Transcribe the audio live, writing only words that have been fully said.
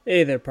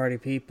Hey there, party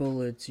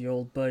people. It's your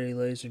old buddy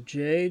Laser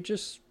J.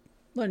 Just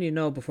letting you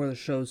know before the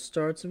show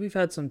starts that we've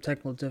had some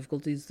technical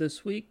difficulties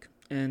this week,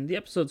 and the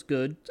episode's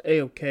good. It's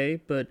a-okay,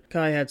 but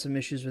Kai had some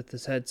issues with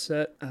his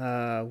headset,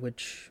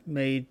 which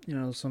made,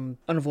 some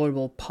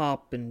unavoidable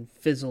pop and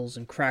fizzles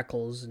and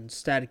crackles and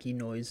staticky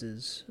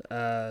noises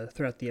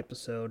throughout the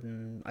episode,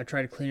 and I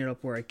try to clean it up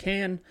where I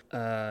can,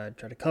 try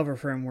to cover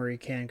for him where he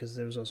can, because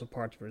there was also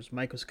parts where his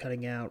mic was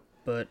cutting out,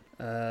 but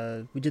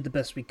we did the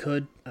best we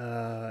could,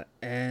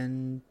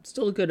 and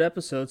still a good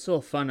episode, still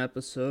a fun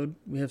episode.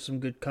 We have some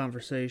good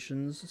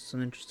conversations,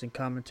 some interesting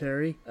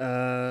commentary,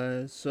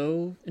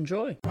 so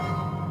enjoy.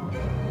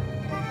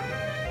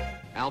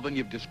 Alvin,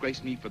 you've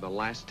disgraced me for the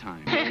last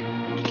time.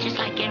 Just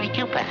like Gary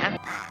Cooper, huh?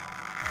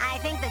 I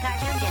think the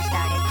cartoon just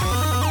started.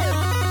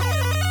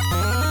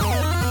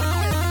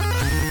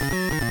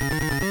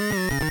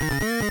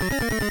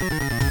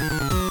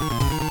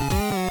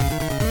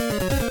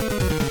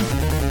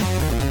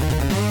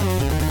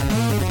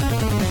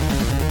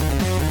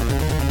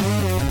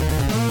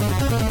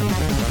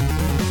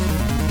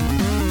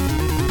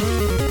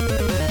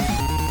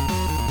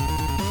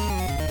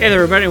 Hey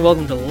there, everybody, and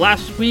welcome to the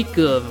last week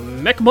of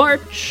Mech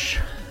March.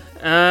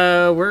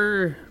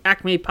 We're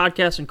Acme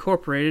Podcast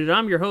Incorporated.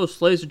 I'm your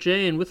host, Laser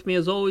J, and with me,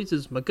 as always,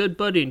 is my good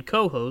buddy and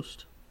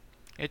co-host.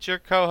 It's your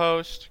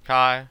co-host,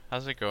 Kai.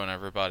 How's it going,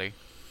 everybody?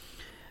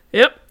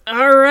 Yep,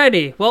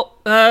 alrighty. Well,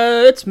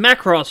 it's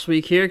Macross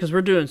week here, because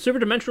we're doing Super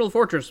Dimensional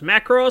Fortress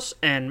Macross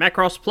and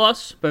Macross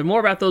Plus, but more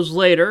about those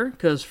later,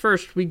 because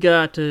first we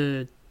got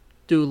to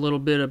do a little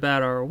bit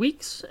about our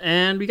weeks,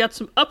 and we got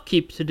some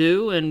upkeep to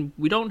do, and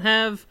we don't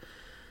have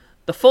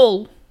the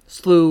full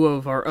slew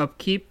of our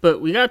upkeep, but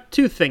we got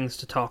two things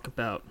to talk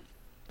about.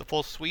 The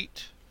full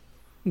suite?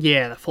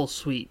 Yeah, the full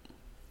suite.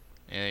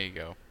 Yeah, there you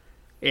go.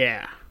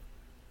 Yeah.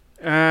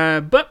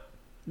 But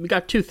we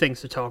got two things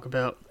to talk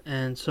about,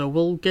 and so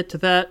we'll get to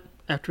that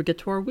after we get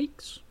to our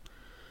weeks.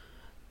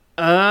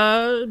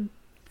 So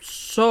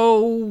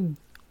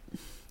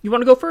you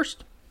want to go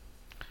first?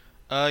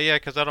 Yeah,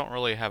 because I don't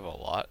really have a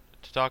lot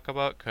to talk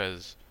about,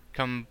 because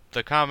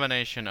the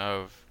combination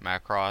of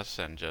Macross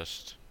and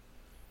just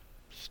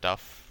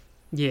stuff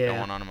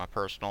going on in my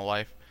personal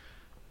life,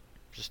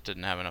 just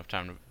didn't have enough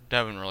time to,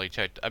 haven't really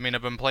checked. I mean,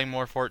 I've been playing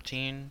more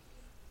 14,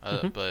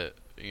 but,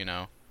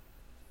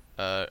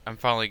 I'm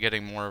finally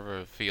getting more of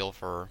a feel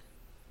for,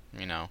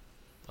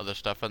 other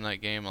stuff in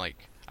that game.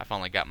 Like, I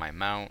finally got my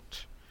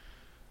mount,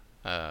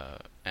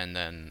 and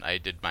then I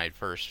did my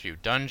first few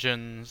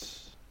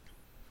dungeons,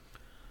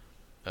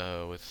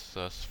 with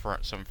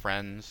some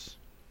friends.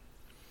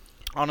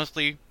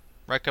 Honestly,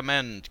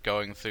 recommend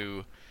going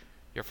through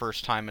your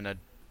first time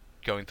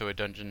going through a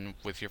dungeon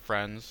with your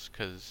friends,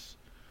 because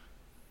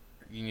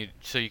you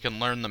can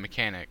learn the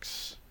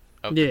mechanics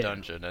of the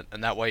dungeon,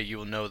 and that way you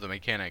will know the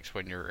mechanics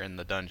when you're in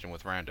the dungeon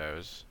with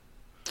randos.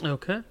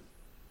 Okay.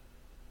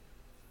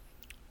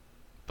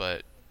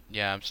 But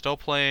yeah, I'm still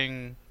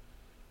playing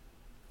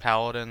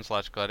Paladin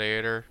 /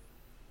 Gladiator,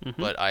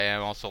 but I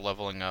am also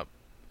leveling up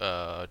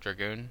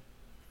Dragoon.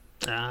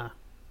 Yeah.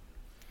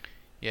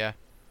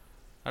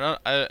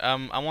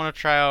 I want to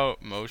try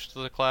out most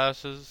of the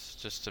classes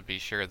just to be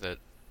sure that,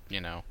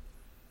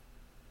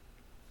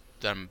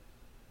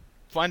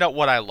 find out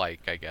what I like,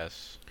 I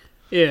guess.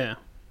 Yeah.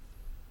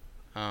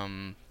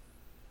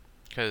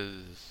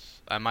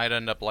 Because I might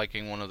end up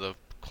liking one of the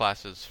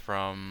classes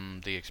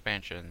from the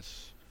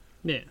expansions.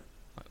 Yeah.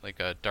 Like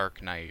a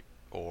Dark Knight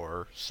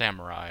or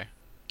Samurai.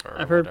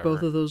 I've heard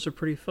both of those are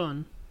pretty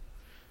fun.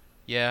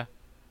 Yeah.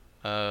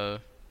 I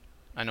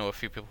know a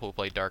few people who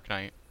play Dark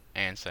Knight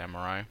and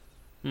Samurai.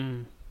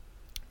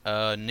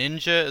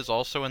 Ninja is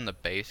also in the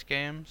base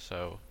game,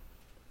 so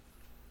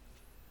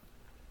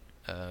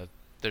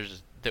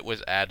that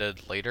was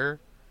added later.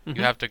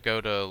 You have to go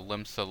to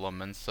Limsa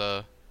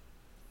Lominsa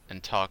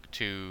and talk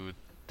to.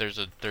 There's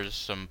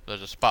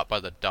a spot by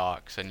the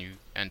docks, and you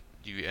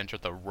enter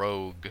the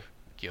Rogue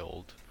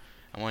Guild,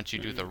 and once you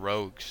do the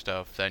Rogue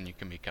stuff, then you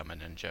can become a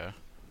ninja.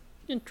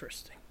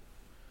 Interesting.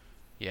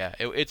 Yeah,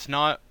 it's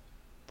not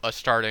a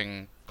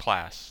starting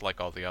class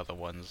like all the other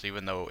ones,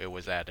 even though it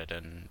was added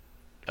in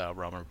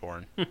Realm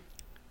Reborn.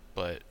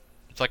 But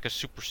it's like a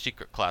super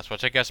secret class,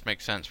 which I guess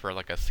makes sense for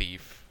like a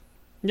thief.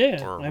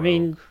 Yeah, or a I rogue.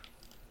 mean,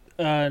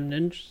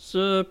 ninja's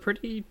a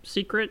pretty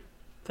secret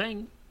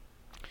thing.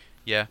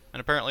 Yeah,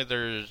 and apparently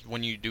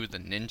when you do the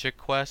ninja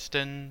quest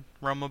in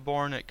Realm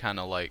Reborn, it kind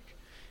of like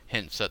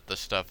hints at the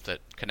stuff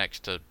that connects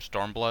to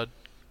Stormblood.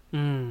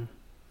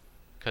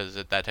 Because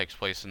that takes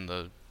place in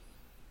the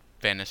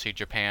fantasy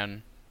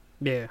Japan.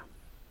 Yeah.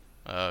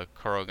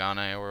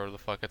 Kurogane, or whatever the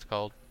fuck it's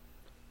called.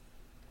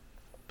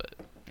 But,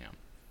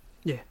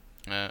 Yeah.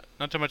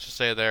 Not too much to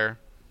say there.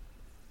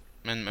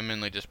 I've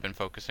mainly just been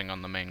focusing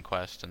on the main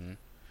quest, and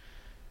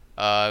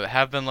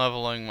have been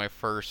leveling my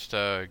first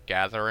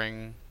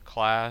gathering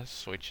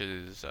class, which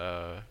is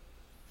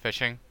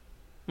fishing.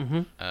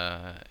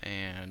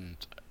 And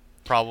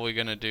probably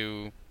gonna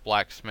do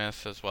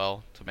blacksmith as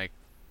well to make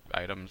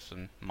items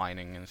and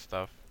mining and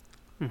stuff.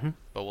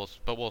 But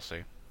we'll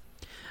see.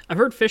 I've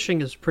heard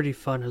fishing is pretty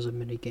fun as a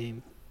mini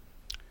game.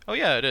 Oh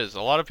yeah, it is.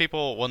 A lot of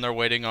people, when they're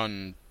waiting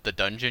on the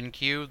dungeon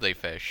queue, they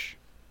fish.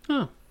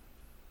 Huh.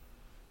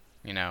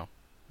 You know,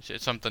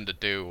 it's something to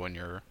do when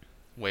you're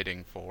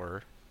waiting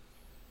for,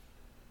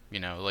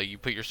 like you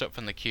put yourself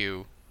in the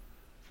queue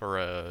for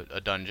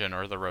a dungeon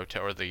or the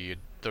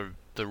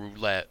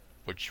roulette,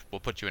 which will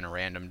put you in a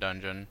random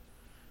dungeon.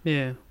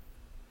 Yeah.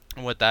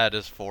 And what that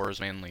is for is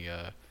mainly,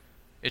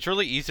 it's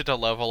really easy to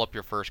level up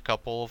your first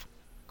couple of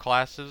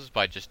classes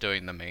by just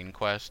doing the main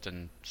quest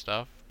and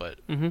stuff, but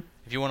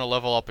if you want to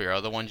level up your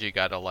other ones, you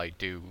gotta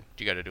do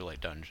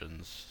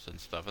dungeons and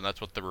stuff, and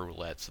that's what the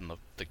roulettes and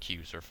the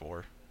queues are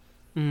for.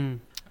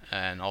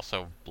 And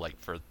also like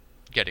for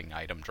getting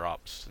item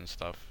drops and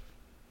stuff.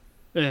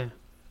 Yeah.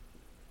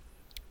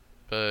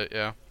 But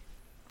yeah,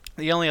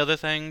 the only other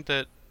thing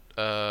that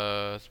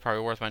is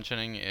probably worth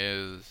mentioning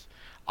is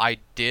I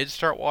did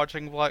start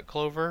watching Black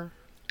Clover.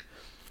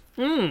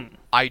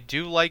 I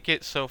do like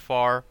it so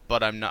far,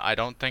 but I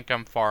don't think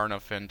I'm far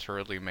enough in to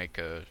really make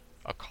a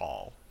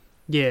call.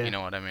 Yeah. You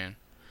know what I mean?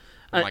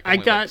 I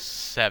got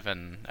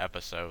 7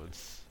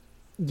 episodes.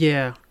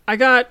 Yeah. I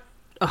got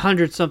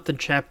 100-something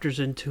chapters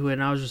into it,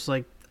 and I was just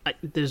like,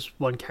 there's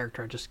one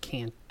character I just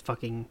can't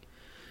fucking...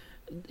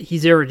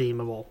 He's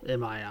irredeemable in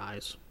my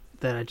eyes.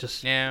 That I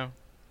just... Yeah.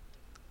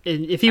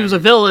 And if he was a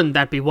villain,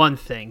 that'd be one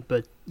thing,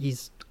 but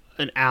he's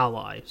an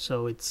ally,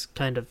 so it's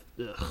kind of...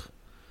 Ugh.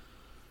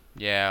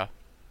 Yeah.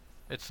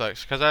 It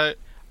sucks, because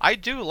I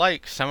do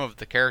like some of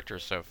the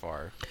characters so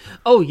far.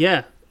 Oh,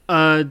 yeah.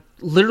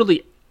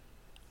 Literally,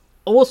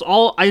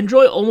 I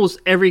enjoy almost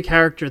every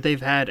character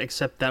they've had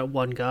except that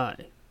one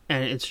guy.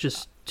 And it's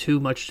just too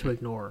much to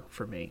ignore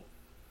for me.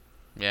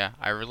 Yeah,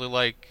 I really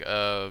like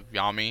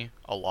Yami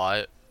a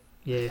lot.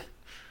 Yeah.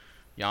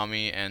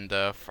 Yami and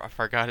I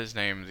forgot his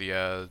name,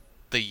 the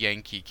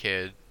Yankee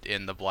kid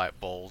in the Black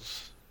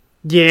Bulls.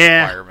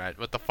 Yeah.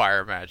 With the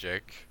fire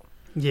magic.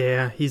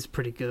 Yeah, he's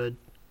pretty good.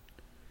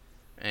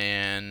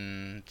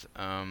 And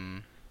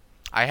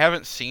I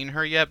haven't seen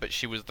her yet, but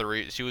she was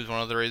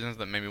one of the reasons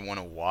that made me want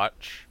to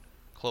watch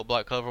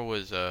Black Clover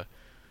was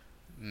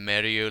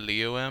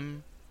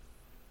Mereoleum,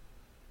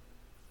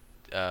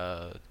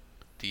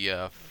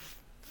 the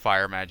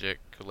fire magic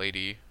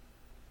lady.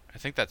 I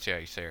think that's how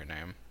you say her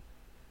name.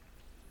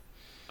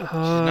 She's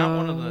not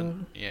one of the...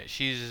 Yeah,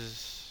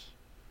 she's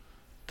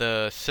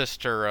the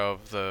sister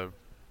of the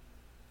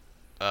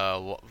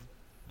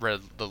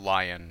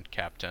lion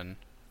captain.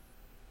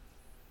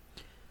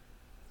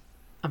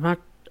 I'm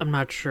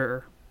not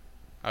sure.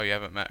 Oh, you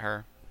haven't met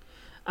her?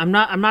 I'm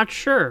not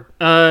sure.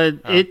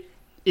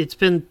 It's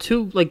been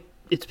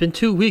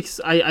 2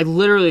 weeks. I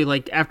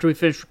literally, after we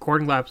finished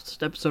recording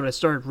last episode, I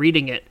started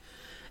reading it.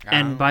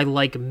 And by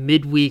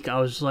midweek I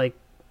was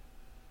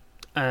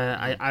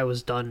I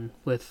was done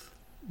with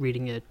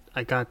reading it.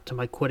 I got to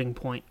my quitting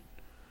point.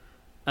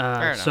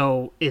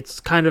 So it's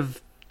kind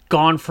of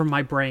gone from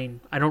my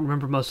brain. I don't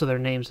remember most of their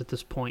names at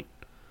this point.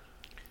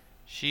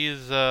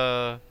 She's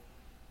a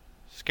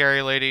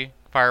scary lady,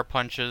 fire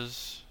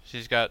punches.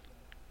 She's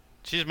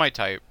my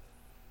type.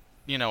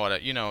 You know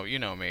what? You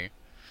know me.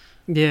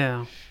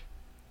 Yeah.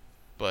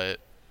 But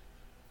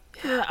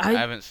yeah, I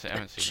haven't seen her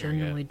yet.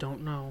 Genuinely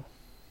don't know.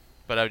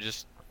 But I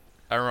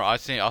remember I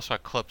saw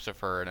clips of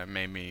her and it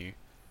made me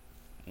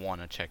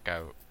want to check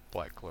out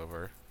Black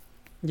Clover.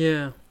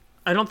 Yeah,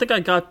 I don't think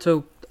I got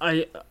to.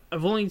 I've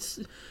only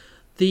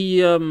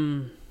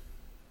the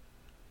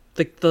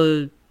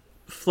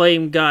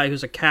flame guy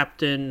who's a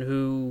captain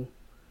who.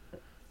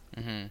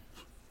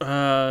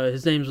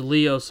 His name's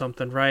Leo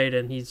something, right?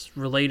 And he's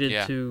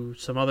related to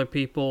some other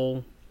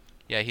people.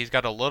 Yeah, he's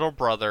got a little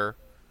brother,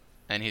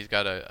 and he's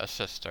got a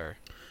sister.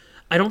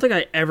 I don't think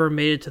I ever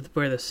made it to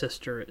where the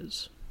sister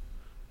is.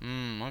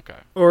 Okay.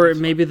 Or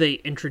maybe they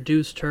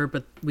introduced her,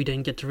 but we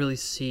didn't get to really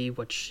see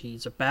what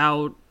she's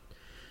about.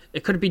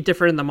 It could be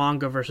different in the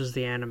manga versus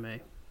the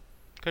anime.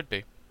 Could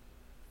be.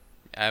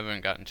 I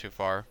haven't gotten too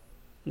far.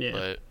 Yeah.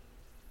 But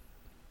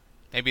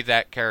maybe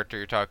that character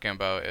you're talking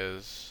about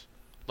is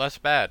less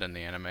bad in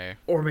the anime.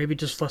 Or maybe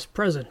just less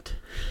present.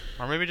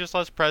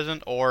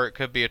 Or it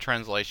could be a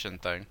translation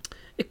thing.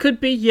 It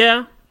could be,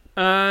 yeah.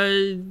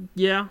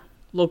 Yeah.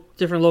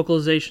 Different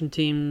localization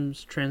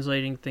teams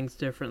translating things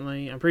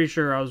differently. I'm pretty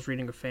sure I was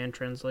reading a fan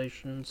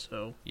translation,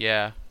 so...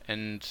 Yeah,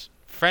 and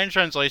fan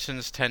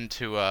translations tend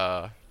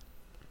to,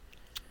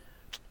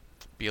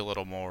 be a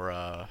little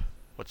more,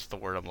 what's the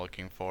word I'm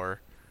looking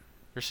for?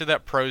 You see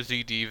that Pro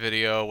ZD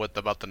video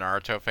about the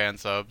Naruto fan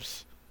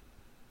subs?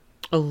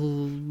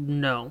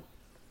 No.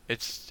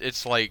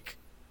 It's like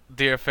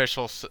the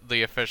official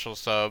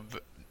sub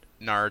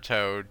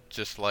Naruto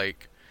just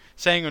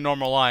saying a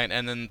normal line,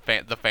 and then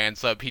the fan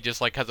sub he just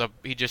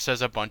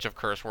says a bunch of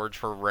curse words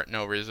for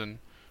no reason.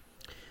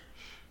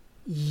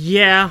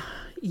 Yeah.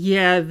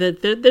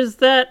 There's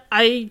that.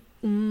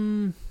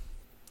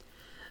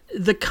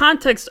 The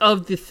context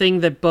of the thing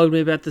that bugged me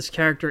about this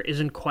character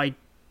isn't quite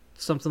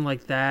something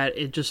like that.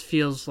 It just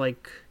feels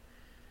like...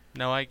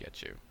 No, I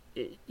get you.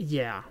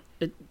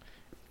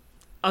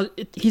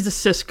 He's a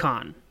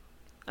syscon.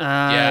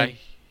 Yeah,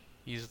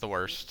 He's the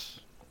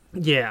worst.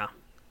 Yeah.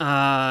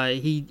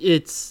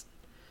 It's...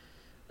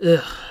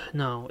 Ugh,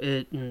 no.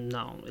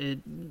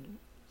 Even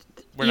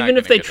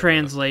if they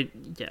translate...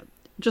 Yeah.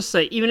 Just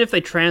say, even if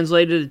they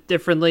translated it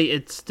differently,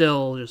 it's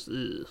still just...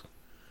 Ugh.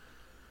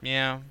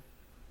 Yeah.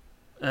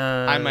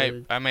 I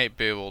might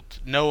be able to...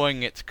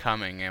 Knowing it's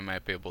coming, I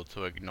might be able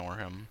to ignore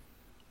him.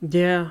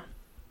 Yeah.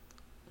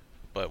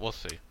 But we'll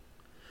see.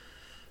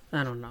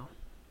 I don't know.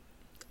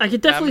 I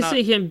could definitely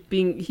see him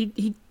being...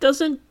 He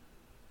doesn't...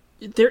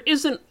 There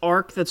is an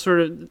arc that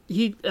sort of...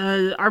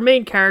 Our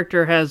main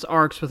character has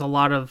arcs with a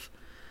lot of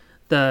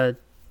the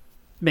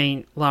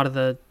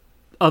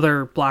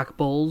other Black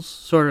Bulls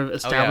sort of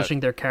establishing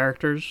their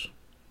characters.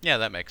 Yeah,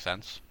 that makes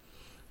sense.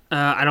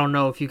 I don't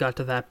know if you got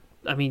to that...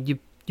 I mean, you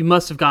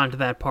must have gotten to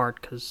that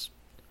part, because...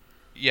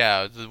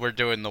 Yeah, we're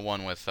doing the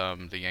one with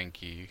the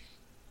Yankee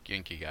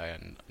guy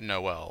and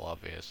Noel,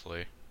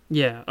 obviously.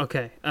 Yeah,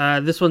 okay.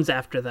 This one's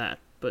after that,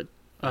 but...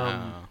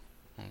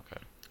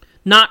 Okay.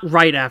 Not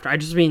right after. I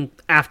just mean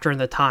after in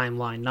the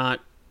timeline,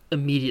 not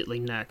immediately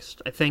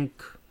next. I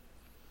think...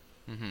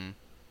 Mm-hmm.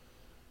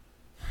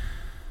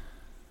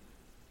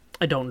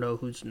 I don't know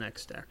who's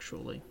next,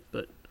 actually,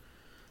 but...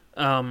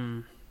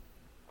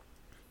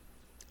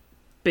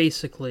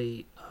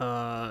 Basically,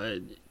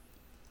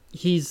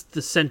 he's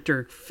the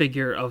center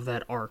figure of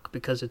that arc,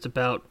 because it's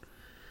about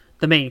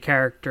the main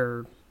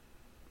character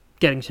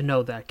getting to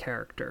know that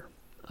character.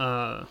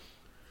 So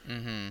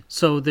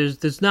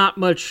there's not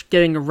much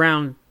getting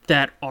around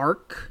that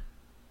arc.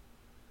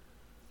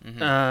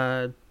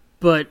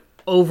 But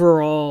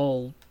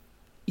overall,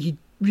 he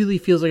really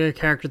feels like a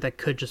character that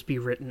could just be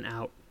written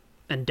out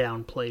and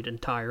downplayed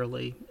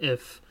entirely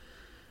if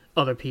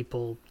other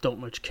people don't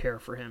much care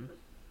for him.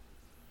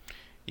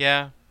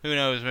 Yeah, who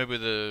knows? Maybe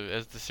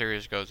as the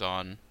series goes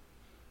on,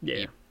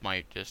 he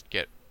might just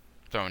get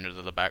thrown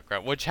into the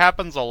background, which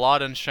happens a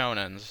lot in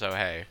shonen. So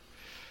hey,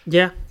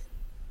 yeah.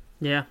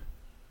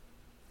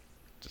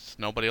 Just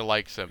nobody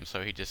likes him,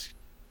 so the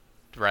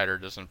writer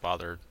doesn't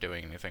bother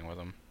doing anything with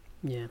him.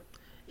 Yeah,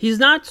 he's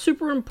not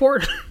super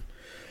important.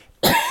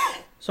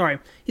 Sorry,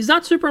 he's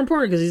not super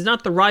important because he's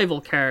not the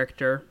rival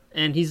character,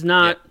 and he's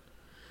not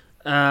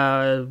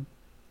the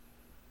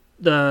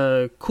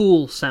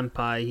cool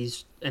senpai.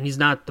 He's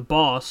not the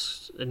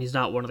boss, and he's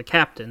not one of the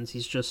captains.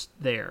 He's just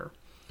there.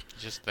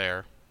 Just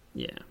there.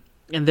 Yeah,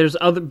 and there's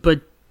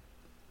but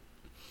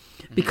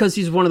because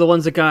he's one of the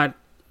ones that got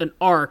an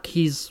arc,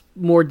 he's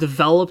more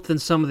developed than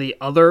some of the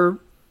other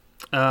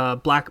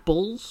Black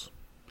Bulls.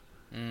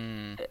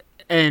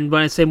 And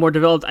when I say more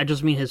developed, I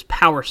just mean his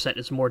power set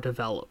is more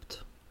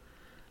developed.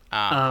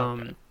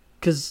 Okay.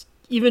 Because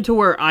even to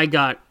where I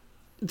got,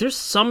 there's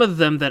some of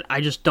them that I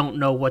just don't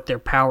know what their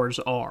powers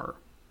are.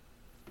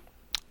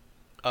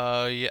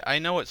 Yeah, I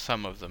know what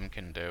some of them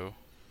can do.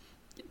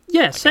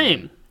 Yeah,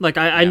 same.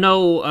 I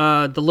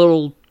know the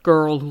little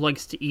girl who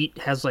likes to eat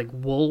has,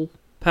 wool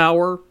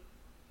power.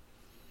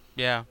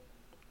 Yeah.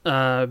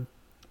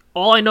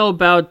 All I know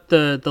about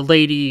the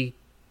lady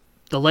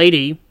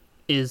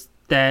is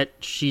that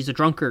she's a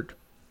drunkard.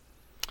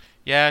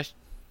 Yeah.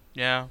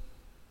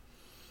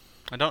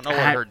 I don't know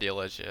what her deal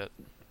is yet.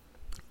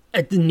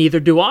 Neither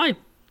do I,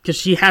 because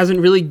she hasn't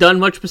really done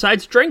much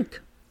besides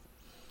drink.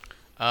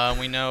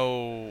 We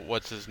know,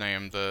 what's his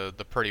name,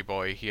 the pretty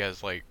boy, he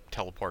has,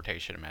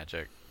 teleportation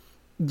magic.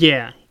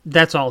 Yeah,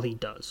 that's all he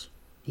does.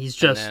 He's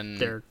just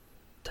their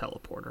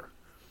teleporter.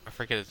 I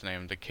forget his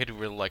name. The kid who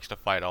really likes to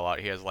fight a lot,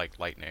 he has,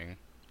 lightning.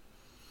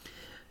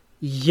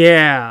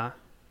 Yeah.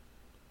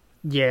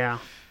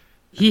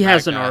 He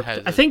has an arc.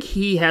 I think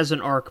he has an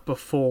arc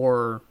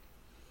before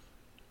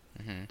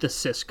the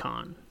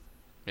Syscon.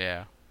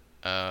 Yeah.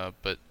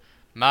 But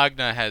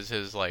Magna has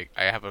his, I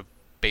have a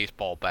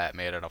baseball bat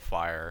made out of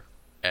fire,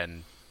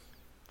 and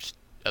just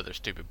other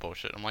stupid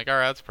bullshit. I'm like,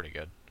 alright, that's pretty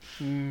good.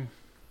 And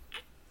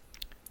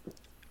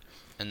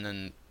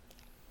then,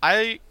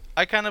 I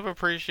kind of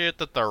appreciate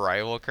that the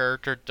rival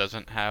character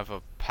doesn't have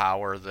a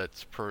power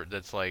that's how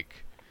do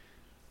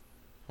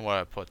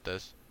I put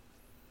this?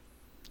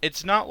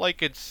 It's not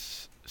like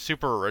it's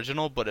super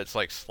original, but it's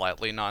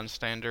slightly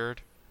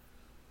non-standard.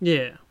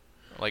 Yeah.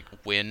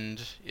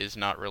 Wind is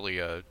not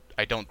really I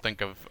don't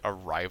think of a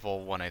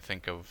rival when I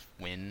think of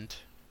wind.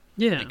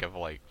 Yeah. I think of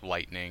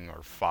lightning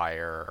or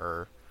fire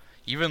or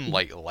even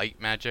light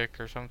magic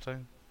or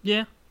something.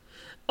 Yeah.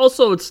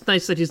 Also, it's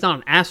nice that he's not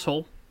an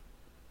asshole.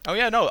 Oh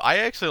yeah, no, I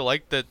actually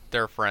like that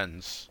they're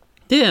friends.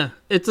 Yeah,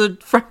 it's a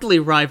friendly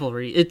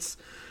rivalry. It's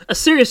a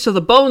serious to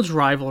the bones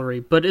rivalry,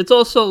 but it's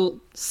also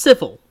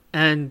civil,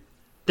 and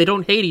they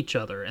don't hate each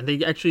other, and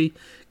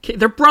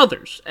they're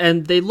brothers,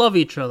 and they love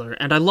each other,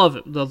 and I love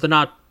it. Though they're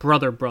not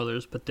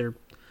brothers, but they're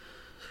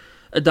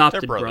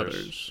adopted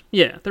brothers.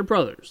 Yeah, they're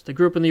brothers. They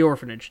grew up in the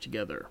orphanage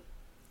together.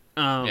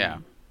 Yeah.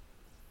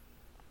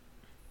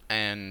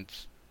 And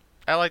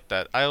I like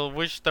that. I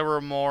wish there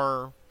were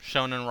more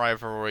shonen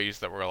rivalries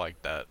that were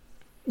like that.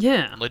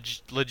 Yeah.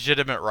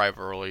 Legitimate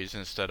rivalries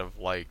instead of,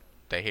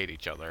 they hate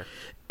each other.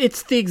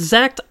 It's the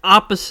exact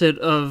opposite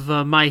of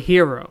My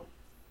Hero,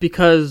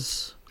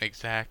 because...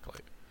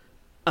 Exactly.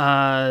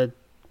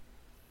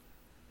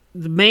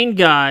 the main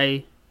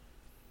guy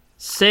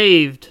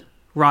saved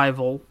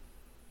Rival,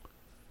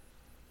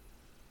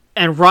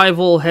 and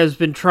Rival has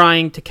been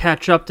trying to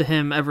catch up to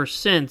him ever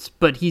since,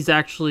 but he's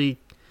actually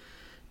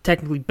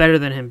technically better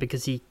than him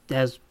because he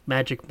has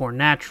magic more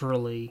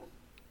naturally,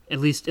 at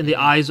least in the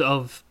eyes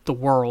of the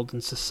world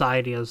and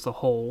society as a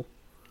whole.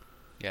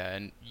 Yeah,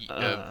 and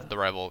the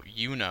Rival,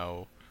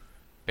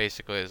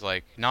 basically is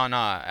like, nah,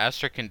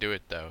 Astra can do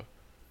it, though.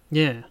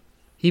 Yeah.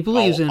 He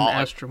believes in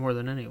Astra more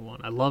than anyone.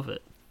 I love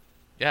it.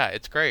 Yeah,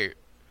 it's great.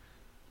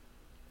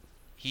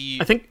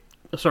 I think...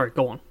 Sorry,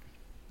 go on.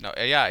 No,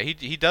 yeah,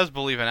 he does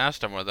believe in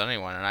Asta more than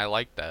anyone, and I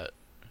like that.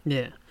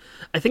 Yeah.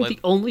 I think the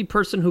only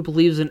person who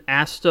believes in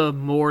Asta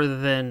more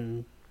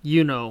than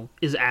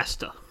is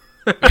Asta.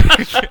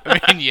 I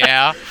mean,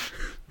 yeah,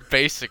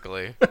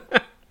 basically.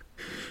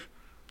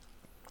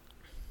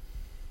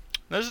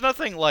 There's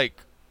nothing,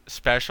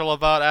 special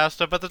about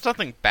Asta, but there's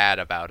nothing bad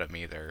about him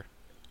either.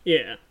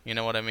 Yeah. You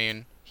know what I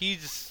mean?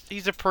 He's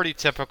a pretty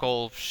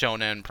typical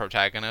shonen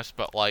protagonist,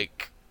 but,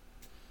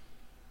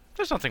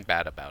 there's nothing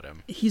bad about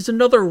him. He's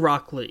another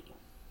Rock Lee.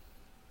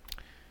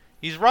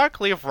 He's Rock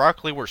Lee if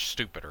Rock Lee were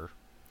stupider.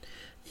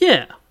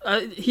 Yeah.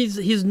 He's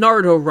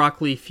Naruto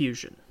Rock Lee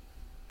fusion.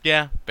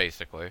 Yeah,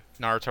 basically.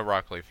 Naruto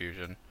Rock Lee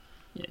fusion.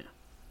 Yeah.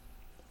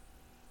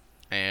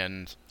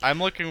 And I'm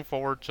looking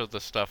forward to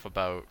the stuff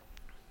about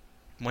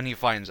when he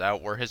finds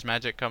out where his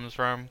magic comes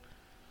from.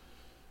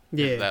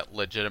 Yeah. That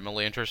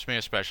legitimately interests me,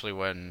 especially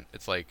when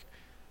it's like,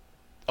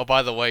 oh,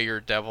 by the way, your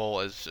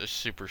devil is a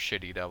super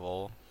shitty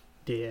devil.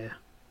 Yeah.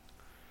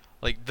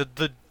 Like,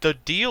 the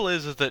deal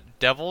is that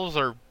devils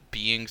are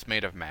beings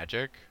made of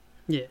magic.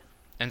 Yeah.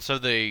 And so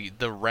the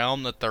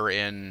realm that they're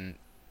in,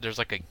 there's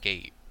like a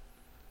gate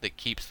that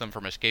keeps them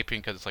from escaping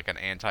because it's like an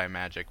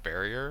anti-magic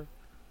barrier.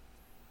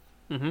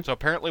 Mm-hmm. So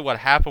apparently what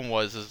happened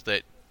is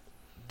that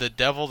the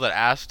devil that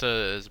Asta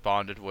is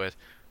bonded with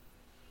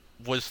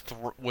was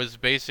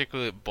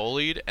basically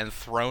bullied and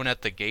thrown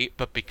at the gate,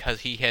 but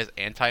because he has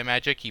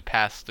anti-magic, he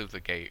passed through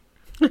the gate.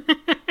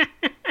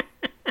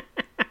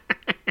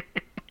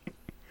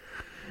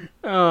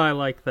 Oh, I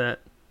like that.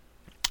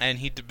 And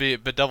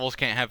but devils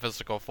can't have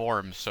physical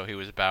forms, so he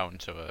was bound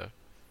to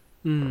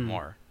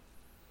more.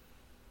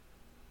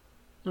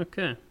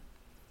 Okay.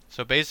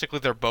 So basically,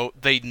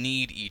 they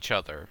need each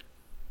other.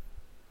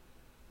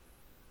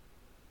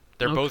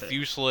 They're both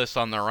useless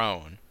on their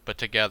own, but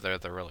together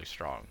they're really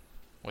strong,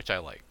 which I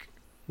like.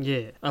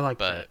 Yeah, I like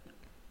that.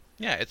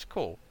 Yeah, it's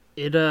cool.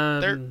 It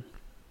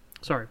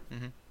sorry.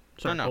 Mm-hmm.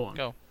 Sorry, no,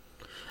 go.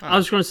 I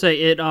was going to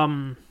say it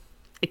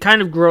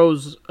kind of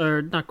grows,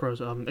 or not grows,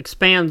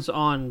 expands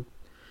on...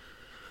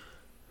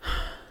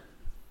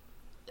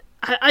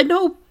 I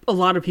know a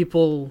lot of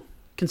people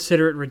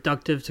consider it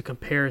reductive to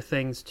compare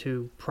things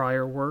to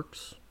prior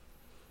works.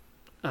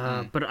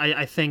 But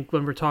I think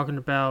when we're talking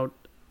about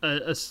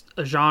a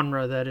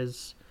genre that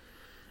is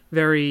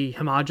very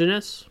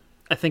homogenous,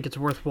 I think it's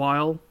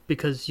worthwhile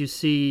because you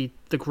see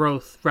the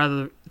growth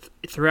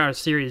throughout a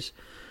series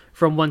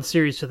from one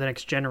series to the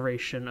next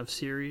generation of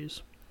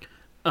series.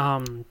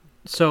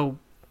 So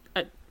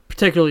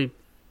particularly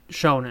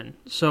shonen.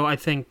 So I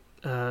think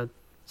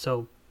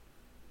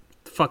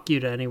fuck you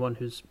to anyone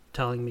who's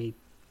telling me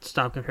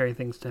stop comparing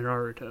things to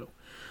Naruto.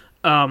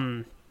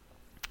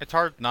 It's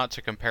hard not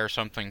to compare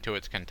something to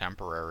its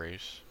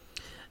contemporaries.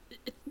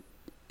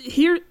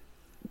 Here,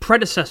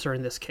 predecessor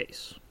in this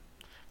case.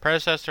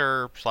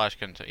 Predecessor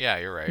 / yeah,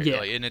 you're right.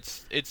 Yeah. And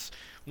it's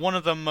one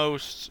of the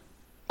most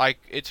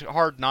it's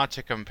hard not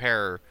to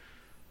compare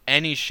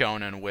any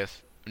shonen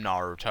with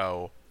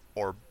Naruto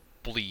or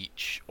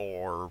Bleach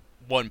or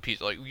One Piece,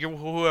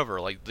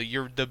 whoever,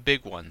 you're the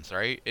big ones,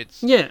 right?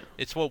 It's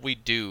what we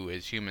do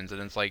as humans,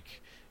 and it's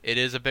it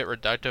is a bit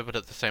reductive, but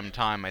at the same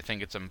time, I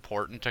think it's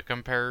important to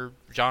compare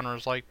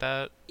genres like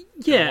that.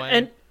 Yeah,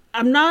 and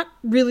I'm not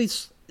really,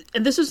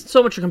 and this isn't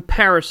so much a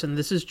comparison.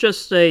 This is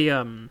just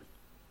a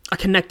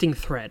connecting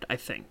thread, I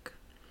think,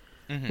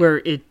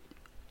 where it's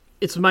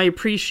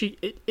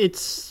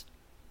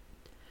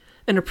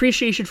an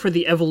appreciation for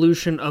the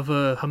evolution of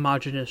a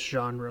homogenous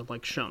genre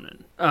like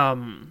shonen.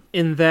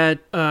 In that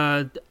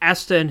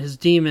Asta and his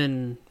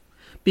demon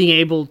being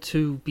able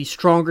to be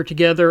stronger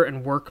together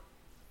and work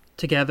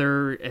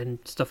together and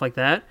stuff like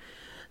that.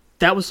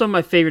 That was some of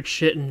my favorite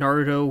shit in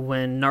Naruto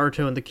when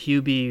Naruto and the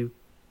Kyuubi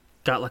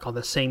got on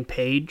the same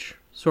page,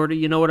 sort of,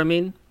 you know what I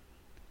mean?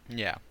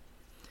 Yeah.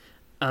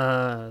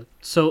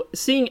 So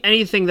seeing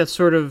anything that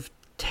sort of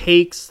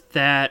takes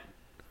that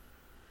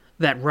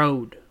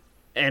road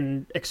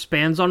and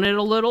expands on it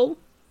a little,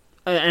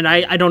 and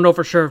I don't know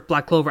for sure if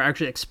Black Clover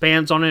actually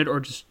expands on it or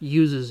just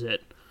uses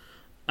it,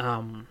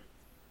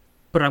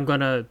 but I'm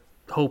gonna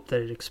hope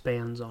that it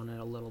expands on it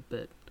a little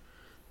bit.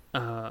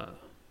 Yeah,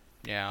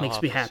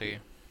 makes me happy. See.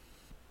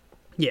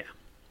 Yeah,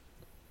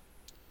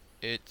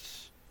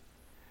 it's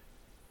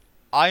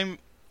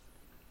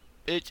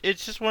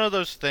just one of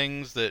those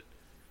things that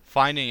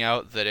finding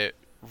out that it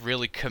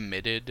really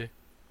committed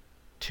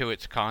to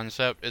its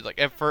concept is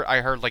at first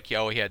I heard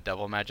oh, he had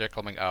devil magic.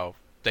 I'm like, oh,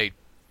 they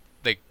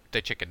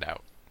chickened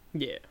out.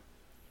 Yeah.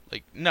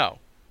 No,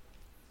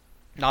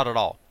 Not at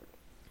all.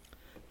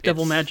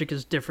 Devil magic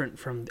is different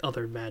from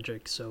other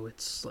magic, so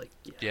it's like...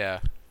 Yeah.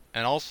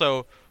 And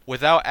also,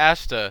 without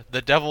Asta,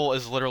 the devil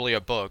is literally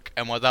a book,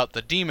 and without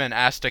the demon,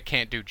 Asta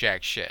can't do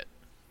jack shit.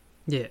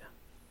 Yeah.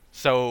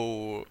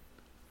 So...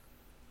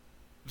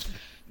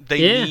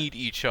 they need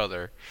each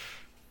other.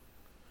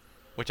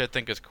 Which I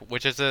think is...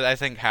 I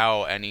think,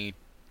 how any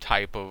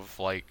type of,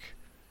 like...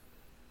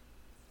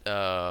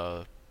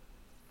 how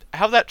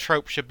that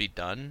trope should be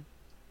done,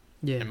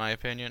 in my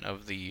opinion,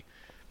 of the...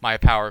 my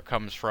power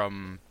comes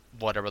from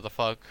whatever the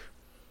fuck.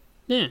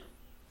 Yeah.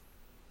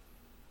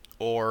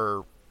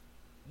 Or...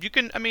 you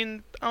can, I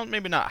mean,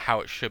 maybe not how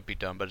it should be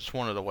done, but it's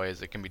one of the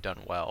ways it can be done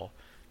well.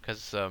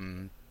 Because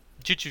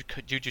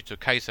Jujutsu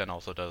Kaisen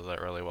also does that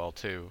really well,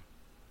 too.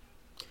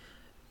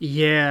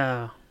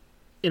 Yeah.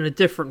 In a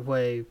different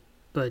way,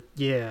 but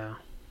yeah.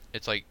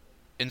 It's like,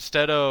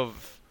 instead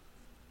of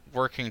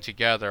working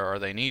together or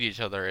they need each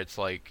other, it's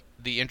like,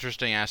 the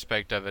interesting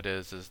aspect of it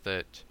is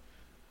that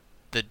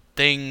the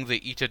thing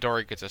that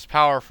Itadori gets his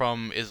power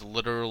from is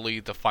literally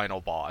the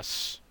final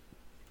boss.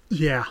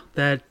 Yeah,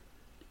 that...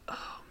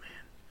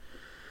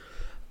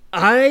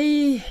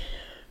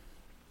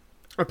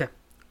 Okay.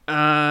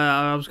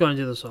 I was going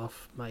to do this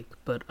off, Mike,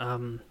 but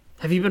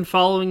have you been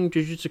following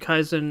Jujutsu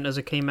Kaisen as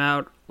it came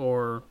out,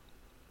 or?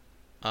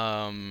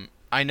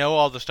 I know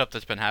all the stuff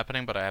that's been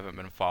happening, but I haven't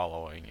been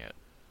following it.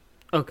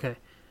 Okay.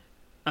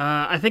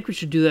 I think we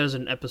should do that as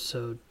an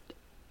episode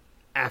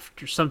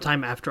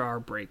sometime after our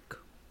break.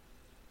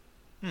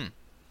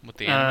 With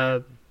the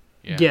anime?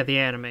 Yeah, the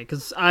anime,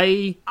 because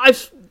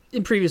I've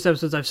in previous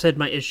episodes I've said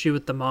my issue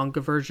with the manga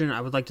version.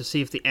 I would like to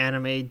see if the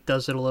anime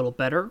does it a little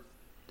better,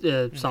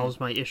 solves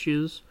my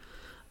issues,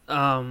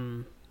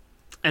 and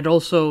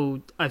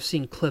also I've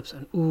seen clips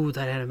and ooh,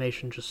 that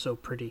animation just so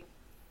pretty.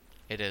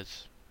 It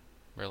is,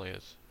 really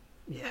is.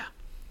 Yeah.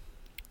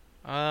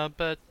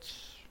 But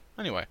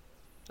anyway,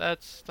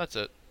 that's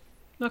it.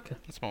 Okay.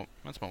 That's my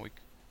week.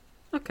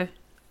 Okay.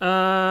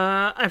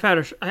 I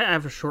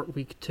have a short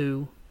week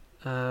too,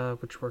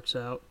 which works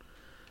out.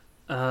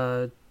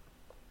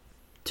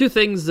 Two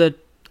things that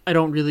I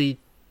don't really...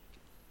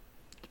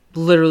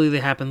 literally, they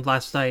happened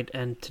last night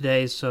and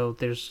today, so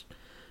there's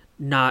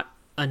not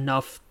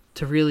enough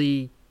to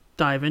really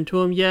dive into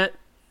them yet.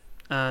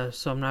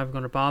 So I'm not even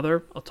going to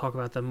bother. I'll talk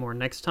about them more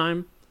next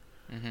time.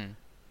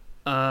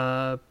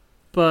 But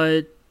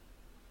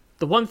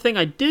the one thing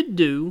I did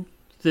do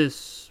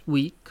this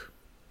week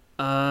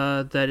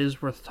that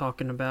is worth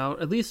talking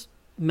about, at least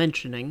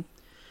mentioning,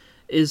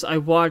 is I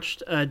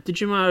watched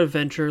Digimon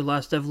Adventure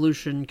Last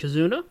Evolution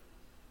Kizuna.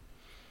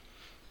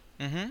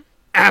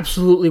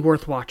 Absolutely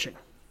worth watching.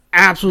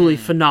 Absolutely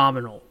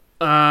phenomenal.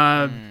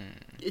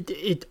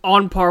 It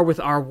on par with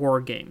our war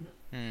game.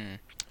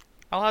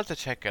 I'll have to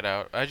check it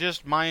out. I've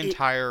just been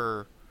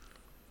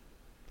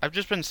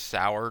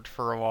soured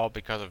for a while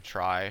because of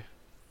Tri.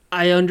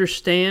 I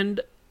understand,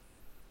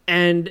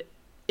 and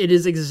it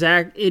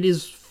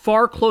is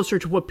far closer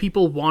to what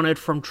people wanted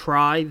from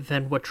Tri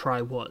than what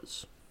Tri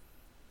was.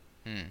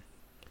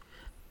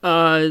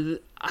 I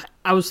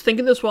was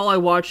thinking this while I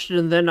watched it,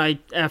 and then I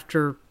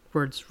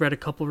afterwards read a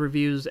couple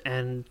reviews,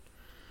 and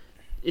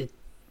it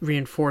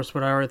reinforced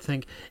what I already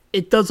think.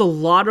 It does a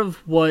lot of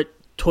what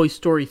Toy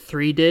Story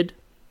 3 did.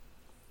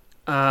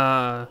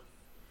 Or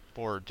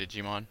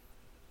Digimon?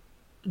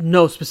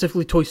 No,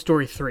 specifically Toy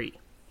Story 3.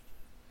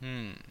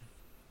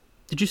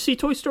 Did you see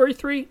Toy Story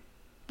 3?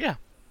 Yeah.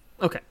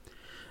 Okay.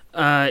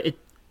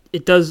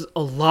 It does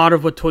a lot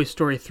of what Toy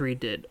Story 3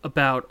 did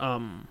about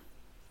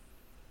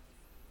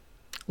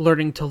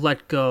learning to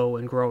let go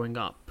and growing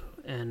up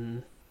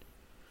and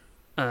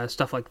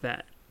stuff like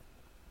that.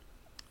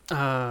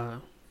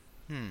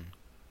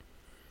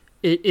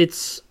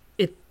 It's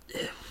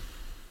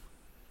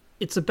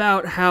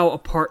about how a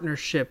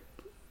partnership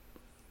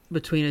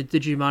between a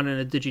Digimon and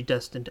a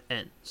Digidestined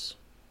ends.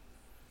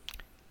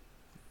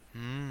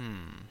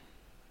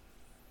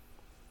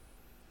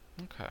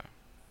 Okay.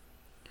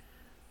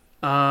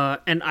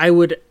 And I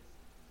would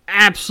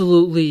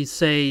absolutely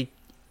say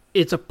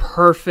it's a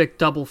perfect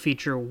double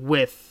feature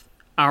with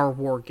our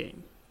war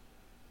game.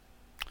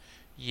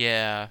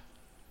 Yeah.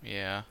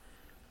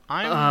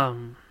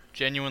 I'm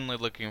genuinely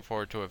looking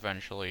forward to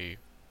eventually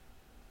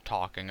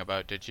talking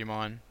about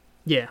Digimon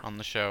on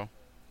the show.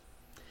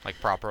 Like,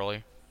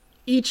 properly.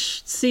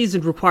 Each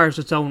season requires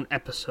its own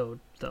episode,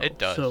 though. It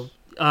does. So,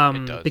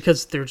 it does.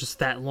 Because they're just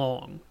that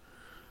long.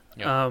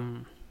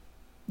 Yep.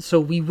 So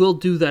we will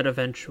do that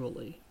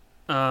eventually.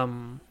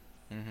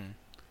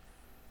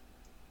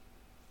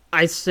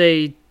 I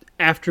say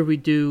after we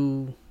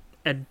do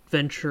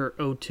Adventure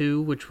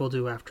 02, which we'll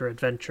do after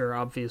Adventure,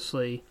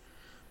 obviously,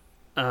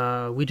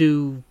 we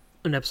do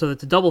an episode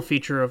that's a double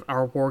feature of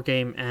our war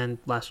game and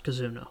Last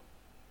Kizuna.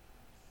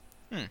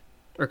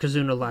 Or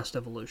Kizuna Last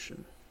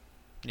Evolution.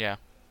 Yeah.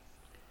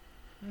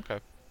 Okay.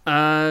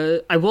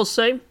 I will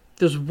say,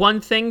 there's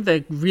one thing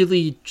that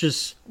really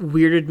just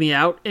weirded me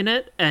out in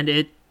it,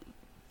 and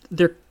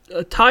they're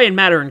Tai and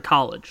Matt are in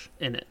college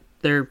in it.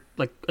 They're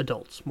like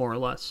adults, more or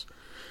less.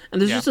 And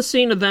there's just a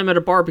scene of them at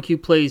a barbecue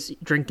place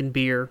drinking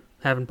beer,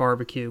 having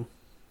barbecue.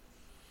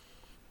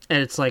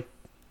 And it's like,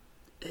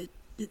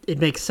 it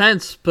makes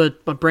sense,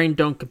 but my brain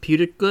don't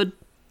compute it good.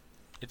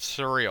 It's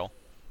surreal.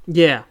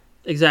 Yeah,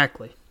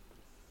 exactly.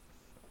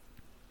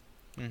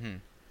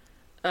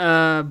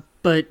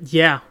 But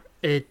yeah,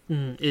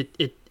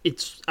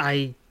 it's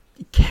I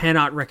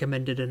cannot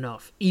recommend it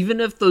enough. Even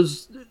if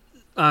those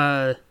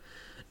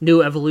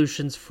new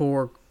evolutions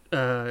for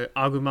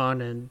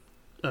Agumon and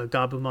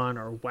Gabumon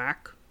are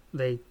whack,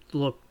 they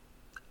look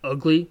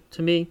ugly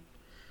to me.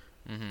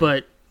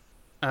 But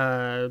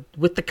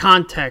with the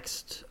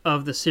context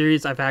of the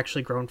series, I've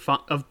actually grown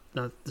of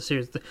not the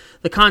series,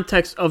 the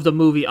context of the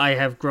movie, I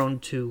have grown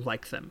to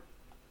like them.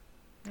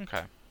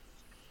 Okay.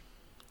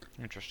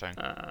 Interesting.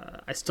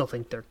 I still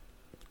think they're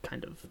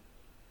kind of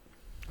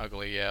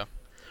ugly, yeah.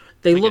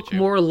 They look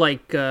more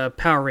like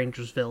Power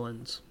Rangers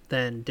villains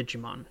than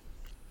Digimon.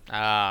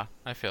 I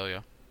feel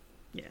you.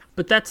 Yeah,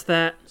 but that's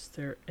that. Is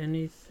there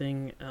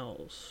anything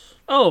else?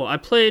 Oh, I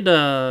played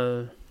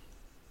a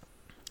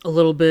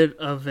little bit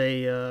of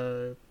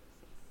a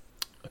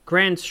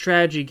grand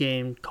strategy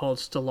game called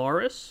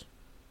Stellaris.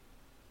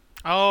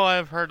 Oh,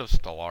 I've heard of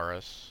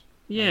Stellaris.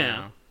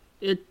 Yeah.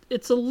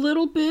 It's a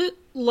little bit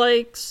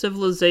like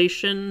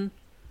Civilization,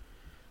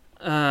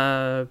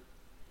 but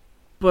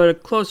a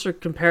closer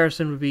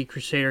comparison would be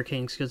Crusader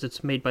Kings because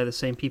it's made by the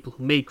same people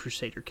who made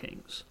Crusader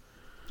Kings.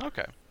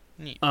 Okay,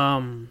 neat.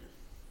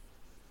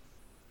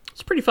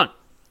 It's pretty fun.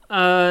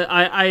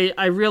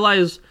 I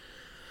realize,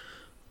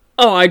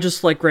 I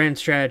just like grand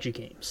strategy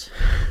games.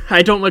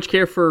 I don't much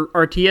care for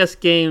RTS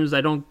games.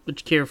 I don't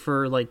much care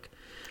for like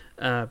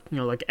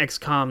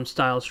XCOM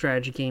style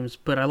strategy games.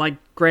 But I like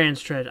grand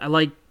strategy. I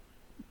like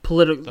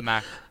political.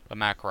 The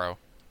macro.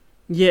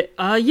 Yeah.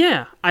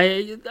 Yeah.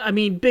 I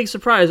mean, big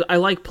surprise. I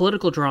like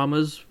political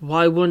dramas.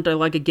 Why wouldn't I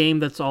like a game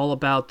that's all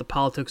about the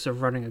politics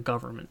of running a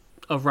government,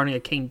 of running a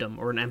kingdom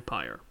or an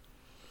empire?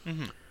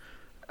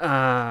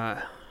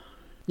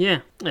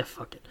 Yeah.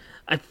 Fuck it.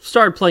 I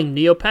started playing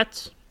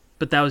Neopets,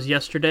 but that was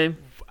yesterday.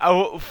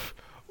 Oh.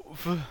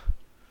 You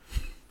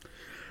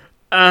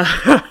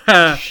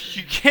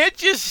can't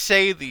just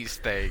say these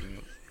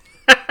things.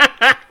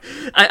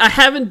 I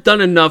haven't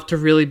done enough to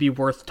really be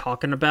worth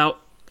talking about.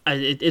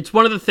 It's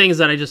one of the things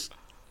that I just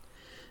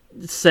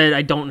said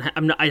I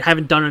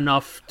haven't done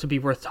enough to be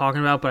worth talking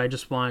about, but I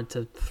just wanted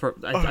to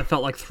I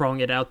felt like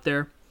throwing it out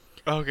there.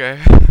 Okay.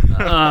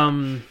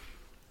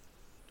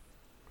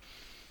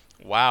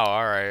 Wow,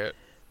 alright.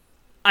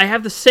 I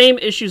have the same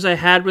issues I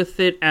had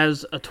with it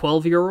as a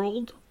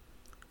 12-year-old.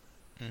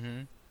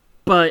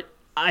 But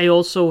I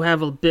also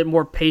have a bit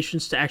more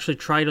patience to actually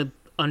try to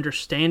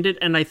understand it,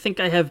 and I think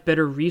I have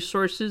better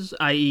resources,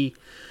 i.e.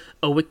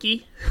 a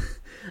wiki,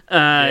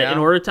 in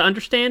order to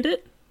understand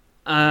it.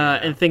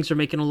 And things are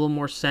making a little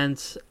more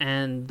sense,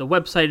 and the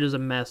website is a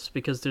mess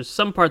because there's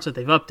some parts that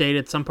they've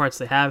updated, some parts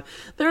they have.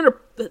 The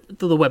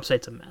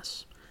website's a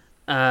mess.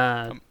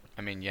 I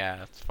mean,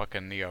 yeah, it's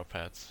fucking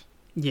Neopets.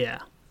 Yeah.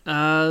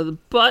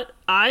 But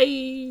I'm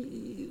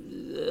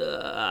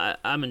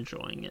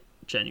enjoying it,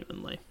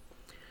 genuinely.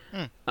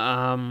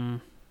 I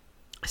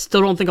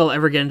still don't think I'll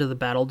ever get into the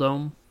Battle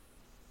Dome.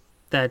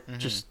 That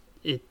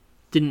it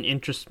didn't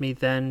interest me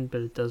then,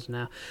 but it does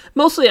now.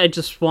 Mostly I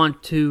just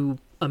want to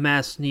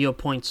amass Neo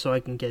points so I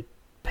can get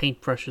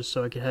paintbrushes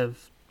so I can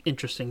have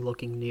interesting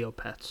looking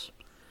Neopets.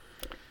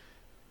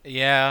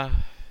 Yeah.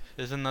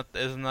 Isn't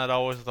that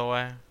always the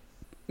way?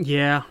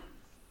 Yeah.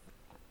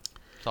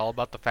 It's all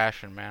about the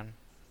fashion, man.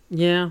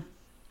 Yeah.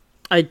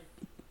 I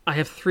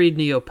have 3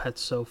 Neopets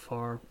so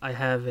far. I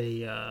have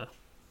a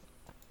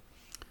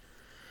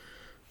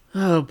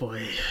oh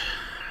boy.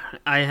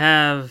 I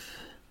have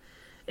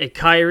a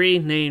Kyrie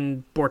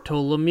named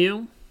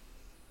Bartholomew.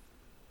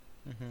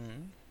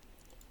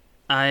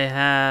 I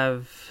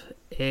have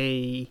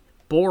a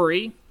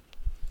Bori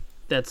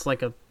that's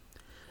like an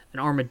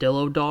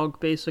armadillo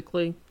dog,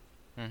 basically.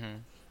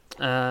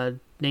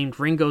 Named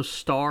Ringo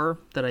Starr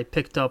that I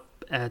picked up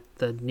at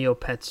the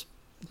Neopets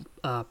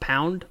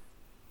pound.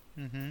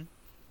 And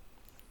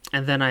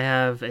then I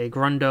have a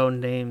Grundo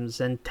named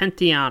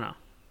Zententiana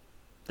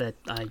that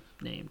I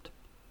named.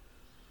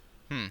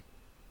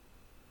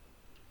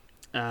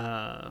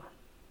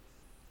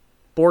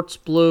 Bort's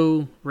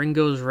blue,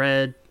 Ringo's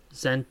red,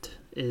 Zent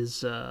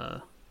is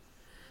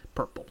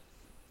purple.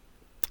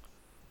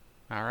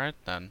 Alright,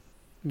 then.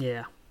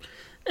 Yeah.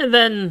 And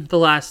then the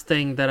last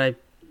thing that I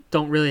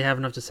don't really have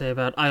enough to say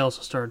about, I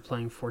also started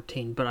playing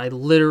 14, but I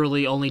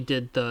literally only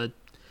did the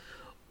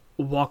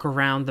walk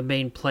around the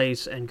main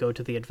place and go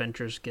to the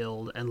Adventures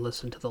Guild and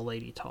listen to the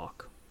lady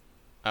talk.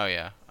 Oh,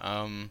 yeah.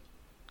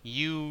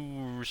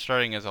 You were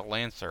starting as a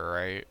Lancer,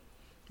 right?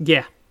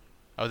 Yeah.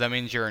 Oh, that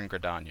means you're in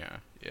Gridania.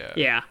 Yeah.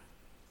 Yeah.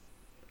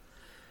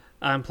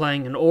 I'm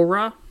playing an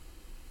Aura.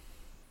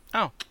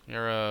 Oh,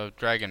 you're a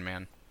Dragon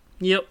Man.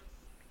 Yep.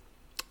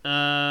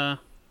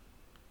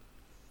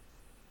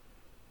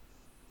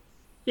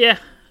 Yeah.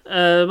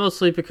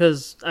 Mostly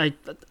because I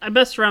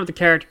messed around with the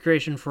character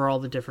creation for all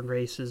the different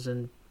races,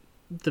 and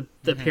the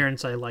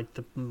appearance I liked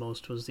the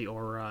most was the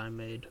Aura I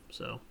made,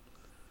 so.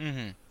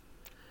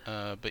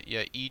 But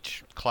yeah,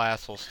 each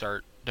class will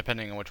start,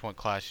 depending on which one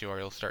class you are,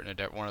 you'll start in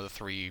one of the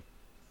 3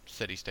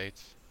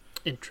 city-states.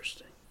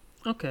 Interesting.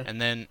 Okay. And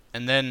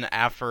then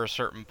after a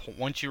certain point,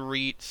 once you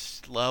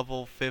reach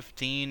level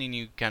 15 and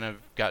you kind of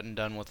gotten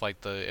done with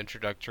like the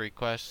introductory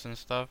quests and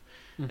stuff,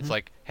 it's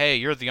like, hey,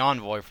 you're the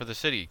envoy for the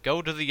city.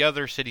 Go to the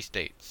other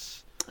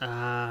city-states.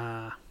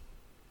 Ah.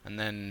 And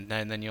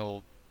then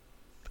you'll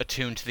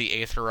attune to the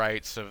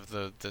aetherites of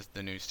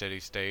the new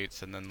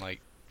city-states, and then like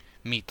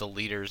meet the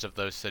leaders of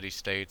those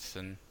city-states,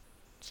 and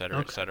et cetera,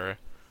 et cetera.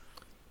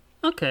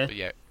 Okay. But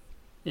yeah.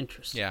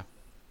 Interesting. Yeah.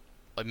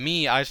 Like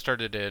me, I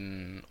started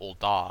in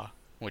Ul'dah,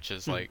 which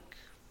is like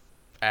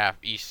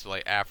east,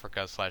 like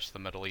Africa / the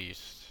Middle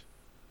East.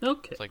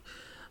 Okay. It's like,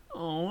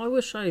 oh, I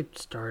wish I'd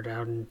started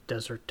out in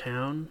Desert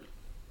Town.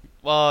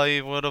 well,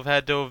 you would have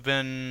had to have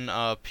been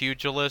a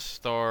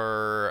pugilist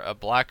or a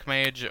black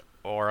mage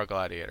or a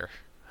gladiator.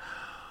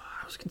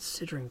 I was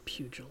considering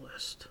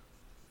pugilist.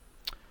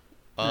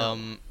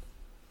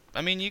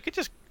 I mean, you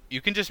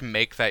can just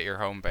make that your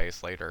home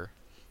base later.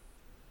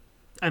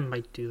 I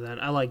might do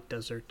that. I like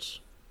deserts.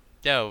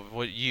 Yeah,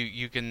 what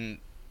you can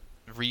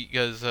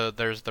because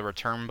there's the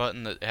return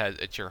button that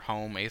it's your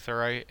home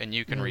aetherite, and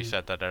you can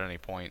reset that at any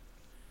point.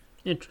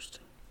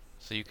 Interesting.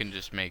 So you can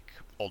just make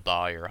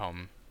Ul'dah your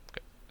home.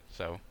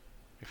 So,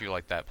 if you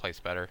like that place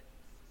better.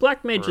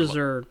 Black mages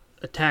are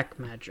attack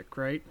magic,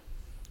 right?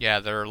 Yeah,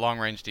 they're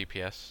long-range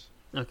DPS.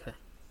 Okay.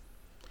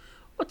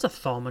 What's a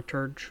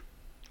thaumaturge?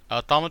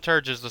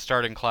 Thaumaturge is the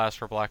starting class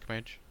for Black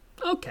Mage.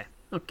 Okay.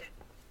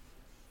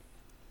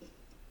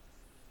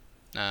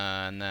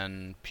 And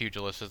then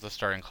Pugilist is the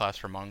starting class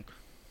for Monk.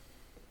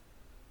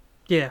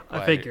 Yeah,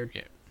 I figured.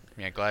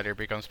 Yeah, Gladiator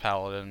becomes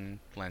Paladin,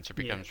 Lancer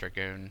becomes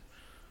Dragoon.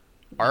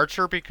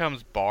 Archer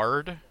becomes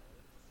Bard.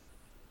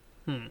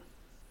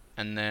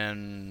 And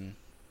then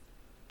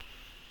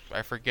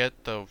I forget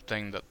the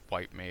thing that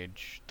White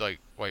Mage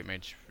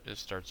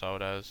starts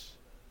out as.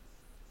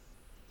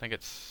 I think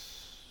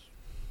it's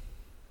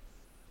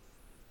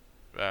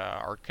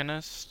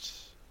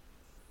Arcanist.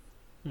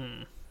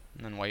 And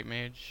then White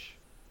Mage.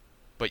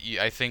 But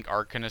I think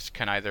Arcanist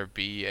can either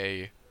be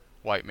a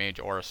White Mage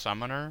or a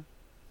Summoner.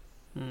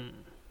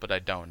 But I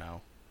don't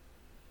know.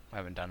 I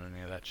haven't done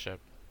any of that shit.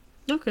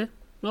 Okay.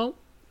 Well,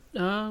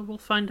 we'll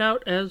find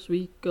out as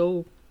we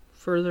go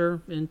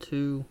further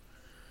into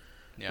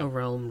A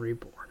Realm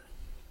Reborn.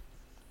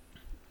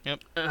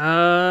 Yep.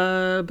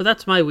 But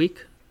that's my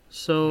week.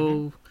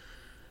 So,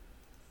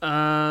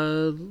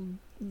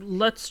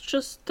 let's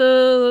just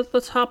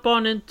let's hop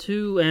on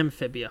into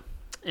Amphibia.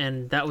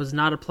 And that was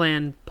not a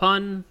planned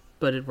pun,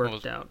 but it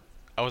worked out.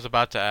 I was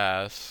about to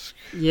ask.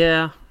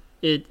 Yeah,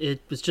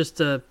 it was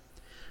just a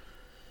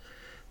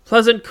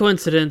pleasant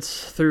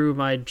coincidence through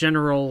my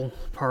general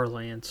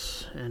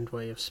parlance and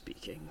way of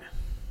speaking.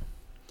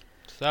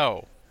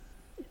 So.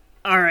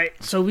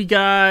 Alright, so we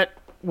got,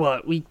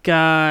 what? We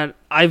got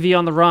Ivy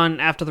on the Run,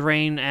 After the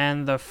Rain,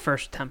 and the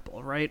First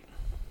Temple, right?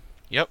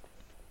 Yep.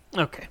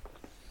 Okay.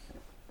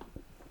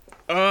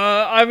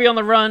 Ivy on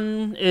the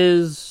Run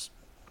is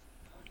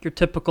your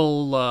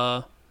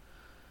typical,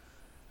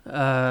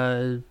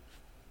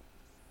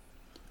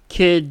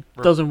 kid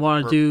doesn't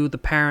want to do the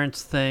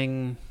parents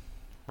thing.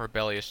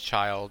 Rebellious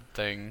child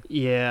thing.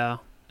 Yeah.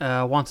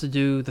 Wants to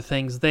do the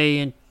things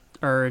they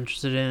are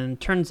interested in.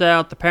 Turns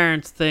out the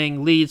parents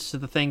thing leads to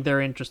the thing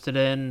they're interested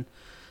in,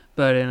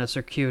 but in a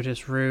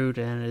circuitous route,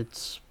 and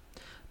it's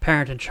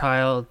parent and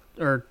child,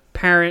 or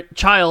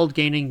child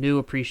gaining new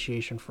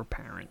appreciation for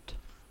parent.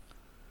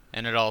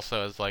 And it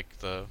also is like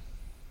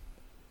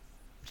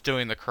it's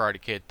doing the Karate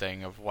Kid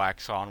thing of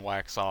wax on,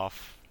 wax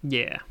off.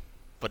 Yeah.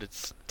 But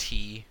it's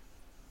tea.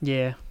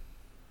 Yeah.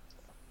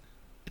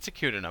 It's a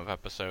cute enough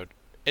episode.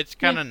 It's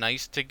kind of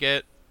nice to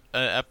get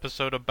an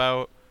episode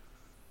about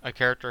a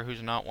character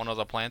who's not one of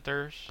the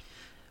planters.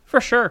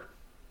 For sure.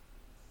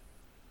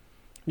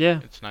 Yeah.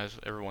 It's nice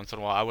every once in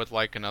a while. I would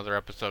like another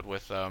episode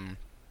with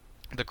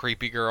the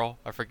creepy girl.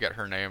 I forget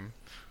her name.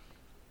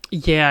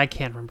 Yeah, I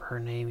can't remember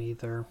her name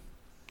either.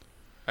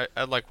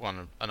 I'd like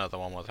another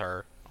one with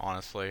her,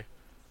 honestly.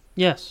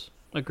 Yes,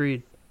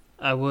 agreed.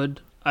 I would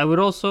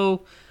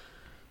also...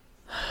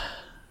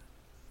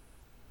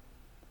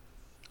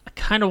 I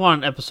kind of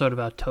want an episode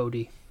about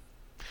Toady.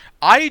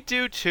 I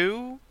do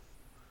too.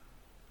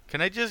 Can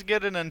I just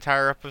get an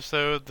entire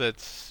episode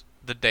that's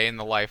the day in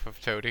the life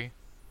of Toady?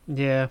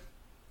 Yeah.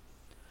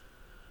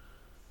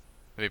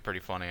 It'd be pretty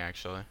funny,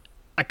 actually.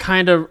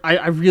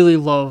 I really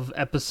love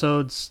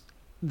episodes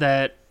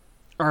that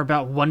are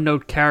about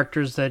one-note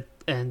characters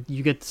and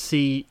you get to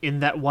see in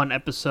that one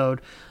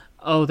episode,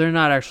 oh, they're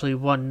not actually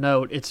one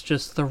note. It's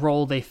just the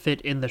role they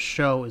fit in the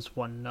show is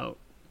one note.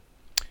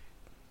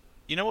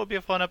 You know what would be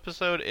a fun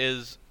episode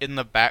is in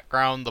the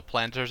background the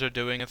planters are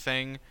doing a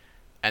thing,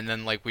 and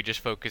then like we just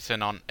focus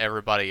in on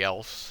everybody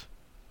else.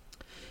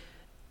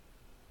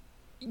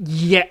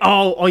 Yeah.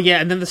 Oh yeah.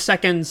 And then the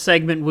second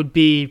segment would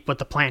be what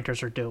the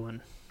planters are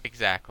doing.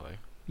 Exactly.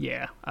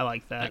 Yeah, I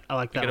like that. I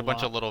like that. You get a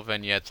bunch of little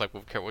vignettes like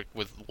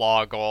with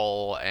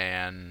Loggle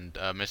and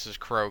Mrs.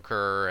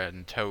 Croker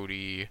and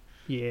Toady.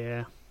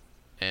 Yeah.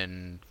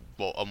 and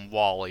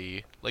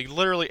Wally, like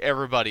literally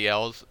everybody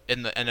else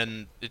and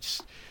then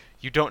it's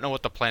you don't know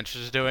what the Planters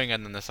is doing,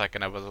 and then the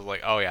second episode was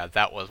like, oh yeah,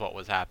 that was what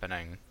was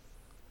happening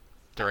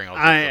during all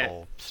these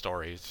little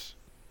stories.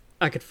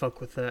 I could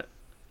fuck with that.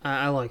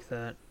 I like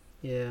that.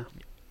 Yeah.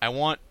 I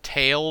want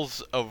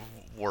Tales of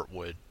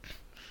Wartwood.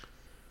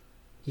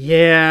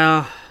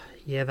 Yeah,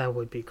 that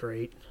would be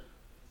great.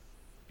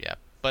 Yeah,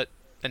 but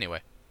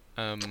anyway,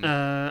 I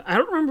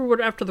don't remember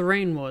what After the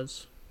Rain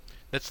was.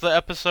 It's the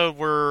episode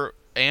where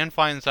Anne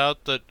finds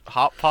out that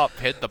Hop Pop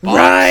hid the box.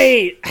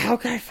 Right! How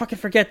can I fucking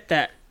forget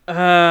that?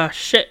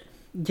 Shit.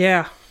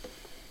 Yeah.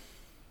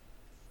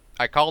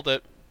 I called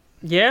it.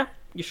 Yeah,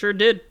 you sure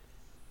did.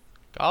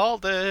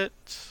 Called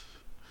it.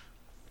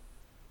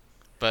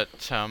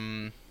 But,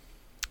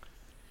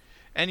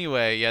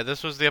 anyway, yeah,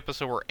 this was the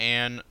episode where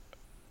Anne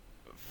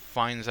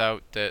finds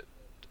out that,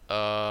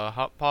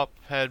 Hop Pop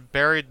had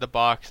buried the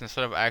box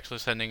instead of actually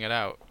sending it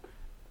out,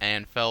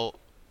 and felt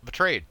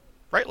betrayed.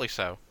 Rightly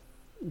so.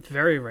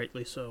 Very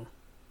rightly so.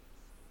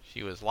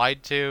 She was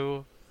lied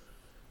to,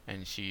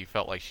 and she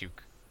felt like she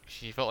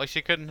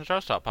couldn't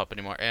trust Hop Pop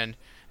anymore. And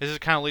this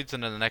kind of leads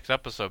into the next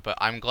episode, but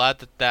I'm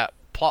glad that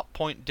plot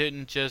point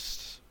didn't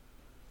just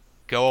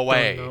go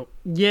away.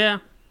 Yeah.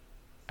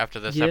 After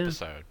this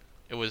episode,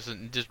 it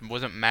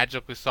wasn't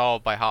magically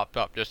solved by Hop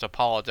Pop just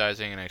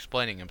apologizing and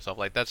explaining himself.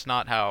 Like, that's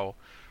not how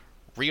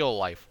real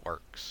life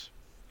works.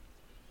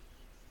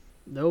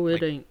 No,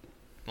 it ain't.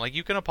 Like,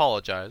 you can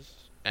apologize,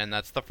 and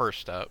that's the first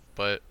step,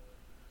 but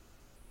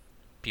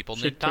people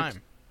need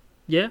time.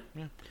 Yeah.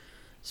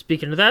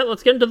 Speaking of that,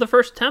 let's get into the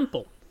first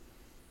temple.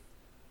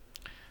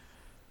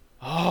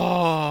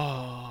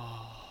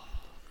 Oh.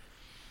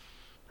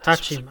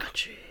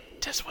 Hachimachi.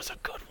 This was a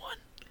good one.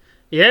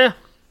 Yeah.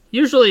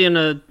 Usually in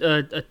a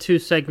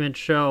 2-segment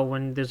show,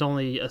 when there's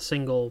only a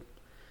single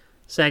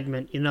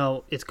segment,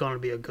 it's going to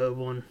be a good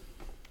one.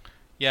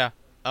 Yeah.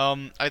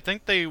 I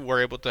think they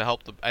were able to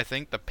help I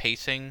think the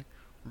pacing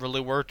really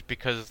worked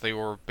because they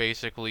were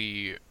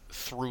basically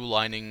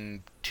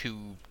through-lining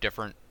 2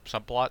 different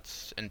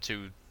subplots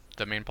into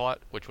the main plot,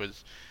 which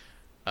was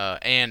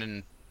Anne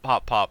and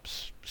Hop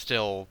Pop's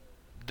still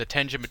the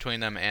tension between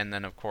them, and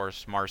then of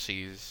course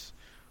Marcy's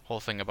whole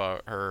thing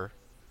about her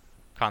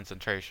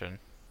concentration.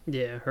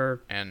 Yeah,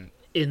 her and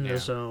in the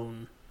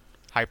zone.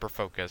 Hyper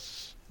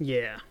focus.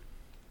 Yeah.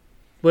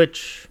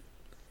 Which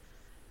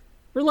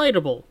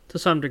relatable to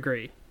some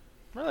degree.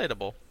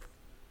 Relatable.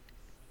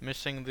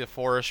 Missing the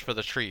forest for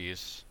the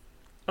trees.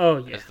 Oh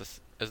yeah.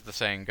 As the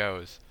saying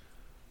goes.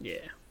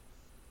 Yeah.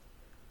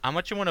 How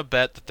much you want to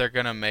bet that they're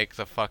gonna make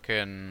the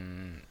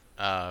fucking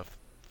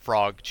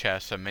frog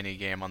chess a mini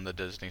game on the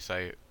Disney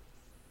site?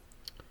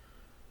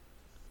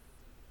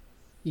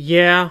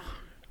 Yeah.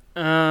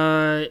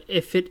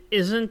 If it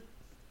isn't,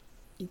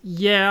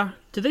 yeah.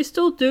 Do they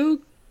still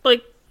do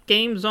like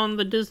games on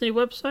the Disney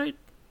website?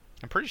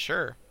 I'm pretty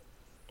sure.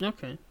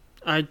 Okay.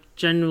 I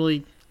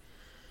generally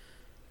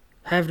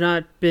have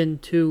not been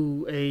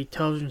to a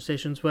television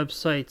station's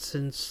website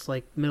since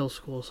like middle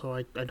school, so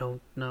I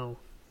don't know.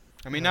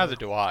 I mean, neither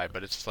do I,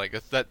 but it's like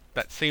that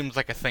seems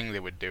like a thing they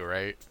would do,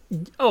 right?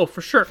 Oh,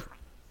 for sure.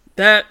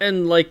 That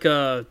and like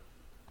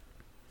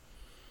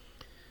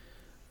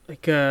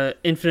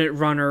Infinite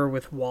Runner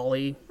with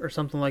Wally or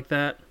something like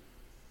that.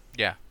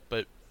 Yeah,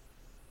 but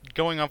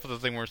going off of the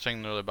thing we were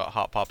saying earlier about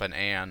Hop Pop and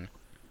Anne,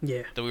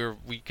 yeah, that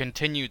we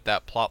continued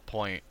that plot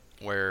point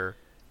where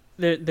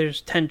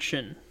there's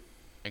tension.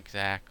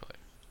 Exactly,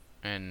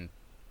 and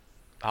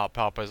Hop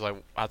Pop is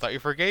like, "I thought you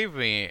forgave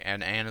me,"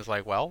 and Anne is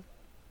like, "Well,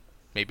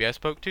 maybe I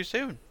spoke too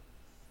soon."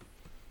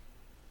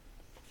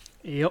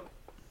 Yep.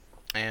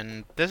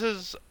 And this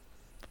is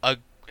how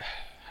do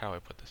I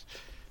put this?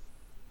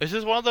 This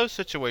is one of those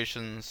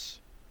situations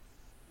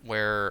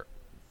where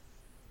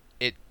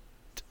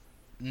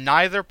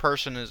neither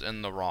person is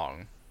in the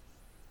wrong.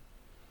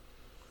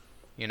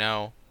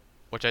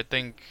 Which I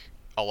think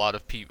a lot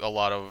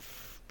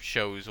of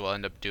shows will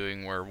end up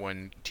doing, where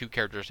when 2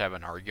 characters have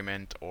an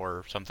argument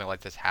or something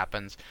like this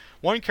happens,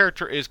 one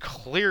character is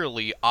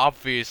clearly,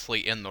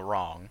 obviously in the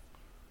wrong.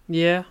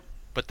 Yeah.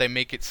 But they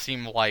make it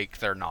seem like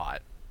they're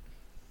not.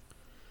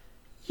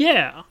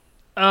 Yeah.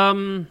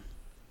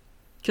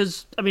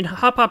 Because, I mean,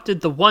 Hop Pop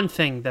did the one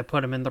thing that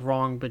put him in the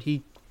wrong, but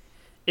he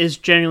is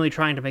genuinely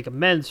trying to make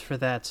amends for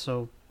that,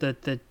 so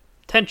the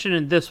tension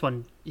in this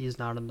one, he's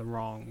not in the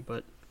wrong,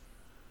 but...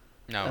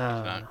 No, he's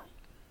not.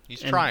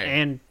 He's trying.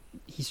 And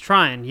he's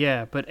trying,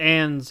 yeah, but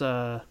Anne's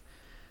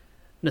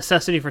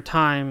necessity for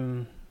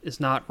time is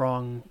not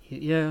wrong.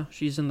 Yeah,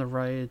 she's in the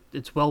right.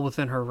 It's well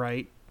within her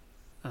right.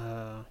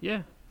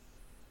 Yeah.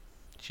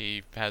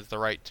 She has the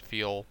right to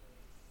feel,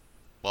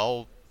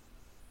 well,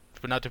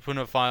 but not to put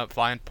a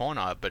fine point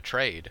on it,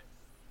 betrayed.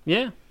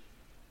 Yeah.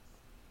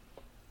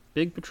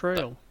 Big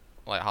betrayal.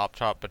 Like Hop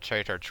Pop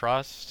betrayed her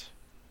trust.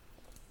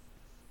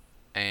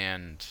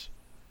 And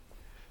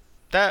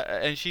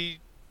she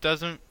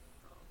doesn't.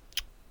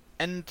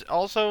 And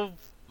also,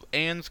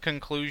 Anne's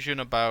conclusion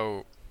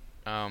about,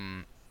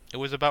 it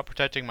was about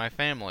protecting my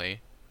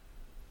family.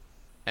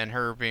 And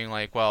her being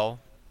like, well,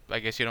 I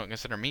guess you don't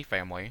consider me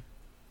family.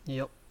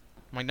 Yep.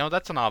 I'm like, no,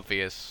 that's an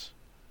obvious...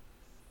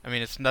 I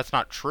mean, that's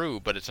not true,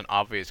 but it's an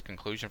obvious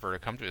conclusion for her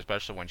to come to,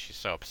 especially when she's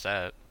so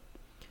upset.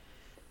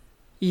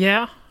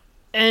 Yeah,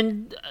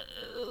 and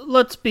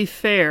let's be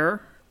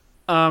fair.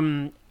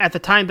 At the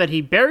time that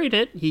he buried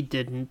it, he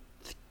didn't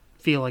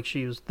feel like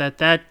she was...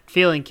 That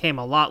feeling came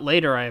a lot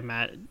later, I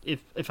imagine,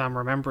 if I'm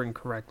remembering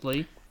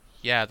correctly.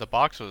 Yeah, the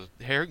box was...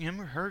 Her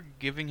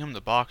giving him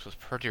the box was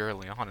pretty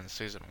early on in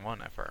season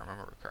 1, if I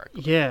remember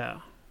correctly. Yeah.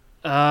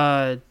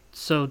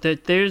 So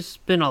there's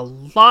been a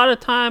lot of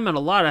time and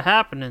a lot of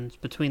happenings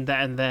between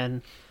that and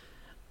then.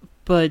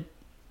 But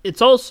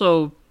it's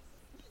also...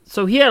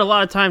 So he had a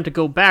lot of time to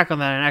go back on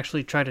that and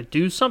actually try to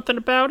do something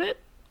about it.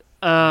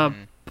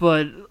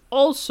 But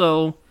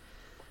also...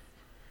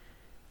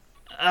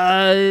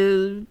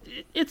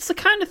 it's the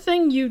kind of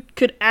thing you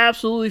could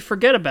absolutely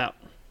forget about.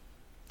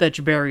 That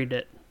you buried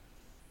it.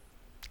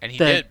 And he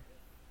did.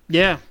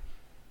 Yeah.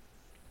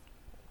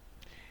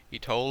 He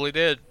totally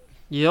did.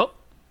 Yep.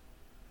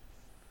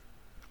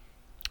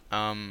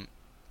 And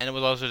it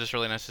was also just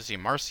really nice to see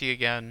Marcy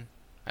again.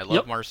 I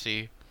love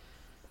Marcy.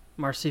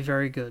 Marcy,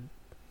 very good.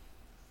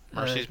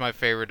 Marcy's my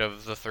favorite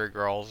of the 3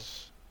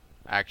 girls,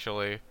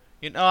 actually.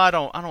 I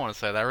don't want to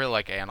say that. I really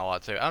like Anne a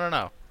lot too. I don't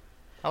know.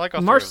 I like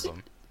all 3 of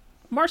them.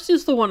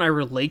 Marcy's the one I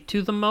relate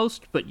to the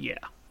most, but yeah.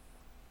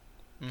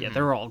 Mm-hmm. Yeah,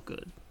 they're all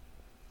good.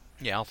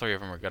 Yeah, all 3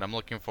 of them are good. I'm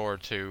looking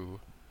forward to...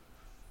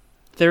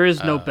 There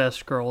is no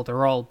best girl.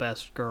 They're all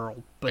best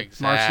girl. But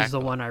exactly. Marcy's the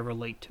one I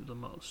relate to the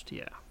most,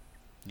 yeah.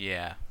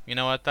 Yeah. You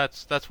know what?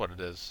 That's what it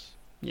is.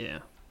 Yeah.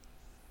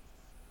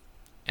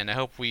 And I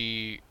hope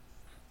we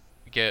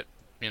get,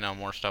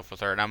 more stuff with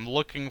her. And I'm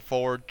looking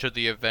forward to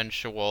the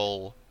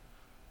eventual,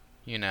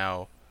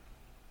 where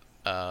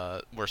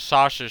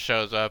Sasha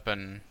shows up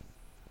and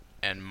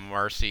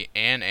Marcy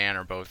and Anne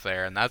are both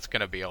there. And that's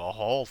going to be a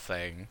whole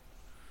thing.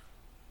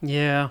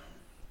 Yeah.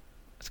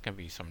 It's going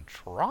to be some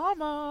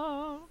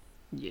drama.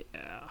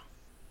 Yeah.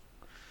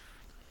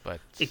 But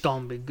it's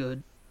gonna be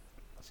good.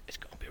 It's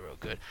gonna be real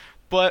good.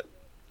 But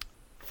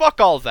fuck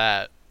all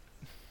that.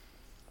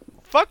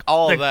 Fuck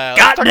all that.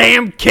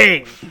 Goddamn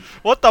king.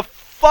 What the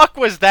fuck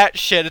was that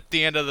shit at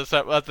the end of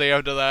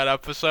that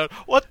episode?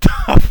 What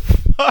the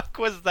fuck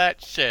was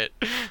that shit?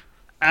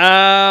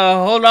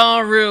 Hold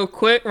on real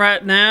quick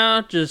right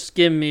now. Just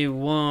give me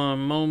one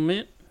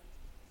moment.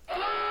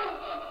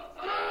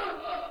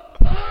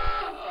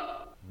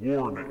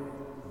 Warning.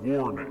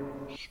 Spoilers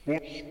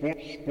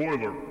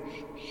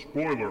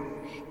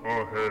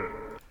ahead.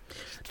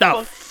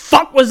 The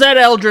fuck was that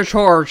Eldritch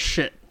Horror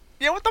shit?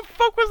 Yeah, what the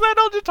fuck was that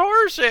Eldritch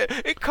Horror shit?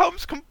 It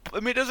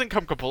doesn't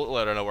come completely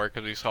out of nowhere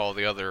because we saw all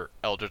the other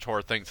Eldritch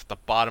Horror things at the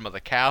bottom of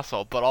the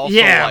castle, but also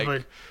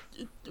but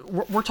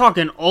we're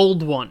talking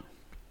old one.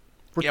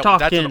 We're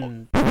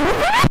talking...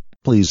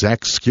 Please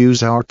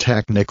excuse our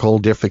technical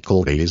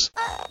difficulties.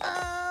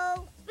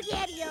 Uh-oh,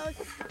 SpaghettiOs.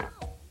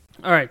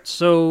 Alright,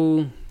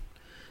 so...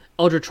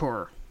 Eldritch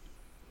Horror.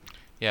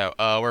 Yeah,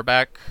 we're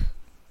back.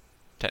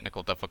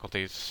 Technical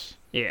difficulties.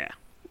 Yeah.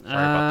 Sorry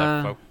about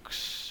that,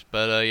 folks.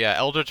 But, yeah,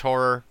 Eldritch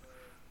Horror.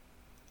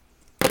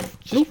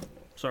 Oop,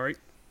 sorry.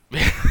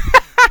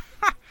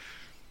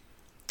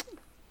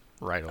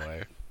 Right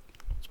away. I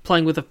was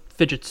playing with a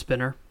fidget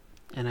spinner,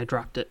 and I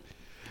dropped it.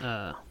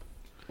 Yeah,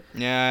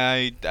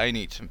 I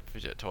need some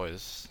fidget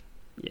toys.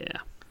 Yeah.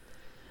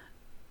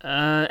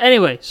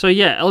 Anyway, so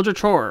yeah,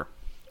 Eldritch Horror.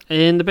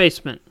 In the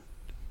basement.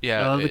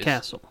 Yeah. Of the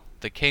castle.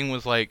 The king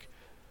was like,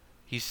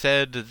 he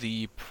said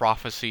the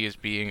prophecy is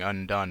being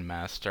undone,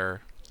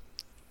 master.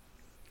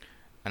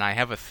 And I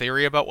have a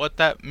theory about what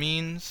that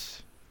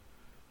means.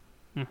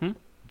 Mm-hmm.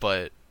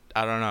 But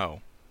I don't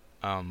know.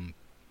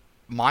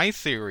 My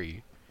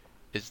theory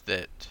is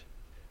that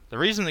the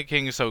reason the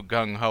king is so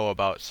gung-ho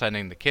about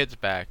sending the kids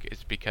back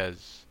is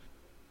because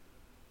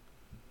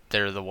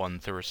they're the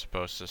ones who were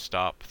supposed to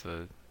stop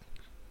the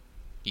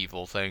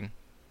evil thing.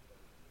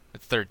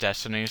 It's their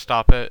destiny to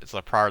stop it. It's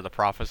a part of the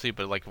prophecy,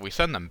 but if we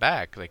send them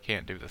back, they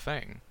can't do the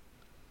thing.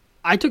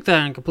 I took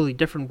that in a completely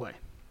different way.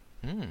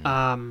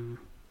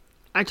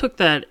 I took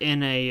that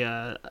in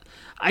a...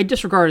 I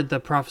disregarded the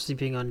prophecy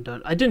being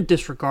undone. I didn't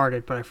disregard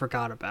it, but I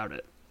forgot about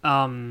it.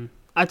 I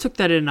took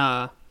that in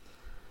a...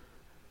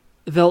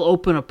 They'll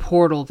open a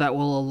portal that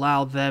will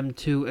allow them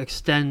to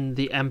extend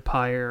the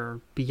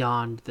empire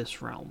beyond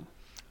this realm.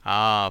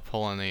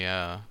 Pulling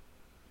the...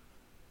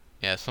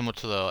 Yeah, similar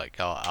to the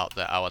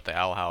what the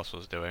Owl House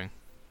was doing.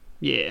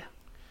 Yeah.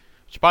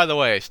 Which, by the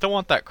way, I still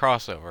want that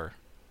crossover.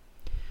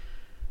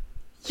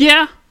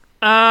 Yeah.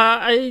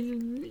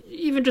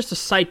 Even just a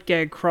sight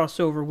gag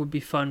crossover would be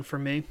fun for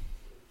me.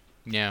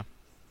 Yeah.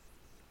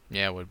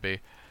 Yeah, it would be.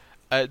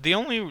 The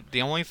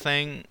only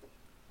thing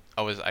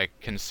I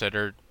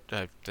considered,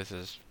 this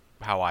is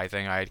how I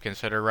think I'd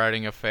consider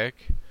writing a fic,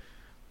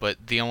 but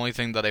the only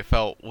thing that I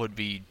felt would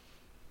be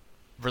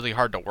really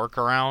hard to work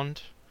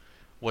around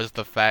was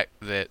the fact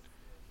that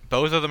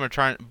both of them are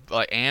trying,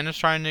 Anne is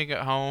trying to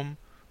get home,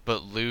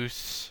 but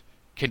Luce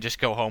can just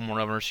go home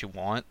whenever she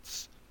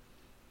wants.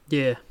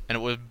 Yeah. And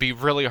it would be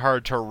really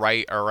hard to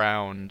write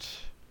around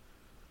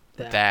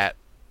that.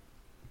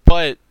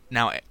 But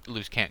now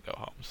Luz can't go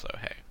home, so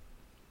hey.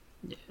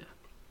 Yeah.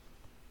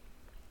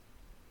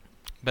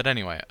 But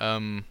anyway,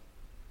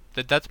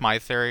 that's my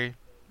theory,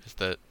 is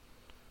that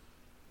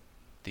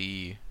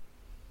the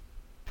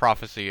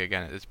prophecy,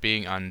 again, is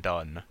being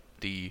undone.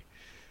 The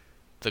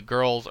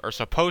girls are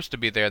supposed to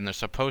be there, and they're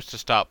supposed to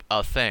stop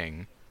a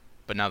thing,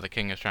 but now the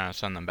king is trying to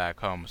send them back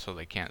home, so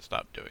they can't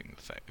stop doing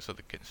the thing, so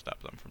they can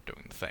stop them from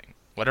doing the thing.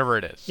 Whatever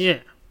it is. Yeah.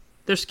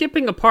 They're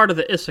skipping a part of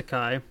the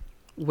isekai,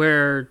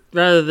 where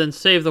rather than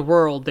save the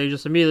world, they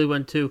just immediately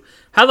went to,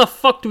 how the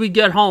fuck do we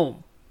get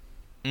home?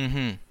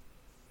 Mm-hmm.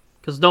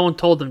 Because no one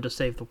told them to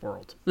save the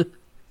world.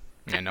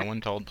 Yeah, no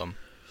one told them.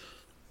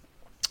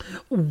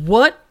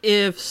 What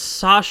if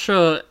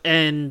Sasha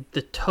and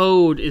the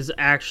Toad is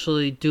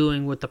actually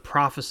doing what the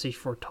prophecy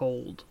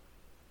foretold?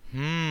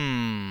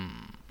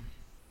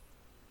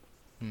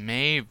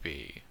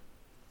 Maybe.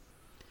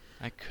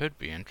 That could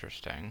be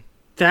interesting.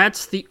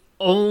 That's the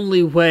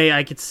only way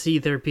I could see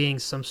there being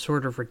some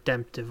sort of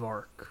redemptive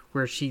arc,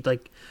 where she,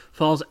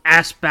 falls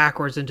ass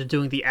backwards into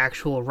doing the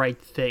actual right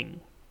thing.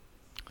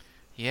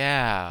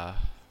 Yeah.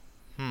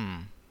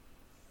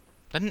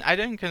 I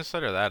didn't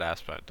consider that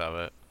aspect of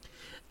it.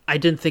 I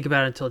didn't think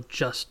about it until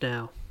just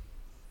now.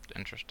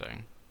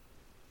 Interesting.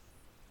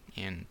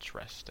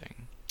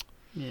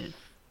 Yeah.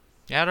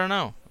 Yeah, I don't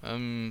know.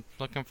 I'm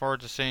looking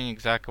forward to seeing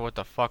exactly what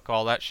the fuck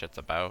all that shit's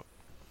about.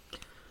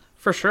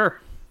 For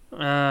sure.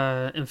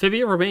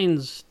 Amphibia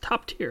remains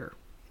top tier.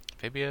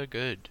 Amphibia,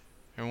 good.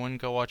 Everyone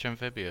go watch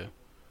Amphibia.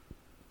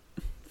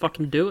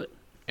 Fucking do it.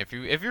 If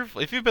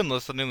you've been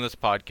listening to this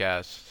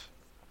podcast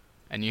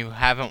and you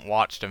haven't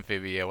watched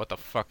Amphibia, what the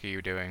fuck are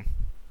you doing?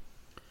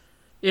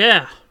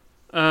 Yeah.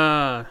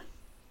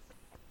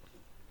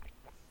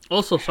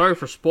 Also, sorry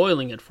for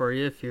spoiling it for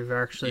you if you've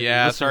actually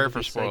sorry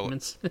for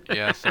spoiling.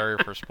 Yeah, sorry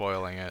for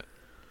spoiling it.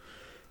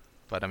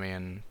 But I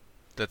mean,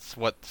 that's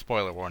what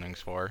spoiler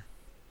warning's for.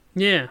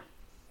 Yeah.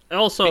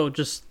 Also,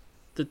 just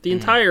the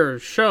entire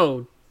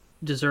show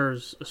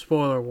deserves a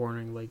spoiler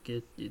warning.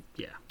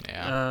 Yeah.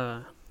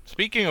 Yeah.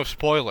 Speaking of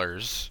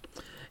spoilers.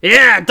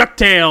 Yeah,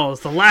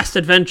 DuckTales: The Last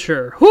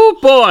Adventure. Whoo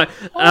boy!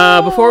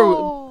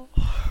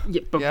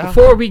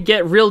 Before we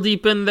get real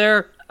deep in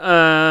there,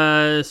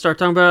 start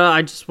talking about it,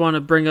 I just want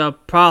to bring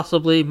up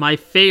possibly my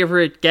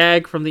favorite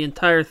gag from the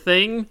entire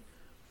thing.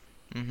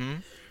 Mm-hmm.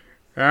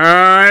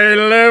 I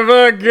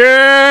live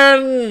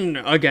again!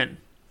 Again.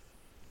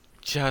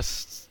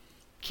 Just...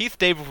 Keith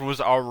David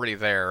was already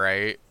there,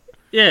 right?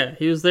 Yeah,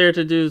 he was there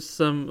to do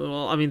some...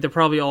 Well, I mean, they're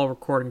probably all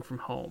recording from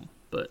home,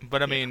 but...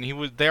 But, I mean,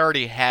 they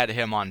already had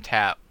him on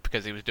tap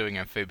because he was doing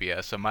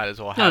Amphibia, so might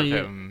as well have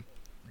him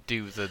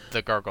do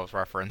the Gargoyles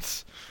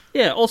reference.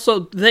 Yeah, also,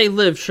 They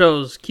Live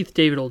shows Keith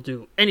David will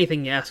do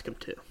anything you ask him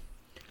to.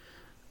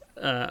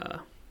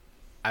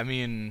 I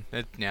mean,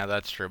 yeah,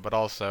 that's true, but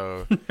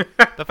also...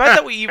 the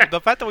fact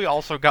that we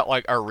also got,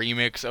 a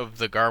remix of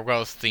the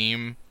Gargoyles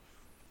theme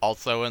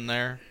also in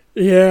there...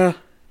 Yeah.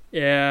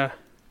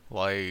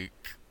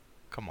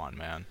 Come on,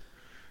 man.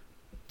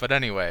 But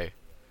anyway,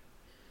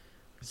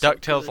 so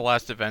DuckTales: The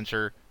Last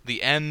Adventure,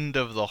 the end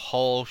of the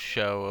whole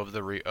show of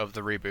the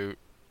reboot.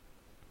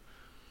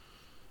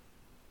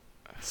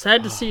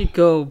 Sad to see it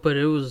go, but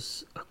it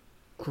was a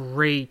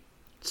great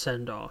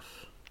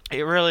send-off.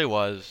 It really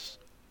was.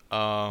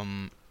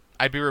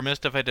 I'd be remiss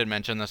if I did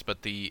mention this,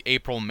 but the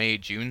April, May,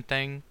 June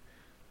thing,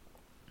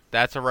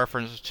 that's a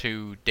reference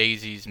to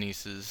Daisy's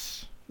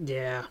nieces.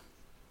 Yeah.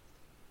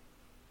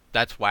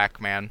 That's whack,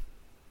 man.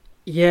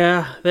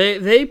 Yeah,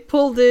 they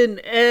pulled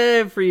in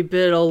every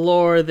bit of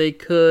lore they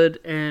could,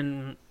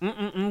 and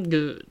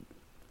good.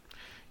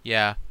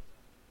 Yeah.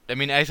 I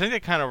mean, I think they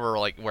kind of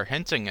were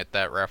hinting at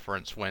that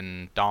reference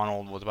when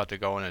Donald was about to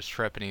go on his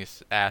trip, and he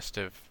asked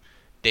if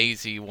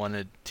Daisy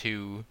wanted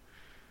to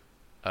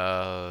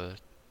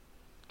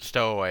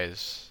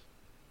stowaways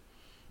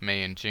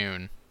May and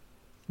June.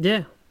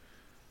 Yeah.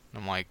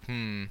 I'm like,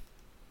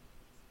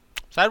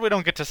 sad we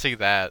don't get to see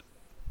that.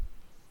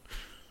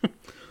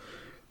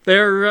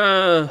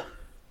 They're,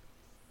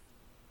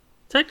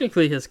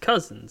 technically his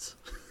cousins.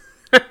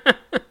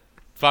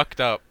 Fucked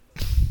up.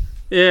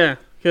 Yeah,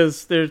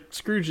 because they're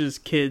Scrooge's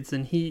kids,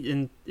 and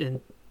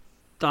and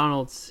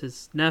Donald's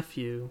his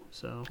nephew,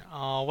 so...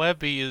 Oh,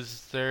 Webby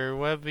is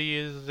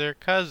their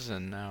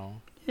cousin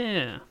now.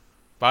 Yeah.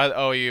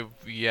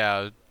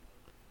 Yeah.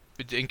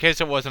 In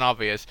case it wasn't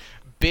obvious,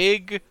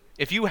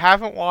 if you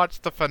haven't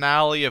watched the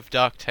finale of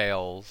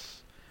DuckTales...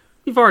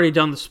 We've already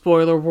done the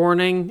spoiler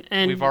warning,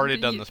 and... We've already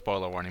done the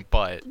spoiler warning,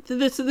 but...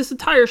 This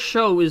entire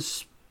show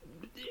is...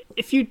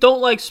 If you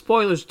don't like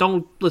spoilers,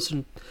 don't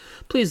listen.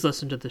 Please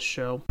listen to this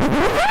show.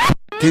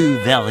 2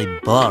 very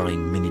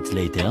boring minutes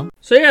later.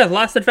 So yeah, The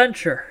Last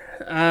Adventure.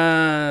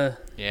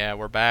 Yeah,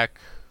 we're back.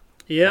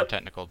 Yep.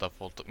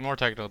 More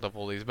technical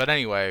difficulties, but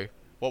anyway,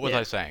 what was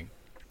I saying?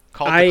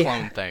 The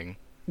clone thing.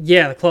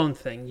 Yeah, the clone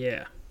thing,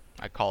 yeah.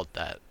 I called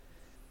that.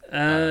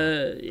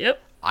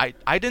 Yep.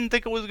 I didn't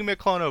think it was gonna be a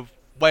clone of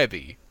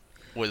Webby.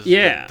 Was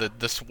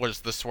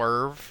the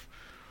swerve,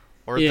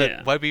 or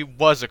that Webby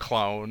was a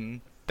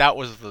clone. That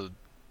was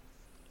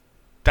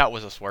That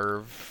was a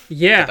swerve.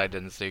 Yeah. That I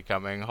didn't see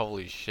coming.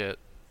 Holy shit.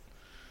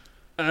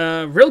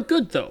 Real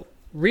good, though.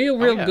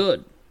 Real yeah.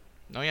 good.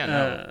 Oh, yeah,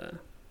 no.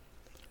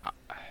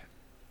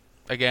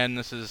 Again,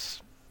 this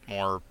is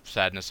more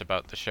sadness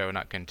about the show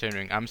not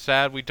continuing. I'm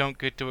sad we don't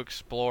get to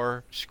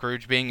explore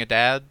Scrooge being a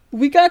dad.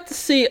 We got to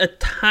see a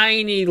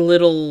tiny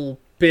little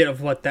bit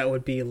of what that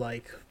would be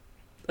like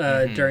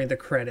during the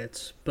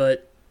credits,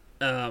 but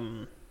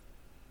not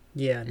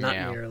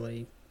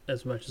nearly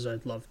as much as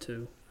I'd love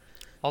to.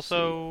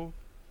 Also,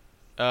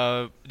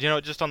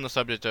 just on the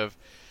subject of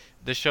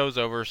the show's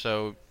over,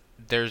 so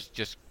there's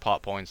just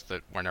plot points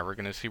that we're never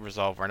going to see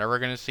resolved. We're never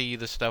going to see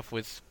the stuff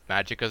with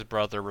Magica's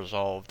brother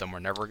resolved, and we're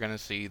never going to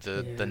see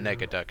the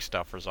Negaduck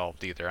stuff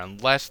resolved either,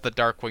 unless the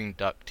Darkwing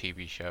Duck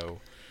TV show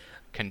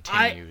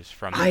continues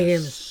from this. I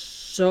am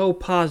so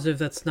positive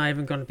that's not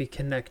even going to be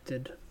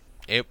connected.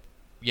 I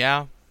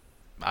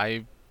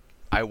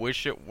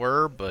wish it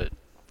were, but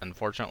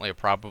unfortunately it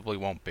probably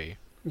won't be.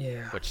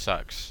 Yeah. Which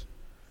sucks,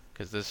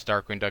 because this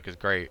Darkwing Duck is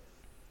great.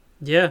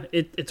 Yeah,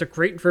 it's a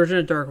great version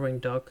of Darkwing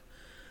Duck.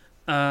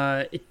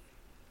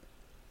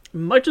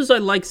 Much as I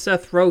like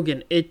Seth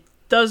Rogen, it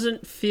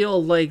doesn't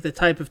feel like the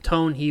type of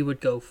tone he would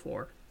go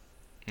for.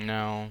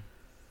 No,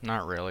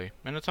 not really.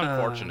 And it's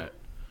unfortunate.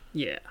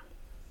 Yeah.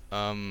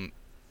 You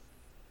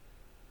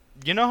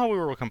know how we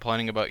were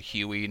complaining about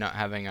Huey not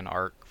having an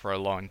arc for a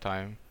long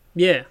time?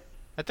 Yeah.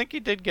 I think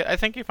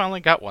he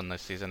finally got one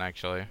this season,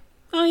 actually.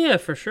 Oh, yeah,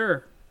 for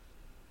sure.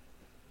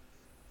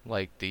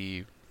 Like,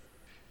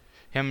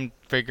 him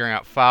figuring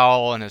out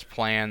Fowl and his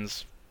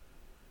plans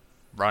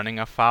running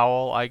a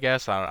foul, I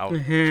guess. I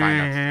was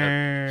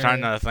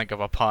trying not to think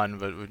of a pun,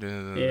 but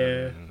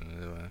yeah.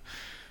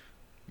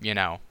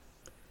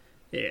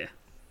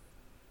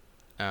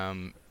 Yeah.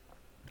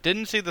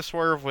 Didn't see the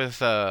swerve with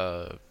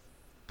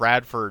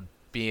Bradford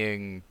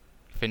being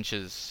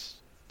Finch's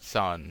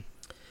son.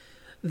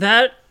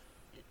 That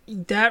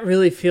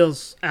really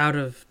feels out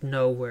of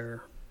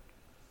nowhere.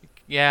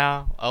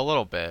 Yeah, a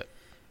little bit.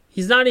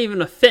 He's not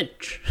even a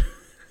Finch.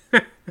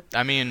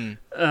 I mean,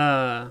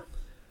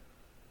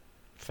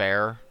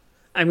 fair.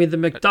 I mean, the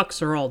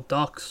McDucks are all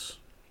ducks.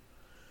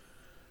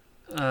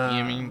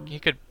 I mean, he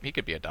could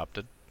be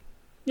adopted.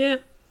 Yeah,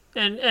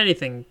 and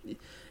anything.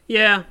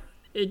 Yeah,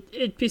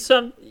 it'd be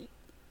some.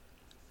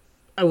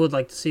 I would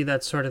like to see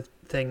that sort of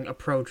thing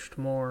approached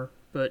more,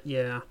 but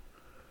yeah.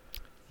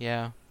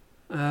 Yeah.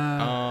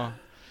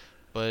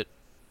 But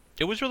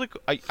it was really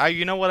cool. I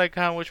you know what I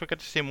kind of wish we got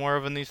to see more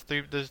of in this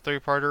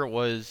three-parter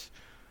was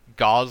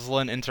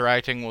Goslin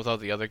interacting with all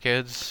the other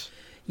kids.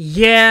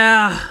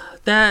 Yeah,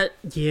 there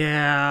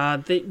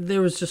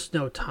was just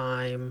no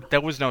time.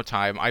 There was no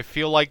time. I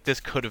feel like this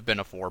could have been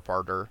a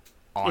 4-parter.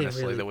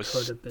 Honestly, it really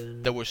could have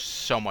been. There was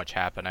so much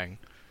happening.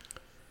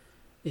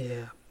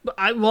 Yeah, but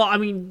I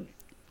mean,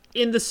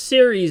 in the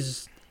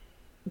series,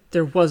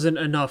 there wasn't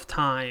enough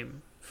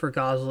time for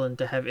Goslin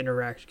to have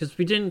interaction because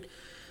we didn't.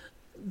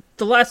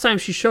 The last time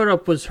she showed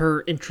up was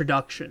her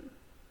introduction.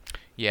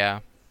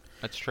 Yeah,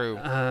 that's true.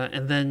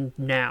 And then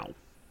now,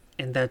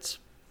 and that's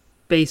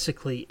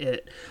basically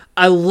it.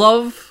 I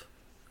love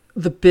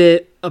the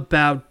bit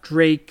about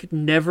Drake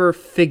never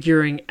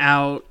figuring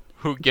out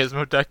who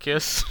Gizmo Duck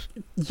is.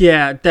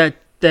 Yeah,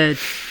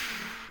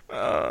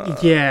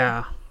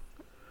 yeah.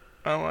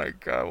 Oh my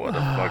god, what a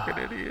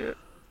fucking idiot.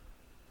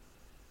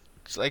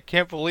 I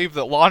can't believe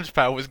that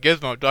Launchpad was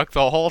Gizmo Duck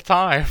the whole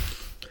time.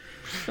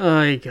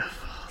 Oh, God.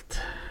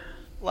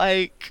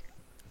 Like...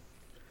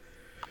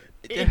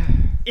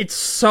 It's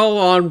so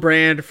on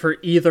brand for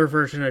either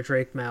version of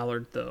Drake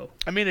Mallard, though.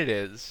 I mean, it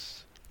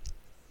is.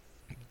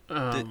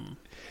 It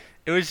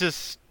was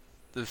just...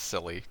 It was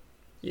silly.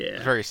 Yeah. It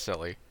was very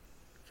silly.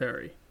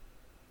 Very.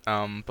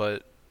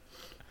 But...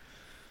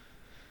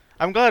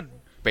 I'm glad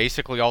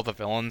basically all the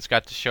villains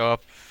got to show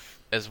up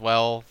as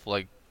well,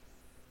 like,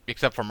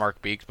 except for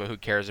Mark Beeks, but who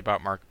cares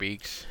about Mark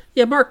Beeks?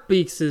 Yeah, Mark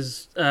Beeks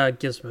is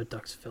Gizmo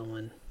Duck's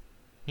villain.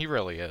 He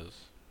really is.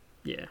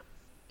 Yeah.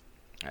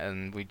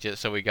 And we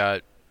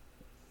got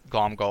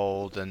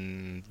Glomgold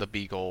and the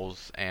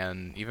Beagles,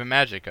 and even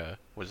Magica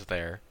was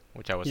there,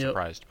 which I was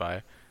surprised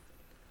by.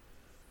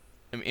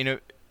 I mean,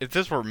 if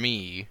this were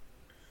me,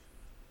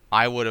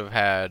 I would have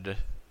had,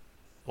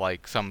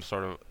 like, some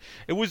sort of...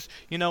 It was...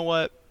 You know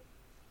what?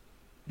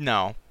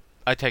 No.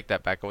 I take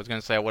that back. I was going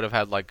to say I would have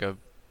had, like, a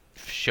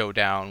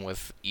showdown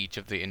with each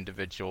of the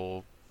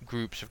individual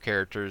groups of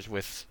characters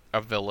with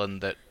a villain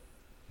that,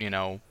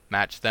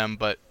 matched them.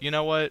 But, you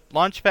know what?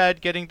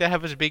 Launchpad getting to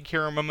have his big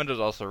hero moment is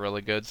also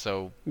really good,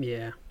 so...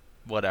 Yeah.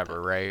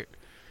 Whatever, right?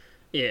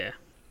 Yeah.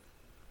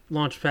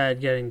 Launchpad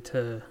getting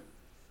to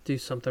do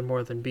something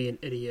more than be an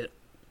idiot.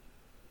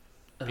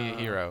 Be a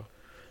hero.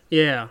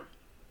 Yeah.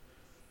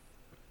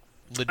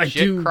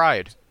 Legit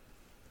cried.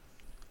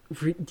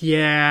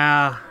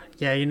 Yeah,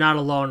 you're not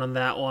alone on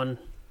that one.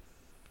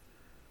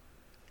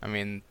 I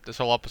mean, this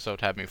whole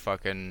episode had me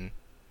fucking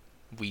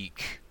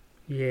weak.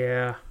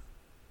 Yeah.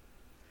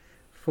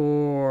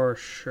 For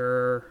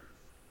sure.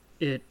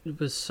 It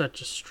was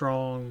such a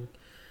strong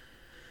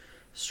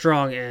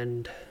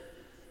end.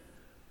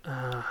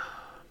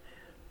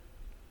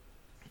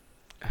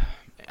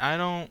 I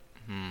don't...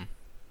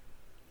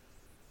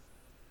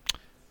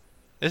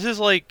 This is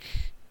like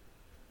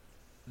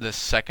the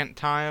second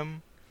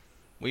time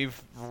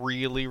we've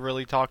really,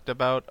 really talked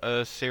about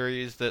a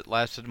series that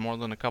lasted more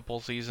than a couple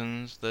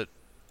seasons that,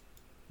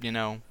 you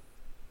know,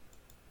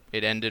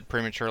 it ended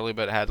prematurely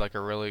but had like a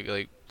really,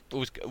 like,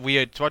 we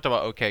had talked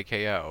about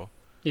OKKO.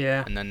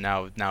 Yeah. And then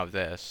now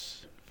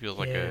this feels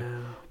like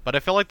but I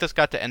feel like this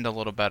got to end a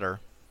little better.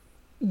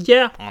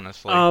 Yeah.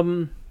 Honestly.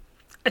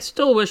 I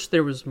still wish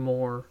there was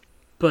more,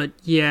 but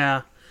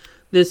yeah,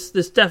 this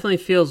definitely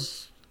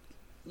feels,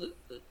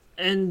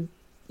 and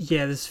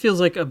yeah, this feels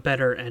like a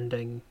better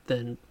ending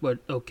than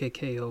what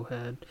OKKO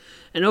had,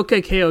 and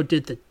OKKO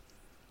did the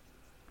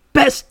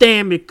best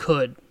damn it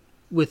could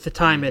with the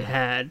time it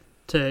had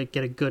to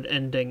get a good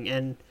ending,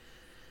 and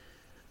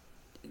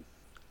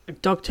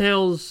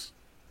DuckTales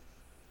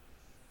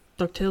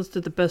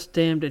did the best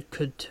damned it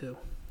could too.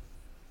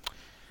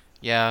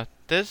 Yeah,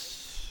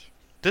 this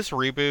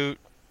reboot,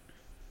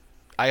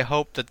 I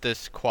hope that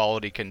this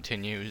quality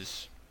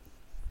continues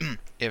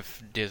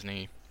if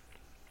Disney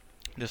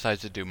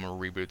decides to do more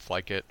reboots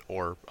like it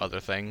or other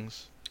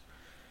things.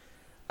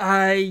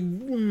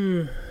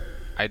 I'm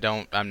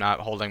not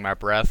holding my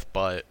breath,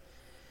 but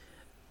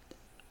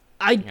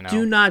I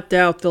do not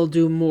doubt they'll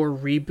do more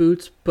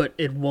reboots, but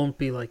it won't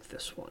be like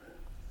this one.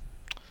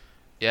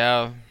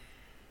 Yeah,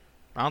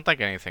 I don't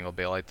think anything will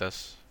be like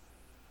this.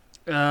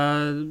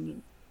 The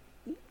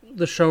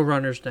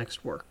showrunner's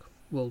next work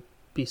will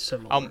be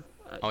similar.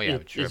 Oh yeah,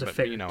 sure, is a but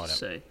fair you know what to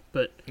say,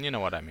 but you know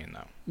what I mean,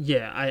 though.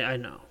 Yeah, I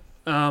know.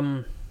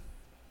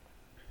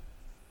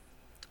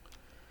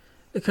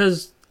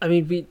 Because I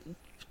mean,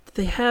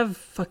 they have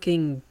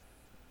fucking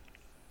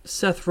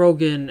Seth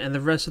Rogen and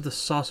the rest of the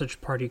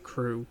Sausage Party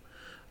crew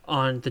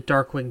on the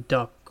Darkwing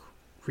Duck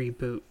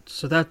reboot,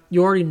 so that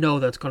you already know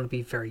that's going to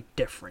be very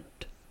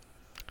different.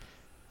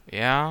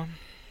 Yeah.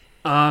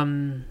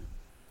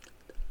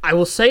 I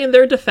will say in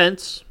their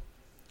defense,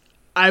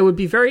 I would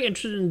be very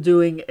interested in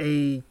doing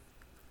a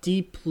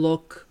deep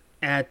look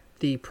at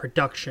the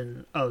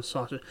production of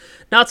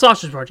not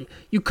Sausage Party.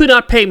 You could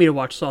not pay me to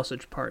watch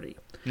Sausage Party.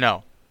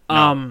 No.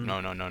 No.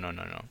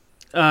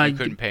 You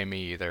couldn't pay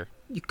me either.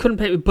 You couldn't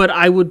pay me, but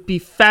I would be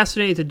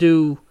fascinated to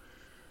do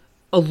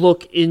a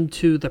look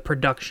into the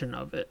production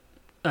of it,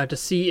 to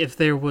see if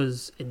there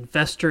was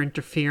investor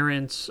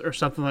interference or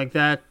something like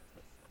that.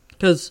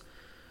 Because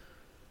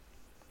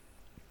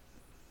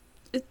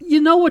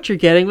you know what you're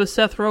getting with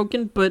Seth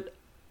Rogen, but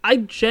I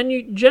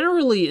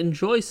generally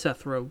enjoy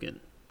Seth Rogen.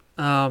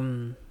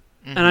 And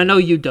I know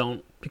you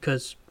don't,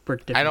 because we're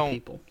different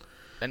people.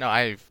 No,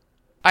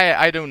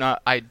 I do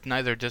not. I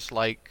neither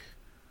dislike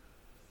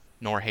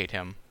nor hate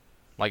him.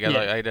 Like I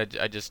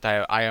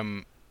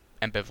am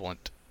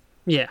ambivalent.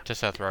 Yeah. To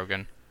Seth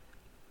Rogen.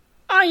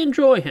 I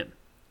enjoy him.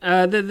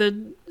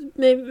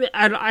 Maybe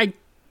I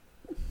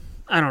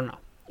don't know.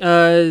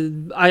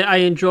 I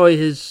enjoy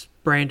his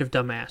brand of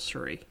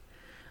dumbassery.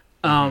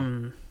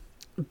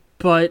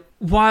 But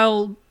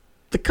while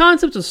the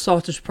concept of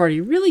Sausage Party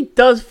really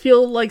does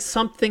feel like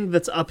something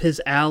that's up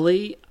his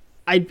alley,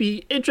 I'd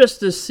be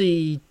interested to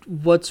see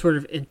what sort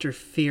of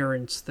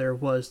interference there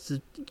was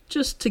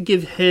just to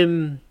give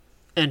him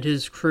and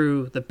his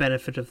crew the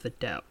benefit of the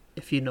doubt,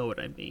 if you know what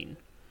I mean.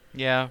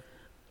 Yeah.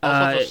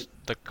 Also,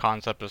 the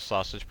concept of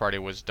Sausage Party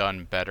was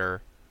done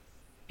better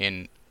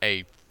in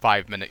a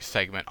 5-minute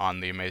segment on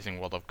The Amazing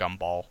World of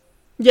Gumball.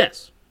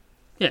 Yes.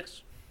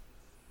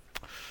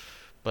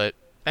 But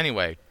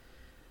anyway,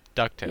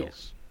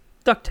 DuckTales.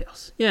 Yeah.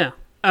 DuckTales, yeah.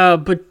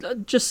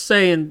 But just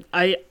saying,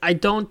 I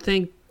don't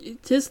think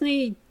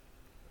Disney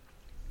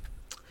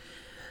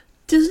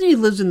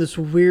lives in this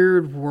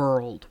weird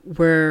world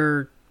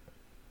where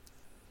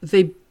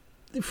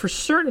for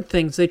certain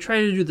things, they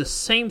try to do the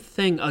same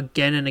thing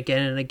again and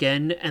again and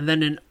again, and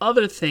then in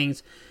other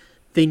things,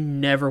 they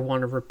never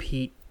want to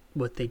repeat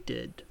what they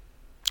did.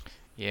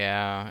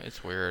 Yeah,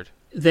 it's weird.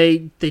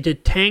 They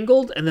did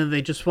Tangled, and then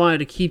they just wanted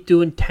to keep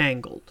doing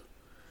Tangled.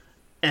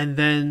 And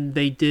then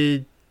they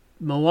did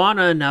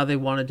Moana, and now they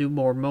want to do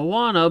more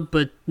Moana,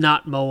 but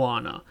not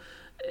Moana.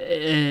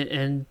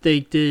 And they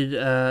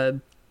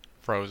did...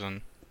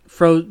 Frozen.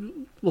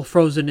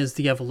 Frozen is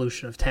the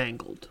evolution of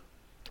Tangled.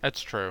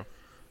 That's true.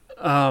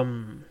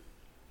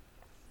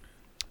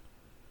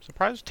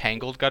 Surprised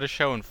Tangled got a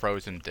show and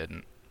Frozen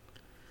didn't.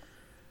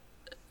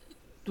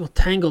 Well,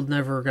 Tangled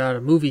never got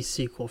a movie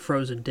sequel.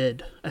 Frozen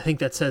did. I think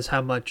that says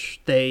how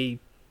much they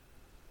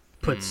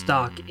put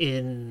stock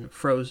in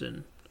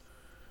Frozen.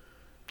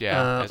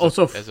 Yeah,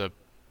 as a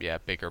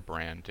bigger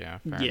brand. Yeah,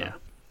 fair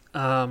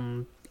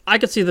enough. I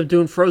could see them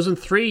doing Frozen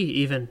 3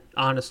 even,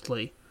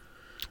 honestly.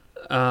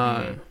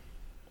 There's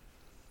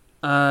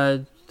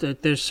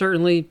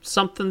certainly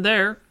something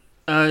there.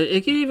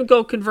 It could even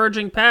go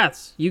Converging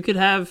Paths. You could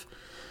have...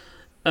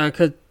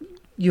 Cause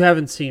you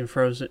haven't seen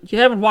Frozen. You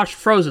haven't watched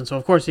Frozen, so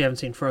of course you haven't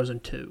seen Frozen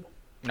 2.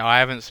 No, I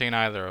haven't seen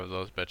either of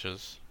those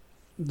bitches.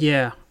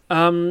 Yeah.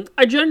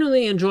 I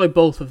genuinely enjoy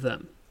both of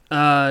them.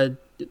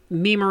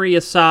 memery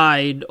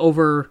aside,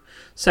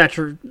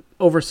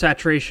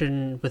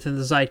 oversaturation within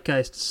the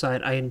zeitgeist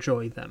aside, I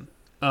enjoy them.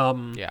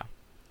 Yeah.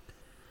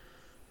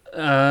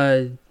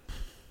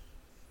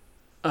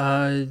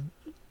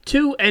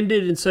 2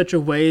 ended in such a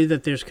way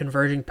that there's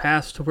converging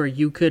paths to where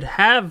you could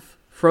have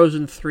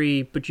Frozen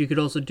 3, but you could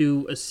also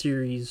do a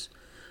series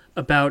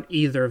about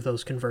either of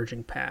those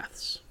converging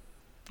paths.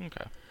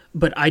 Okay.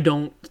 But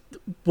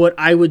what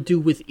I would do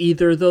with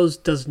either of those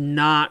does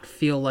not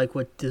feel like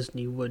what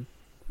Disney would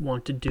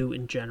want to do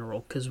in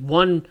general, because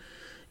one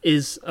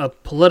is a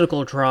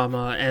political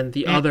drama and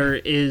the other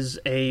is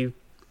a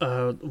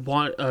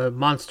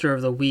monster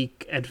of the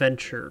week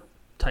adventure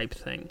type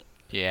thing.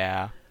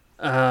 Yeah.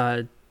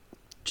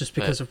 Just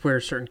because of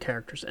where certain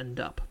characters end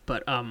up.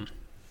 But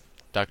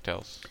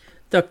DuckTales.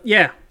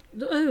 Yeah,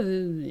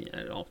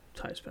 it all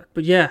ties back.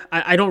 But yeah,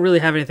 I don't really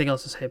have anything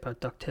else to say about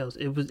DuckTales.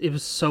 It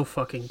was so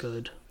fucking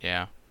good.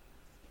 Yeah.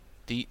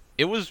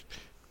 It was.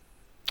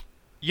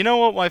 You know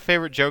what my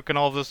favorite joke in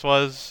all of this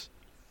was?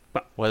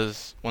 What?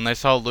 Was when they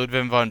saw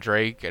Ludwig von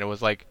Drake, and it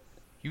was like,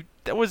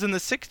 that was in the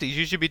 60s,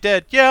 you should be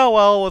dead. Yeah,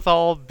 well, with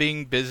all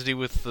being busy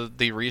with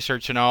the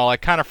research and all, I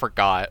kind of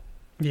forgot.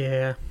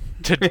 Yeah.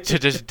 to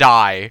just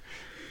die.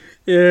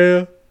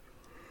 Yeah.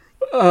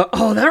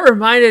 That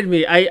reminded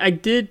me. I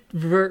did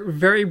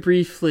very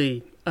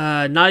briefly,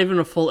 not even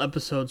a full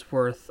episode's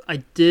worth,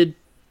 I did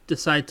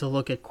decide to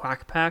look at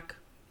Quack Pack.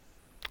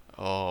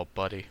 Oh,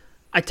 buddy.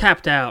 I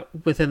tapped out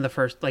within the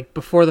first,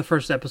 before the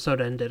first episode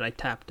ended, I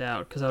tapped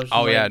out, because I was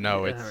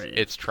just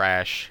it's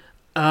trash.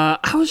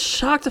 I was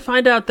shocked to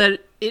find out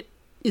that it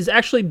is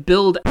actually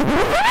billed...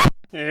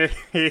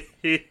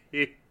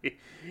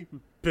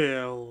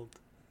 Build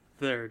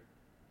their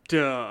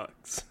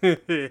ducks.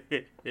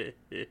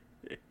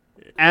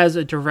 As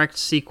a direct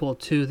sequel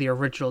to the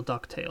original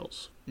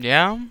DuckTales.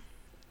 Yeah?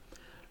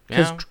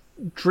 Because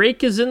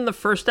Drake is in the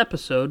first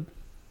episode.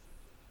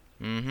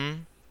 Mm-hmm.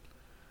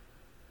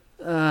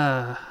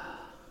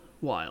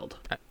 Wild.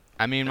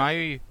 I mean,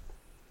 it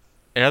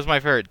has my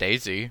favorite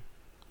Daisy.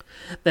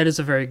 That is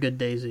a very good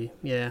Daisy,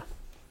 yeah.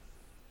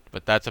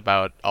 But that's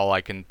about all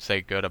I can say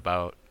good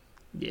about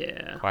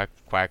Quack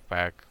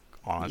Pack,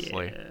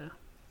 honestly. Yeah.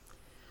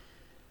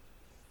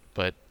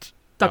 But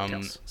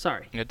DuckTales,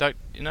 sorry. Yeah,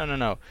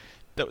 no.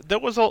 There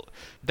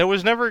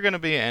was never going to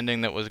be an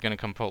ending that was going to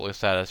completely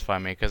satisfy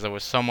me, because there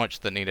was so much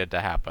that needed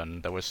to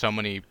happen. There was so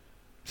many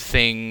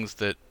things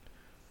that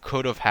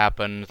could have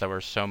happened. There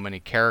were so many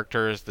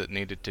characters that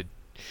needed to...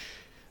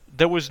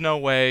 There was no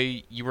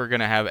way you were going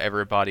to have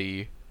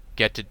everybody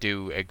get to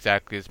do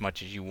exactly as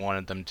much as you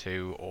wanted them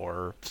to,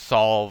 or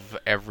solve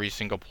every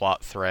single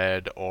plot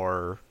thread,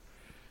 or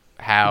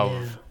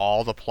have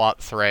all the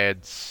plot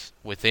threads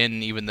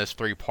within even this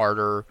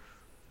 3-parter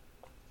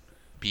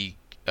be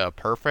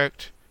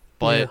perfect.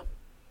 But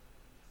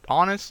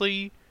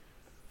honestly,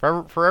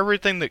 for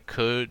everything that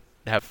could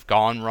have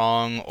gone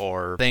wrong,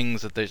 or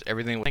things that there's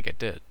everything, I think it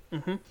did.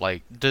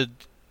 Mm-hmm.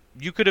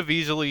 You could have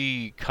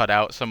easily cut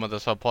out some of the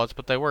subplots,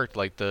 but they worked,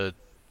 like the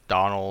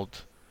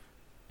Donald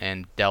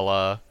and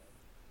Della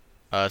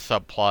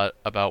subplot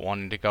about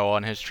wanting to go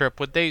on his trip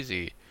with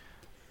Daisy,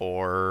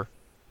 or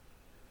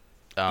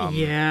but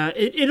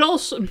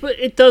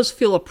it does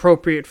feel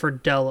appropriate for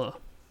Della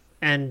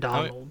and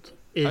Donald.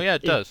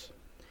 It does.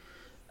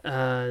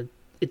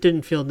 It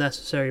didn't feel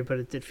necessary, but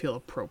it did feel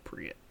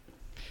appropriate.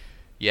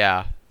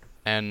 Yeah,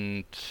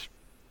 and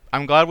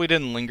I'm glad we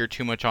didn't linger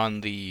too much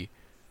on the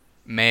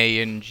May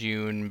and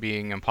June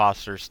being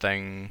imposters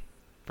thing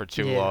for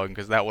too long,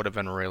 because that would have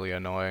been really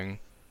annoying.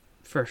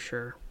 For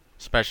sure.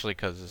 Especially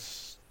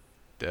because,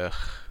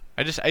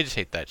 I just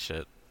hate that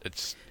shit.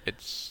 It's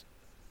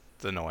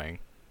annoying.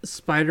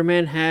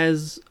 Spider-Man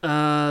has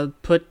made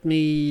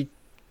me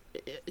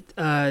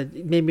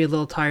a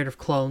little tired of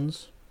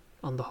clones,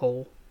 on the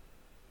whole.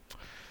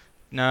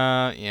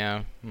 Nah,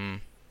 yeah.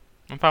 I'm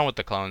fine with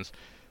the clones.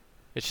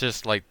 It's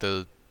just like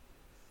the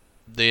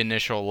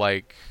initial,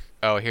 like,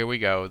 oh, here we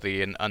go,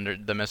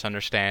 the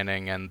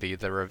misunderstanding and the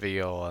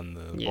reveal and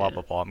the blah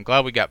blah blah. I'm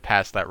glad we got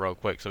past that real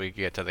quick so we could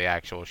get to the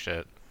actual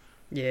shit.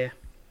 Yeah.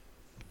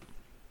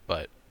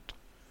 But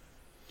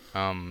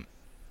I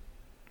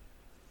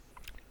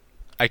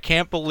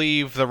can't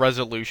believe the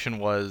resolution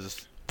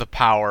was the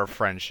power of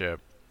friendship,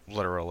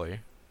 literally.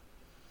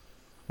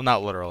 Well,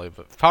 not literally,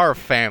 but power of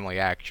family,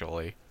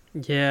 actually.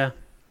 Yeah.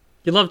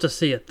 You love to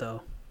see it,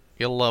 though.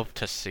 You'll love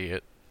to see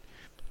it.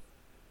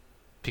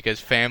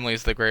 Because family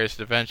is the greatest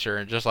adventure,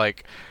 and just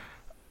like,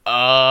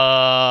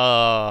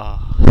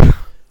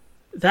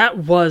 That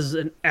was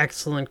an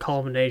excellent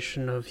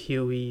culmination of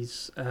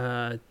Huey's,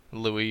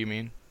 Louis, you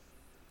mean?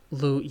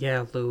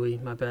 Louis,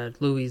 my bad.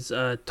 Louis'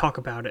 talk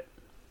about it.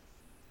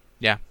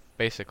 Yeah,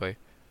 basically.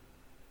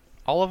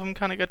 All of them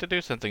kind of got to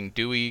do something.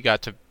 Dewey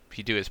got to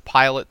do his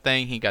pilot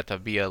thing, he got to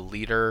be a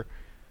leader.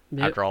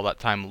 Yep. After all that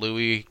time,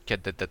 Louis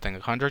did the thing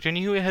of contract, and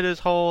Huey had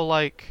his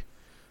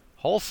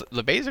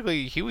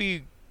basically,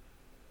 Huey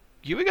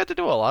got to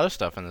do a lot of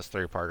stuff in this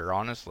 3-parter,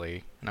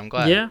 honestly, and I'm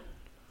glad.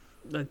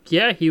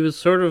 Yeah, he was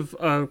sort of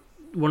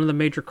one of the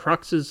major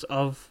cruxes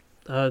of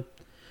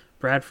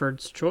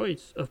Bradford's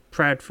choice, of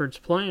Bradford's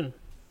plan.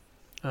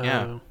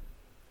 Yeah.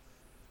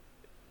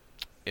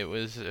 It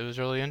was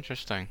really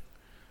interesting.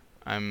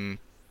 I'm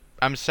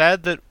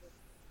sad that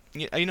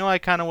I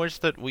kind of wish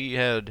that we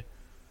had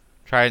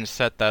tried and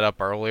set that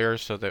up earlier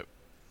so that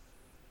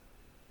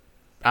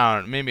I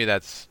don't know, maybe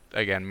that's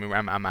again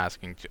I'm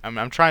asking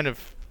I'm trying to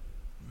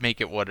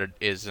make it what it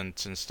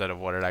isn't instead of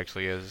what it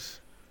actually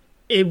is.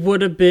 It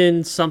would have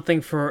been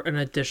something for an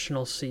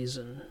additional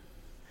season.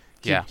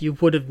 Yeah. You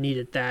would have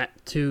needed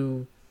that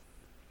to...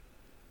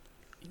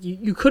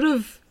 You could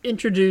have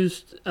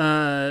introduced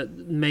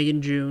May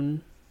and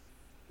June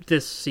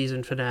this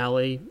season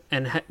finale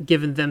and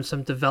given them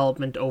some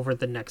development over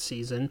the next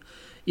season.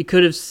 You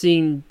could have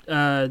seen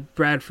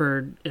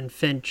Bradford and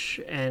Finch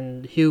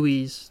and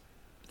Huey's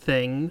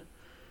thing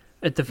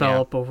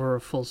develop over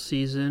a full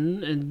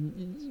season.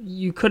 And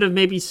you could have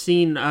maybe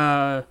seen...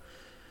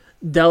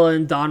 Della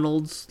and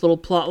Donald's little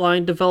plot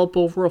line develop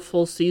over a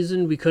full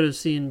season. We could have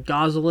seen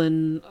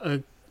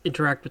Gosselin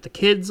interact with the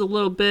kids a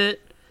little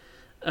bit.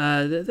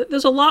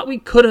 There's a lot we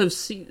could have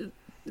seen.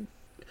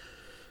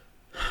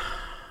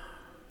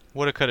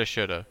 Woulda, coulda,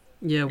 shoulda.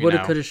 Yeah,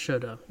 woulda, coulda,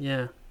 shoulda.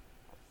 Yeah.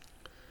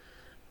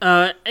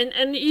 And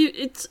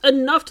it's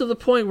enough to the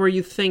point where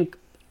you think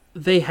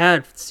they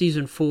had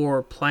season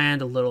 4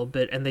 planned a little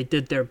bit, and they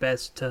did their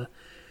best to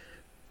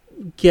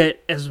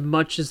get as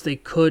much as they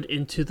could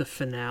into the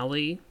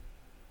finale.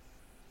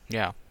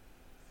 Yeah.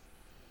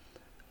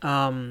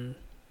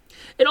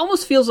 It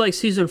almost feels like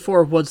season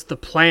 4 was the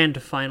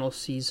planned final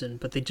season,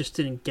 but they just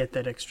didn't get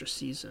that extra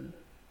season.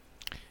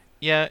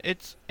 Yeah,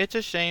 it's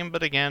a shame,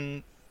 but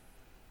again,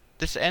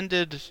 this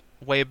ended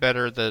way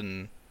better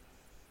than...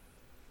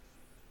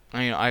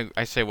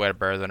 I say way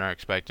better than I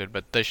expected,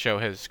 but this show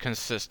has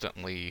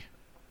consistently...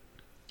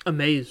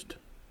 Amazed.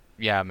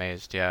 Yeah,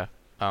 amazed, yeah.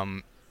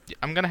 I'm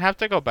gonna have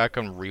to go back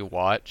and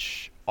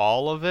rewatch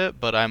all of it,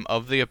 but I'm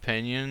of the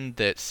opinion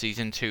that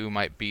season 2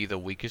 might be the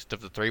weakest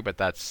of the 3, but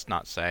that's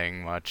not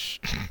saying much.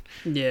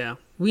 Yeah.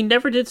 We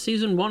never did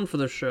season 1 for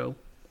the show.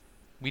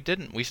 We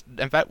didn't.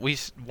 In fact,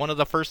 one of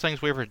the first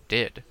things we ever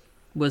did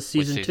was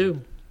season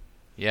 2.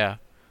 Yeah.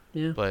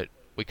 Yeah. But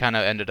we kind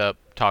of ended up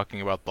talking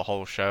about the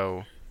whole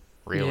show,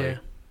 really.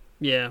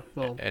 Yeah,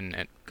 well, and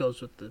it goes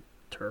with the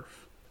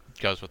turf.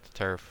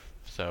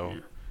 So, yeah.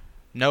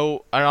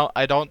 No,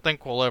 I don't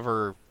think we'll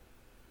ever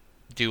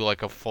do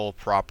like a full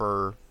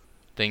proper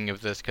thing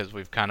of this because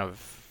we've kind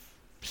of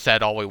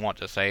said all we want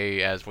to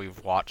say as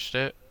we've watched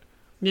it.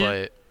 Yeah.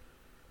 But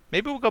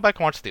maybe we'll go back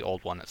and watch the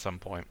old one at some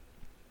point.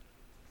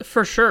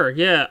 For sure,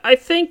 yeah. I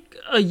think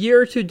a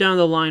year or two down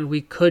the line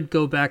we could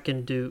go back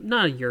and do...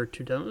 Not a year or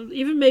two down...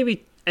 Even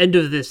maybe end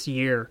of this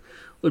year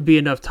would be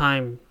enough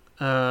time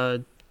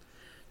to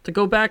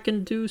go back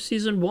and do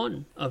season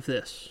 1 of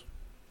this.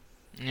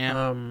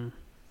 Yeah.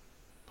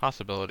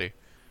 Possibility.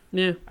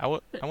 Yeah. I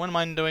wouldn't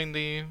mind doing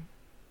the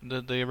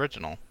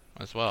original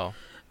as well.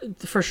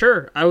 For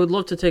sure. I would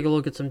love to take a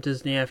look at some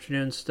Disney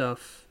Afternoon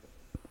stuff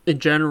in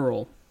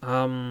general.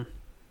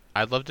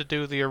 I'd love to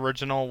do the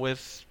original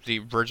with the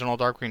original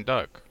Darkwing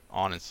Duck,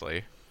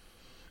 honestly.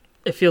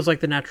 It feels like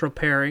the natural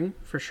pairing,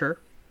 for sure.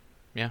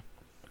 Yeah.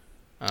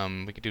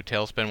 We could do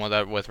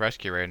Tailspin with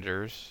Rescue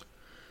Rangers.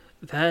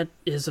 That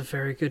is a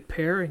very good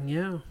pairing,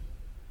 yeah.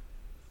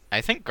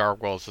 I think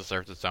Gargoyles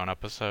deserves its own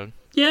episode.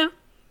 Yeah.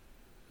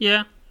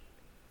 Yeah.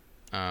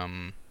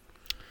 And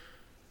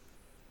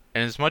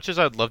as much as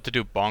I'd love to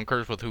do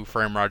Bonkers with Who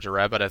Framed Roger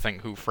Rabbit, I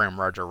think Who Framed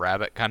Roger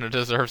Rabbit kind of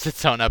deserves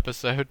its own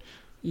episode.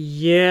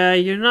 Yeah,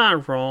 you're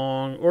not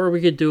wrong. Or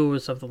we could do it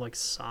with something like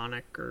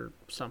Sonic or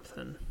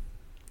something.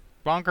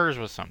 Bonkers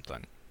was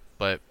something,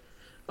 but...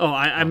 Oh,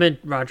 I meant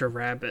Roger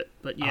Rabbit,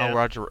 but yeah. Oh,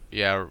 Roger...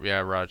 Yeah,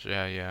 Roger...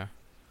 Yeah.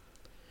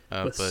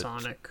 With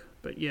Sonic,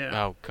 but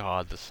yeah. Oh,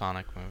 God, the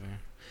Sonic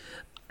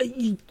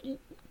movie.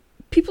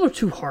 People are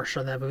too harsh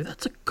on that movie.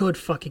 That's a good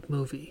fucking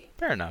movie.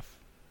 Fair enough.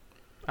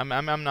 I'm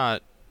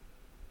not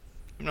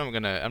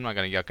gonna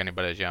yuck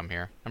anybody's yum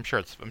here. I'm sure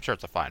it's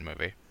a fine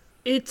movie.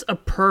 It's a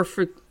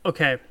perfect...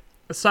 Okay,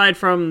 aside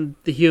from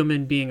the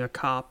human being a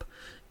cop,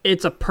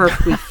 it's a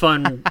perfectly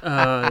fun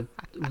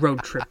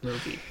road trip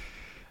movie.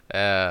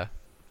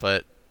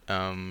 But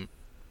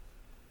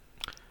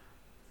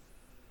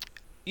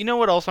you know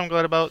what else I'm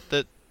glad about?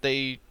 That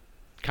they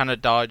kind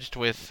of dodged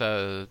with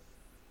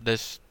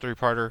this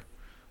 3-parter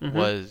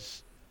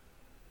was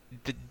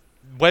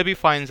Webby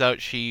finds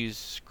out she's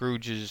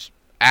Scrooge's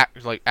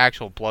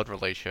actual blood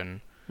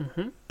relation,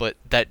 but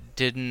that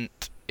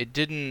didn't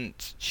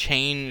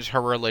change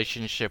her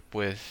relationship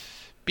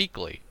with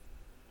Beakley.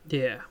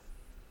 Yeah.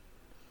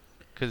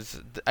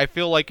 Because I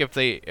feel like if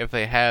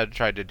they had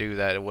tried to do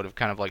that, it would have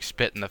kind of like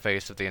spit in the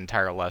face of the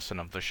entire lesson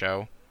of the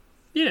show.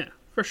 Yeah,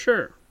 for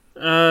sure.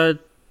 I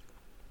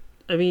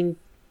mean,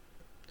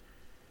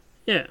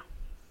 yeah.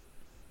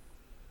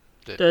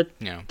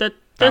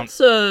 That's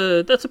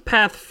a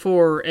path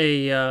for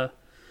a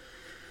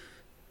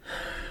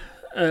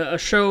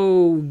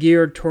show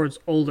geared towards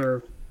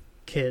older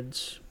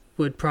kids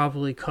would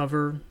probably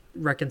cover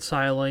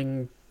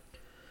reconciling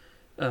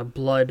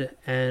blood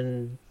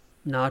and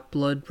not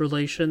blood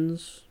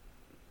relations,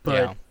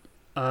 but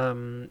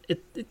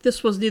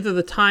this was neither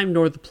the time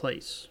nor the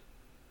place.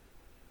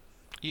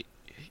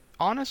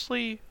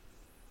 Honestly,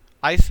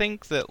 I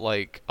think that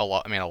like a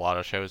lot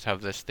of shows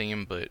have this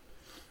theme,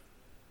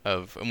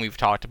 and we've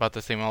talked about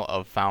this theme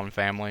of found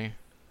family.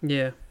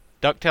 Yeah.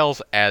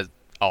 DuckTales as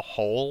a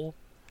whole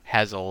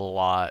has a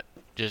lot.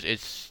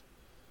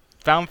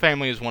 Found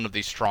family is one of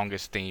the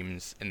strongest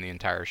themes in the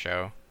entire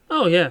show.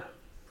 Oh yeah,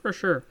 for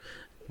sure.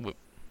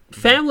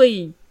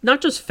 Family,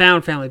 not just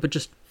found family, but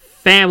just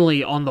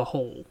family on the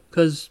whole,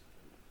 because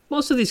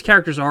most of these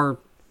characters are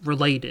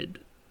related.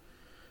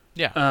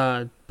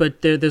 Yeah.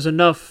 But there's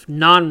enough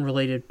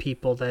non-related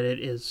people that it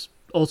is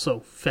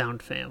also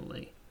found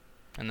family.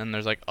 And then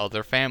there's like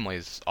other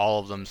families, all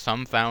of them,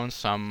 some found,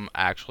 some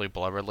actually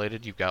blood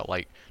related. You've got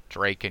like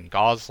Drake and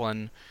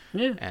Goslin,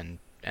 yeah,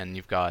 and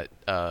you've got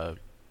I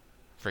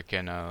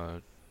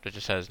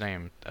just said his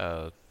name,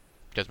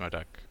 Gizmo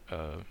Duck,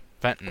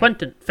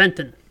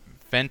 Fenton.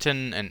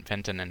 Fenton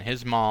and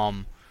his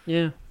mom.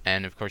 Yeah.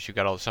 And of course you've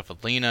got all the stuff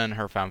with Lena and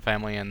her found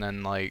family, and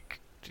then like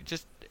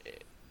just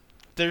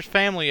there's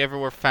family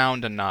everywhere,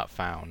 found and not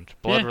found,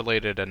 blood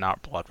related and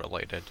not blood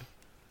related.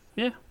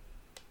 Yeah,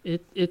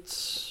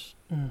 it's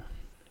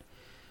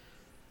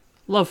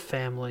love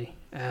family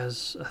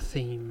as a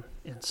theme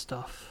and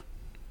stuff.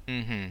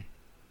 Mm-hmm.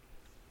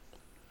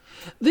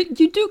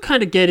 You do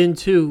kind of get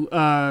into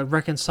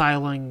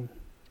reconciling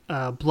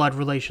blood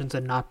relations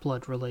and not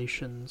blood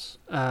relations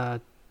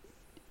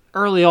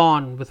early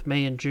on with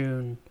May and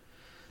June.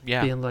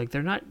 Yeah. Being like,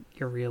 they're not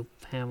your real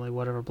family,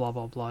 whatever, blah,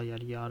 blah, blah,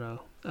 yada, yada.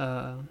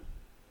 I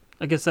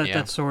guess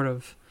that sort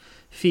of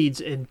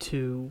feeds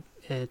into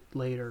it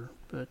later,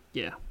 but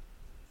yeah.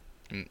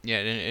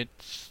 Yeah,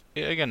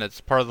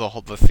 it's part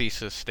of the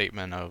thesis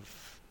statement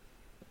of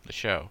the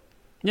show.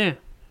 Yeah,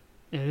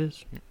 it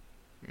is.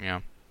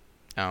 Yeah.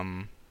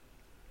 The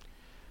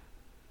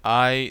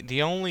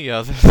only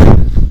other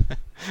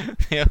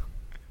yeah.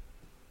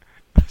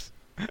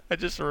 I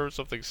just remembered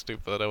something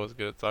stupid that I was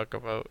gonna talk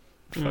about.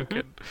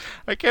 Fucking,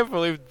 I can't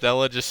believe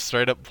Della just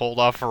straight up pulled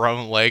off her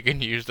own leg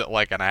and used it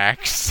like an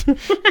axe.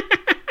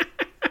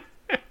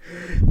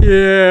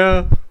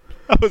 Yeah.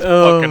 That was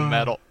fucking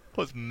metal. That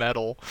was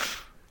metal.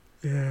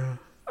 Yeah.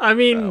 I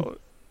mean,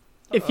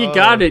 if you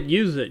got it,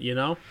 use it, you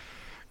know?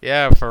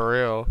 Yeah, for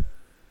real.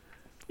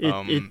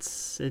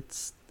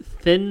 It's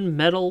thin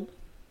metal,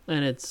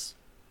 and it's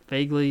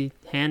vaguely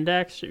hand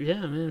axe.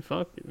 Yeah, man,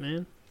 fuck it,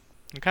 man.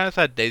 I'm kind of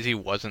sad Daisy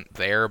wasn't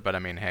there, but I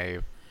mean, hey.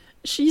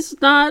 She's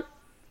not,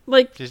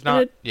 like, she's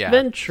not, an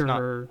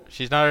adventurer.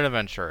 She's not an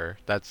adventurer.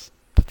 That's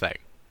the thing.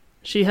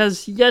 She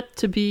has yet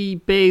to be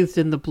bathed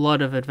in the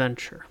blood of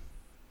adventure.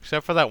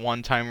 Except for that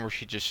one time where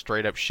she just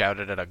straight up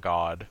shouted at a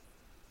god.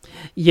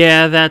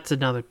 Yeah, that's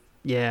another...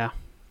 Yeah.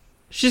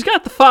 She's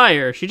got the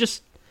fire. She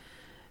just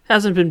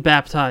hasn't been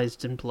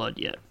baptized in blood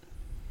yet.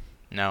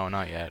 No,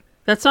 not yet.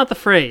 That's not the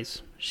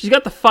phrase. She's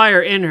got the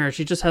fire in her.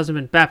 She just hasn't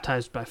been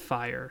baptized by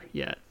fire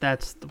yet.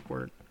 That's the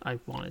word I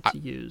wanted to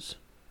use.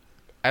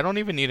 I don't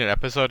even need an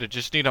episode. I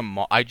just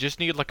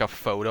need like a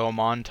photo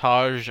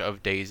montage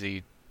of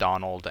Daisy,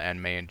 Donald,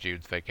 and May and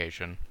Jude's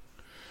vacation.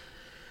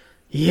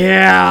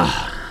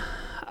 Yeah.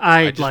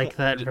 I'd like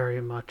that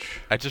very much.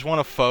 I just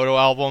want a photo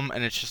album,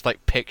 and it's just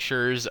like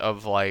pictures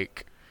of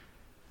like...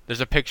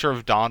 There's a picture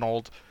of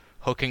Donald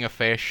hooking a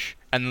fish,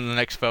 and then the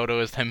next photo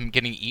is him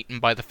getting eaten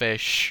by the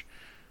fish.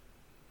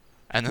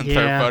 And then the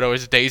third photo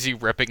is Daisy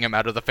ripping him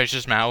out of the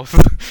fish's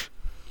mouth.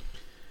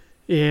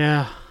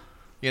 Yeah.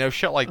 You know,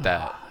 shit like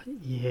that.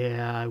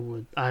 Yeah,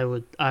 I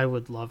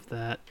would love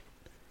that.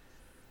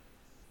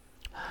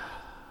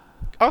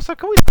 Also,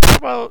 can we talk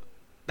about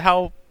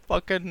how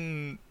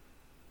fucking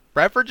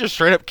Bradford just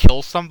straight up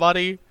kills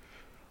somebody?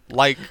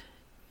 Like...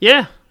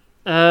 Yeah.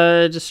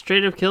 Just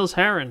straight up kills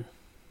Heron.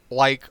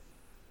 Like,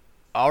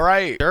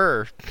 alright,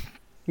 sure.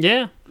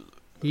 Yeah.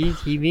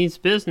 He means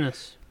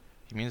business.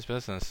 He means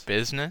business.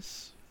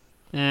 Business?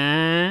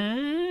 Yeah.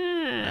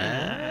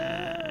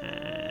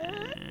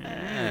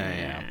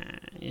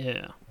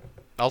 Yeah.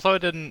 Also,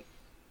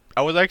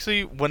 I was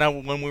actually,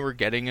 when we were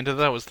getting into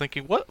that, I was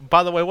thinking,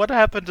 by the way, what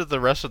happened to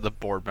the rest of the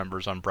board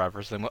members on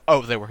Bradford's thing?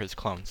 Oh, they were his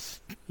clones.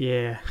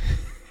 Yeah.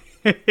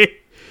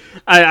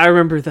 I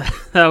remember that.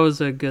 That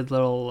was a good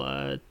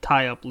little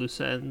tie up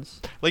loose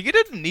ends. Like, you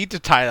didn't need to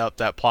tie up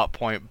that plot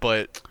point,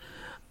 but...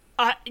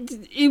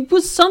 It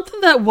was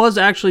something that was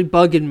actually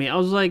bugging me. I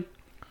was like,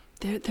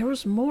 there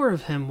was more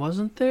of him,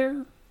 wasn't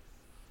there?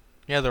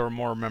 Yeah, there were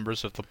more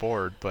members of the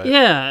board, but...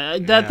 Yeah,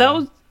 that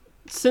was...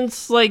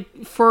 Since, like,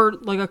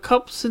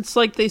 since,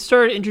 like, they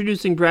started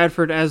introducing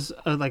Bradford as,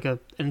 an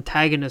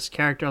antagonist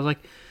character, I was like,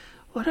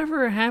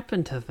 whatever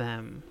happened to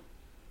them?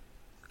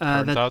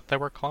 Turns out they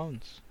were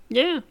clones.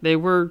 Yeah, they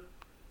were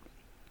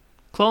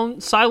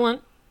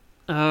silent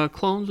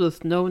clones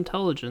with no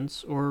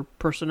intelligence or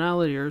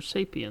personality or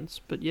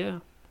sapience, but yeah.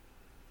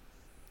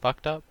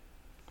 Fucked up.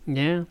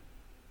 Yeah.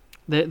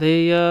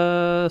 They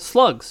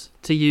slugs,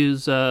 to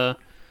use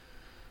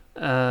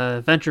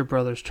Venture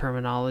Brothers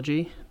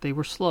terminology. They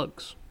were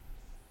slugs.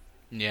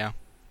 Yeah,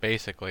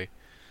 basically.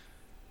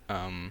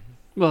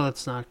 Well,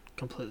 that's not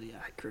completely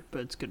accurate,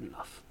 but it's good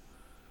enough.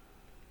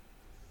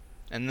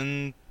 And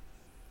then,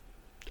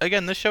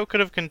 again, this show could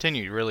have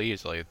continued really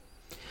easily.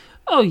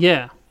 Oh,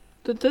 yeah.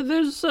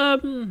 There's, I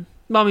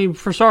mean,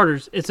 for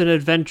starters, it's an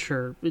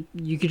adventure.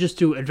 You could just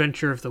do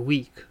Adventure of the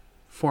Week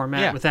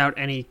format without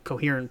any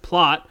coherent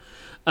plot.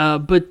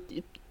 But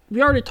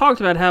we already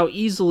talked about how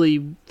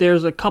easily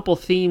there's a couple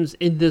themes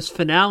in this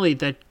finale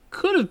that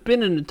could have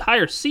been an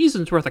entire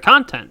season's worth of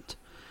content.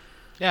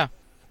 Yeah.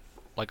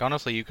 Like,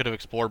 honestly, you could have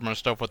explored more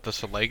stuff with the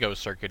Salego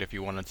circuit if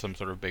you wanted some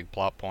sort of big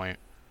plot point.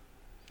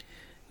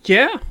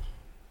 Yeah.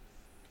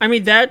 I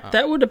mean,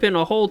 that would have been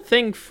a whole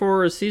thing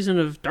for a season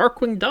of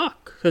Darkwing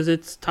Duck, because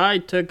it's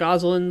tied to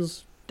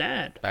Gosalyn's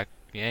dad.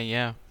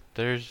 Yeah.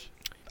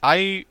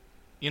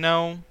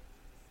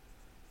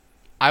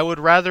 I would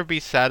rather be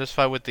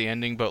satisfied with the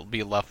ending but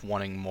be left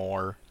wanting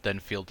more than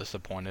feel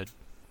disappointed.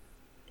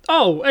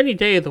 Oh, any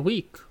day of the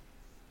week.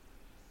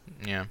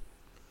 Yeah.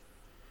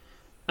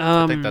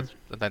 I think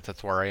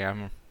that's where I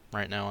am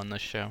right now on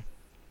this show.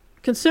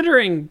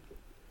 Considering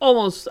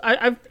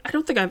I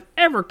don't think I've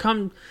ever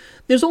come...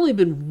 There's only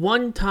been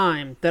one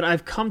time that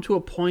I've come to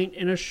a point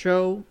in a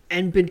show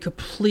and been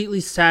completely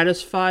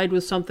satisfied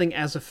with something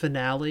as a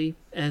finale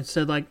and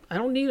said, like, I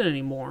don't need it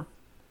anymore.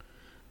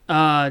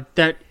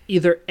 That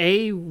either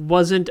A,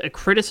 wasn't a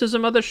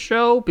criticism of the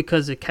show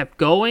because it kept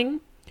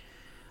going,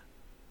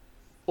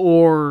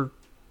 or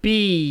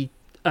B,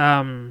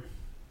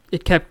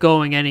 it kept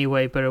going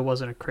anyway, but it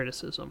wasn't a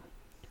criticism.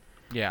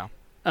 Yeah.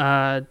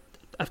 I've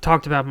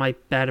talked about my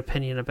bad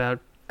opinion about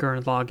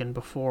Gurren Lagann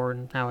before,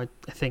 and how I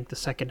think the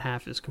second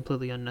half is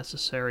completely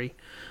unnecessary.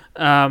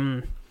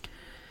 But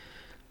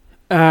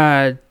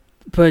I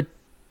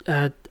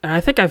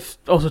think I've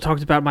also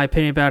talked about my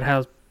opinion about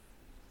how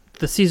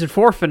the season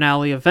 4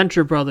 finale of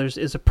Venture Brothers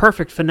is a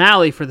perfect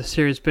finale for the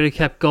series, but it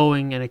kept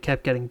going and it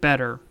kept getting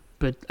better.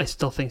 But I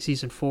still think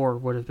season 4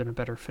 would have been a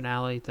better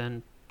finale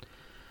than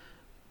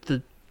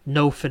the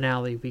no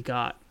finale we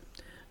got.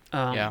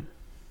 Yeah.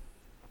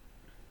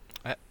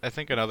 I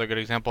think another good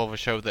example of a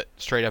show that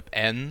straight up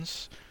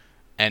ends,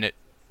 and it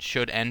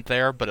should end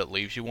there, but it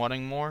leaves you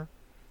wanting more,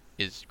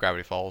 is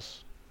Gravity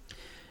Falls.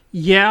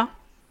 Yeah.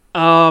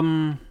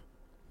 I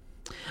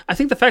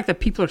think the fact that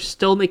people are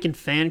still making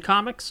fan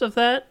comics of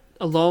that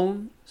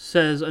alone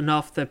says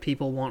enough that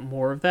people want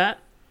more of that.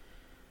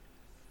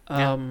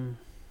 For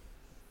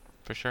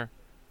sure.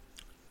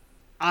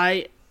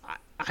 I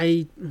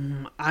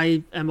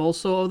am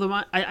also of the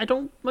mind. I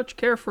don't much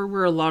care for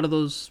where a lot of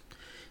those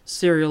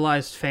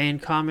serialized fan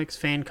comics,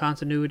 fan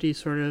continuity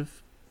sort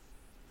of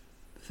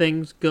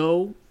things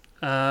go,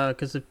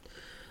 because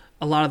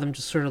a lot of them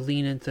just sort of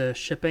lean into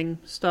shipping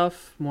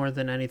stuff more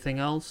than anything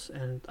else,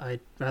 and I'd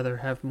rather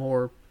have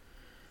more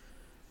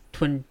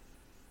Twin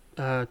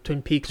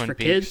Peaks for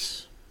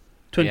kids.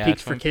 Twin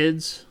Peaks for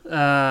kids,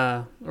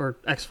 or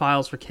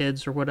X-Files for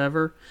kids, or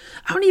whatever.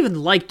 I don't even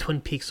like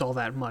Twin Peaks all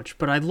that much,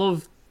 but I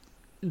love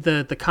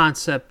the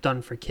concept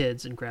done for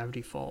kids in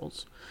Gravity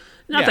Falls.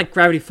 Not that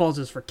Gravity Falls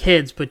is for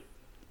kids, but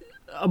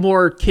a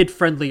more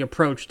kid-friendly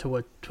approach to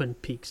what Twin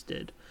Peaks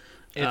did.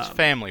 It's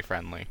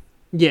family-friendly.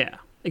 Yeah,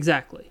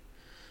 exactly.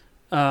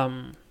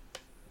 Yeah,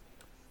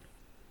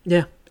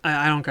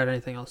 I don't got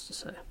anything else to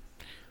say.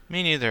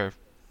 Me neither.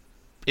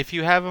 If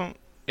you haven't...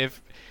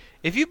 If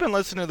you've been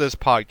listening to this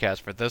podcast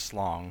for this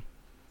long,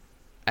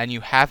 and you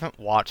haven't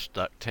watched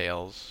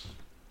DuckTales,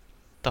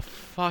 the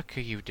fuck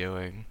are you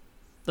doing?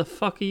 The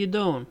fuck are you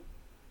doing?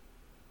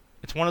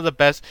 It's one of the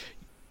best...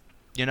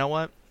 You know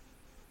what?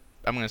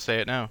 I'm going to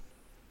say it now.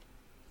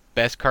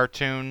 Best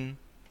cartoon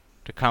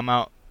to come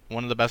out.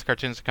 One of the best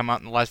cartoons to come out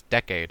in the last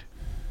decade.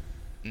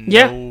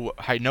 No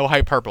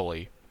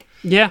hyperbole.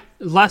 Yeah,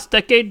 last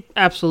decade,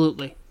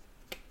 absolutely.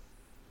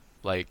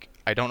 Like,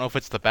 I don't know if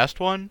it's the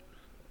best one,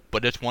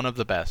 but it's one of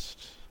the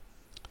best.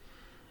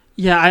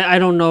 Yeah, I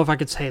don't know if I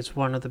could say it's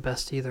one of the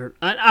best either.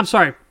 I'm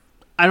sorry.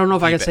 I don't know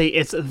if I could say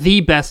it's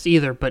the best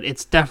either, but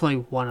it's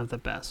definitely one of the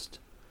best.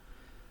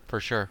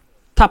 For sure.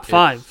 Top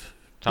 5.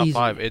 Top easily.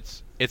 5.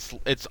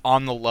 It's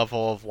on the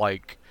level of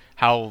like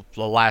how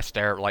the last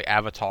like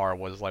Avatar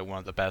was like one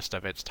of the best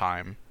of its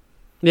time.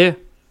 Yeah.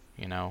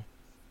 You know,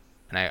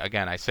 and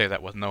I say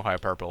that with no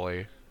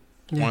hyperbole.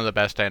 Yeah. One of the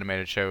best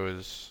animated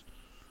shows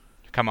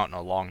to come out in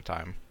a long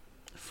time.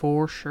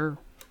 For sure.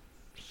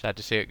 Sad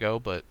to see it go,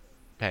 but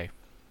hey,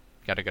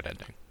 got a good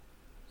ending.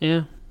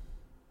 Yeah.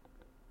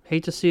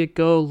 Hate to see it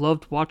go.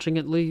 Loved watching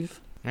it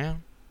leave. Yeah.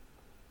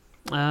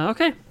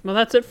 Okay. Well,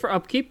 that's it for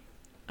Upkeep.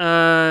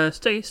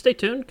 Stay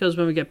tuned, because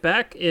when we get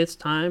back, it's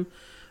time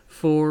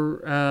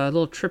for a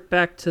little trip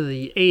back to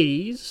the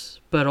 80s,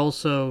 but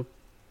also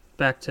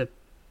back to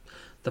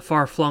the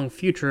far-flung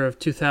future of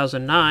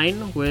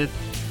 2009 with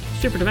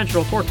Super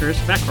Dimensional Fortress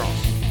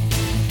Macross.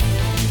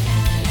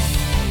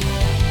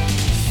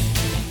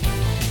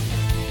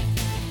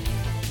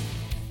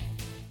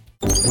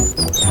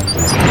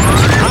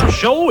 Our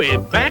show is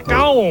back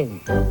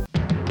on.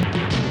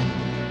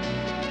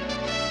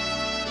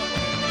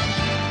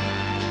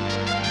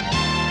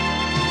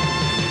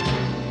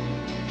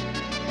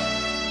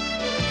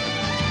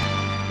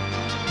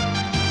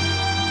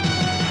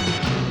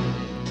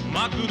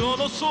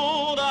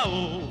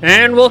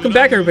 And welcome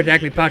back, everybody, to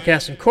Acme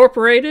Podcast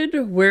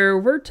Incorporated, where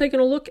we're taking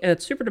a look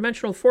at Super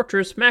Dimensional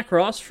Fortress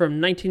Macross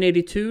from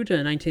 1982 to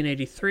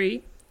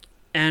 1983.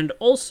 And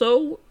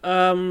also,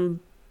 we're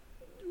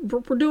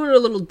doing it a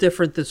little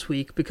different this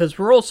week, because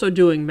we're also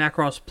doing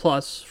Macross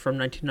Plus from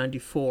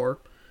 1994,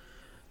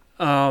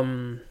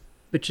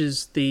 which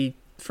is the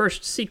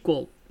first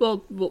sequel.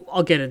 Well,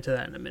 I'll get into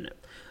that in a minute.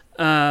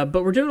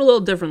 But we're doing it a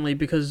little differently,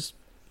 because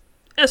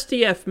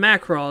SDF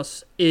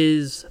Macross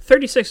is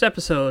 36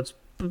 episodes,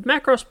 but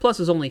Macross Plus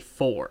is only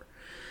 4.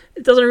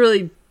 It doesn't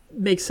really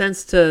make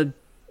sense to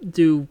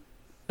do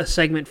a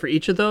segment for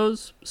each of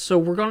those, so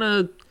we're going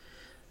to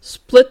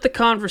split the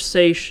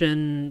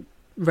conversation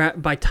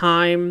by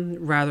time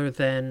rather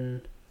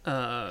than...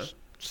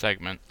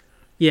 segment.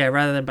 Yeah,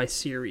 rather than by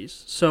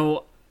series.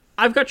 So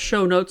I've got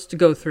show notes to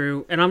go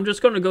through, and I'm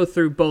just going to go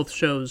through both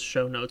shows'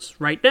 show notes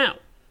right now.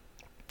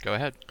 Go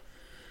ahead.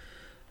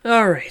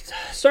 Alright,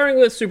 starting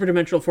with Super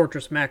Dimensional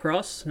Fortress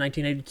Macross,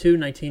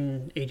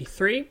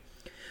 1982-1983.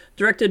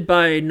 Directed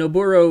by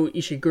Noboru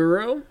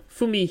Ishiguro,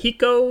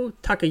 Fumihiko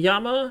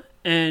Takayama,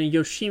 and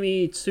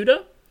Yoshimi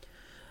Tsuda.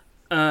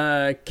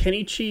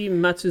 Kenichi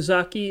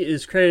Matsuzaki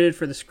is credited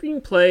for the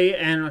screenplay,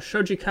 and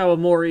Shoji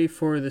Kawamori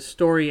for the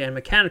story and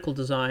mechanical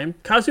design.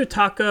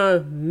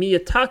 Kazutaka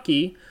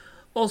Miyataki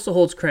also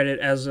holds credit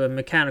as a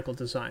mechanical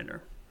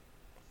designer.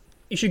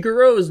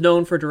 Ishiguro is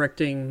known for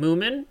directing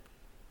Moomin,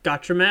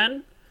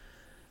 Gatchaman,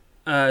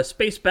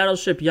 Space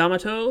Battleship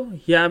Yamato,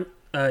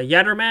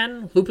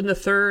 Yatterman, Lupin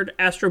III,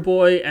 Astro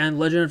Boy, and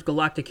Legend of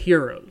Galactic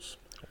Heroes.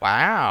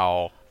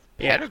 Wow.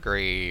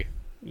 Pedigree.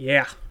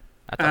 Yeah.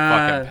 That's a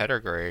fucking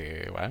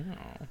pedigree. Wow.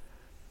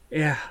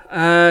 Yeah.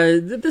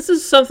 This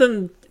is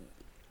something...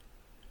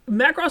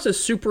 Macross is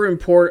super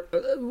important.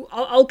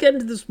 I'll get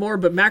into this more,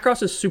 but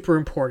Macross is super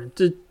important.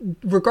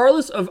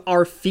 Regardless of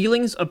our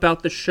feelings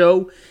about the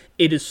show,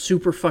 it is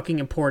super fucking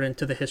important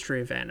to the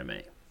history of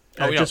anime.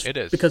 Just it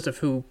is. Because of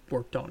who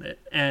worked on it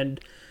and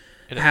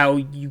how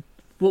you...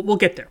 We'll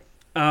get there.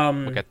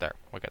 We'll get there.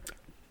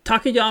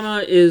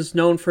 Takayama is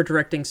known for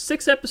directing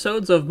 6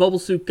 episodes of Mobile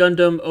Suit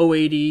Gundam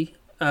 080,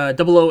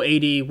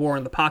 0080 War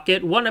in the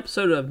Pocket, 1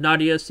 episode of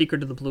Nadia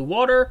Secret of the Blue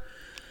Water,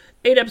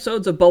 8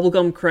 episodes of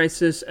Bubblegum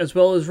Crisis, as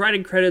well as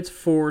writing credits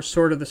for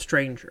Sword of the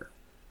Stranger.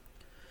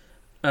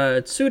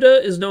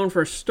 Tsuda is known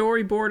for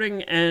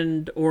storyboarding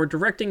and or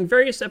directing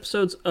various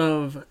episodes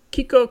of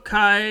Kiko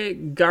Kai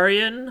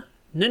Garien,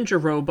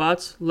 Ninja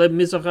Robots, Les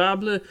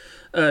Miserables,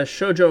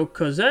 Shoujo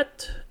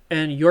Cosette,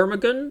 and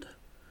Jormungand.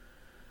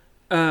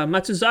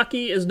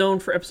 Matsuzaki is known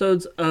for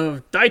episodes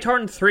of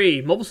Daitarn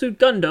 3, Mobile Suit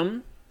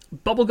Gundam,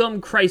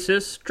 Bubblegum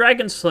Crisis,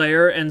 Dragon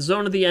Slayer, and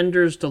Zone of the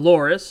Enders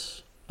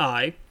Dolores.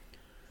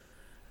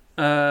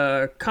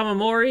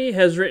 Kamamori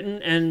has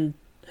written and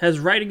has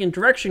writing and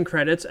direction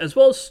credits, as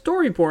well as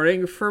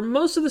storyboarding for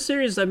most of the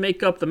series that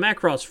make up the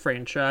Macross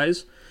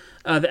franchise.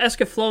 The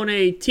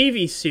Escaflowne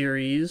TV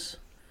series.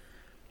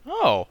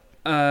 Oh.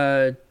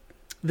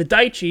 The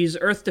Daichis,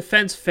 Earth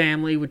Defense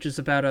Family, which is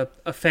about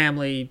a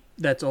family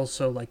that's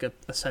also like a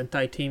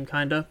Sentai team,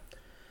 kinda.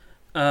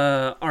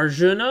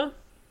 Arjuna,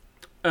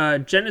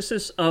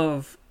 Genesis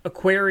of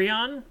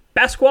Aquarion,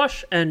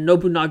 Basquash, and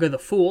Nobunaga the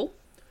Fool.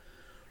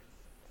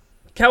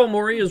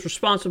 Kawamori is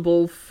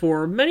responsible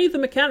for many of the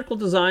mechanical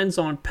designs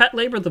on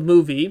Patlabor the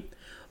Movie,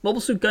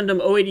 Mobile Suit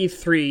Gundam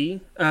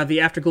 083, The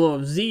Afterglow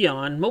of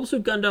Zeon, Mobile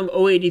Suit Gundam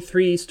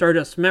 083,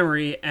 Stardust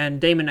Memory, and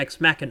Daemon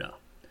X Machina.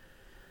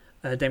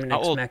 Daemon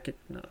X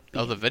Machina.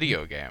 Oh, the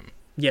video game.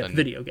 Yeah, the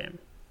video game.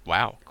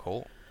 Wow,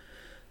 cool.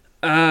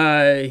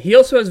 He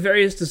also has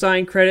various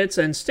design credits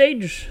and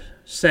stage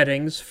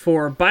settings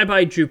for Bye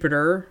Bye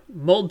Jupiter,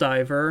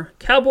 Moldiver,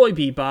 Cowboy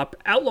Bebop,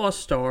 Outlaw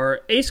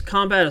Star, Ace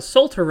Combat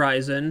Assault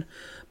Horizon,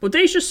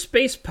 Bodacious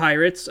Space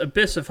Pirates,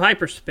 Abyss of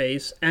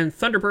Hyperspace, and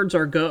Thunderbirds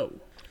Are Go.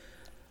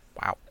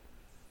 Wow.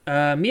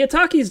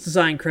 Miyataki's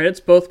design credits,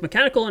 both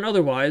mechanical and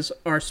otherwise,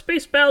 are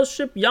Space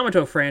Battleship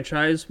Yamato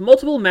franchise,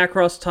 multiple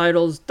Macross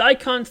titles,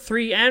 Daikon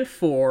 3 and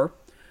 4,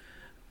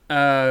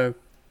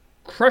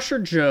 Crusher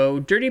Joe,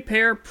 Dirty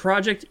Pair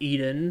Project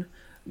Eden,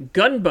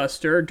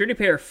 Gunbuster, Dirty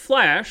Pair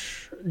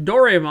Flash,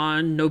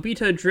 Doraemon,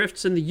 Nobita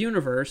Drifts in the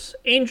Universe,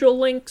 Angel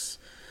Links,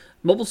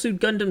 Mobile Suit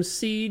Gundam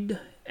Seed,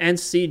 and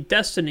Seed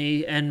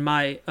Destiny, and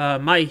My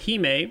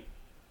Hime,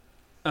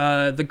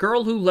 The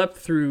Girl Who Leapt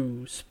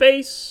Through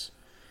Space,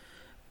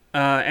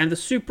 and the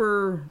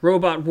Super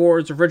Robot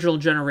Wars Original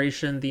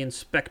Generation, The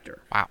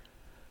Inspector. Wow.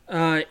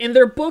 In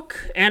their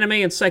book, Anime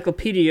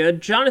Encyclopedia,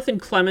 Jonathan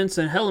Clements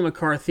and Helen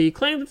McCarthy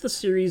claim that the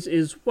series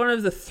is one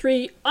of the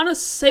 3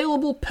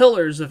 unassailable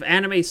pillars of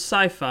anime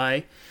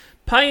sci-fi,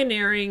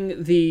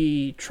 pioneering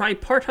the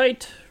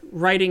tripartite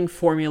writing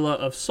formula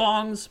of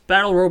songs,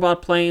 battle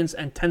robot planes,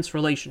 and tense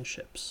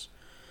relationships.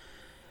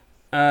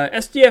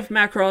 SDF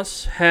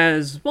Macross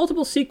has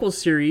multiple sequel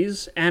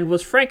series and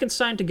was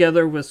Frankenstein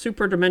together with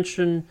Super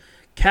Dimension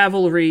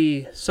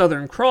Cavalry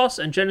Southern Cross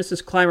and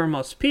Genesis Climber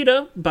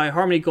Mospita by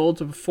Harmony Gold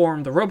to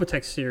form the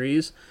Robotech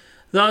series.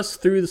 Thus,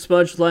 through the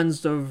smudged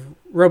lens of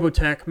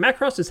Robotech,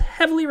 Macross is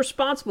heavily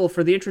responsible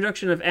for the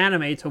introduction of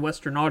anime to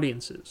Western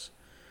audiences.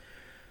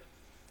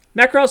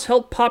 Macross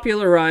helped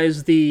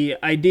popularize the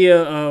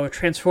idea of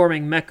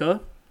transforming mecha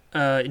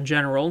in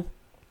general,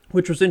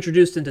 which was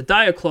introduced into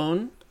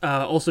Diaclone,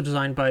 also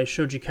designed by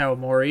Shoji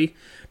Kawamori.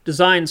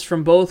 Designs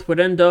from both would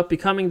end up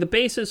becoming the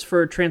basis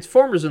for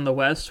Transformers in the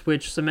West,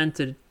 which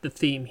cemented the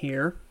theme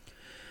here.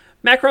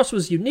 Macross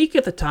was unique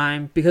at the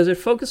time because it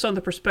focused on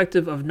the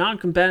perspective of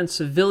non-combatant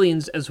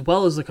civilians as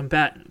well as the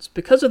combatants.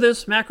 Because of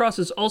this, Macross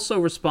is also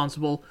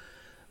responsible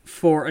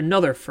for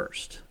another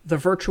first, the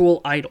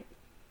virtual idol.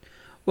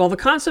 While the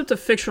concept of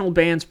fictional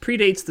bands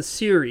predates the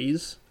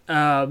series,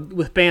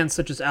 with bands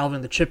such as Alvin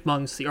and the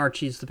Chipmunks, the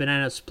Archies, the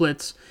Banana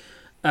Splits,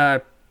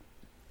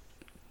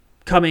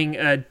 coming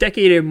a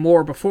decade or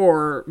more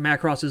before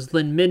Macross's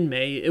Lin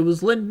Minmay, it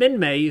was Lin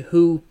Minmay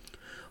who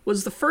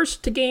was the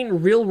first to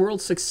gain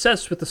real-world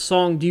success with the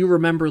song Do You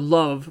Remember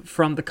Love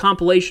from the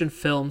compilation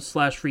film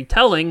 /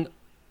 retelling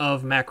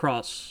of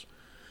Macross,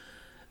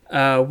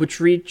 which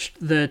reached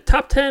the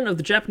top 10 of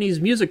the Japanese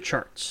music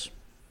charts.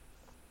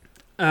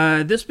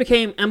 This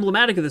became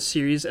emblematic of the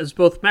series, as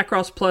both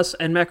Macross Plus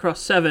and Macross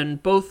 7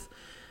 both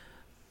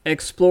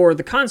explore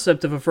the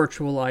concept of a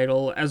virtual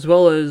idol, as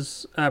well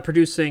as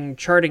producing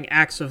charting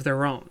acts of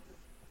their own.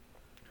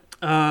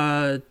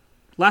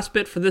 Last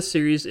bit for this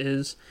series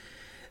is,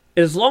 it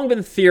has long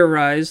been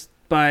theorized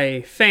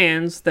by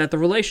fans that the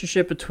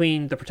relationship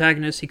between the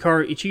protagonist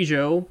Hikaru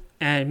Ichijo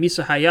and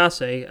Misa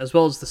Hayase, as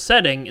well as the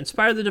setting,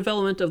 inspired the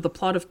development of the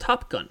plot of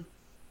Top Gun.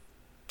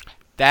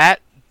 That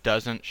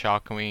doesn't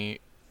shock me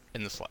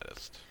in the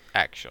slightest,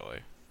 actually.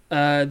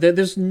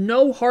 There's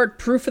no hard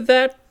proof of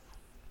that,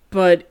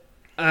 but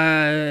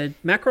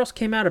Macross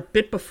came out a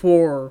bit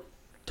before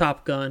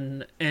Top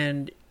Gun,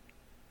 and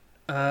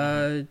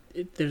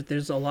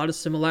there's a lot of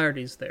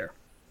similarities there.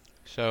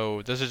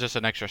 So this is just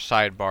an extra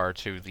sidebar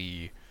to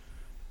the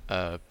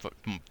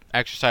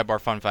extra sidebar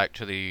fun fact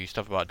to the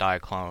stuff about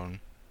Diaclone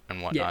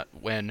and whatnot. Yeah.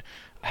 When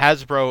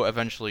Hasbro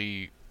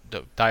eventually,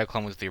 the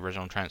Diaclone was the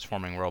original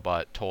transforming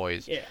robot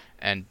toys,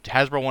 and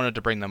Hasbro wanted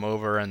to bring them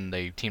over, and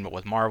they teamed up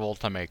with Marvel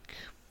to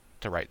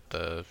write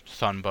the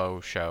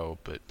Sunbow show.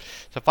 But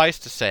suffice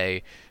to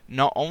say,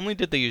 not only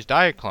did they use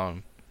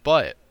Diaclone,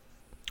 but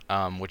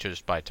which is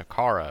by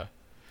Takara,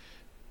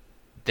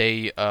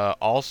 they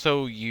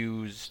also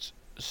used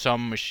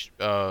some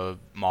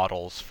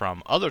models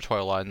from other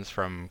toy lines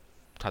from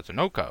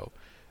Tatsunoko,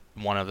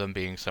 one of them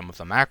being some of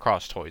the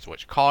Macross toys,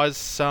 which caused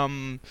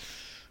some,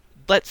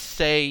 let's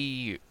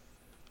say,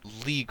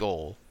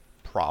 legal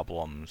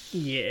problems.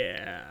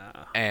 Yeah.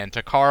 And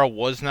Takara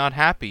was not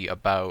happy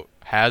about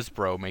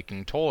Hasbro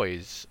making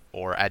toys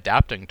or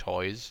adapting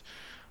toys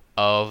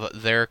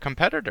of their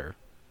competitor.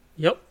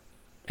 Yep.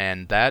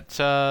 And that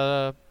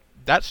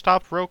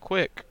stopped real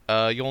quick.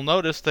 You'll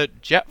notice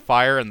that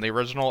Jetfire in the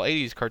original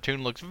 80s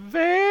cartoon looks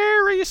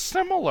very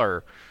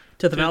similar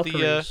to the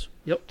Valkyries.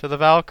 Yep. To the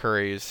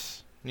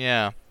Valkyries.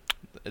 Yeah.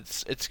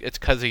 It's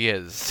 'cause he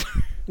is.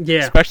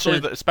 Yeah. especially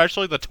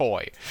the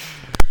toy.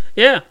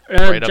 Yeah.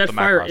 Right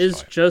Jetfire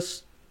is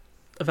just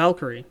a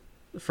Valkyrie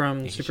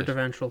from Super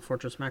Dimensional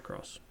Fortress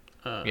Macross.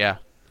 Yeah.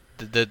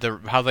 The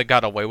how they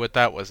got away with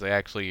that was they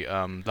actually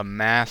the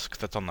mask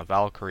that's on the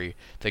Valkyrie,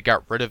 they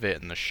got rid of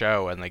it in the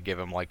show and they give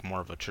him like more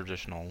of a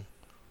traditional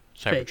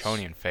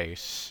Cybertronian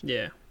face.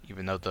 Yeah.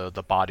 Even though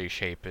the body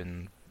shape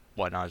and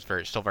whatnot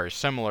is still very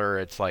similar,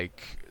 it's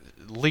like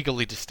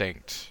legally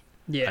distinct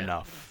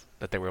enough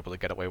that they were able to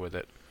get away with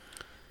it.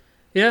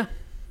 Yeah.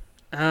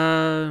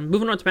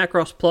 Moving on to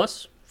Macross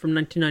Plus from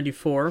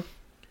 1994.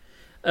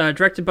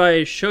 Directed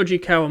by Shoji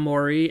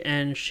Kawamori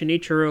and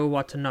Shinichiro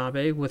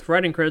Watanabe, with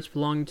writing credits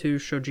belonging to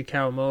Shoji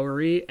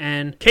Kawamori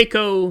and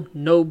Keiko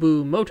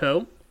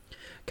Nobumoto.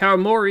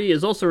 Kawamori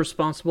is also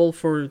responsible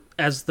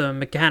as the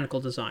mechanical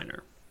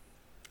designer.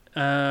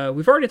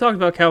 We've already talked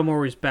about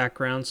Kawamori's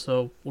background,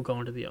 so we'll go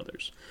into the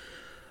others.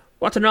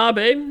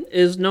 Watanabe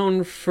is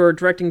known for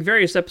directing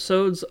various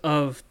episodes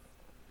of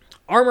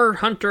Armor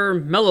Hunter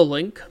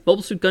Melolink,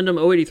 Mobile Suit Gundam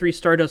 083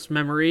 Stardust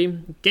Memory,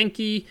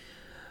 Genki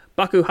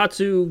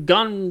Bakuhatsu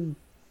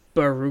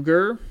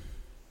Ganbaruger,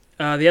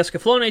 the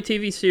Escaflowne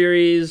TV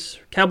series,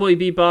 Cowboy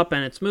Bebop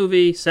and its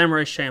movie,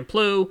 Samurai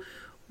Champloo,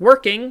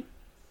 Working,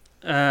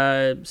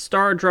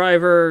 Star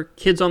Driver,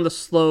 Kids on the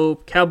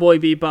Slope, Cowboy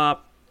Bebop,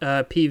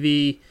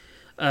 PV,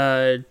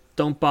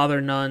 Don't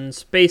Bother None,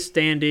 Space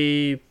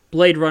Dandy,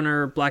 Blade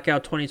Runner,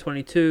 Blackout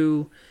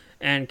 2022,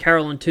 and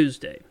Carol and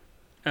Tuesday.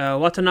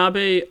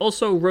 Watanabe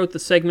also wrote the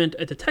segment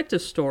A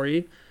Detective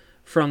Story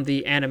from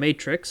the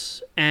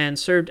Animatrix, and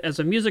served as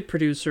a music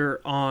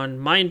producer on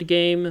Mind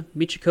Game,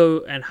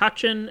 Michiko and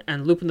Hatchin,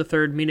 and Lupin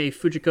III Mine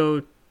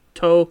Fujiko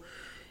to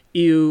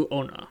Iu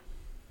Onna.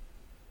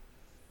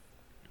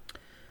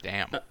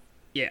 Damn.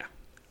 Yeah.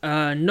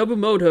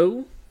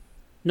 Nobumoto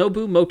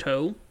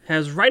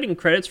has writing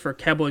credits for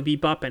Cowboy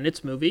Bebop and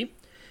its movie,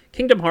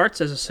 Kingdom Hearts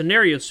as a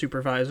scenario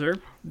supervisor.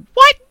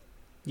 What?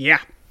 Yeah.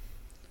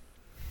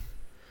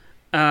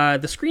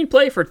 The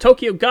screenplay for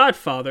Tokyo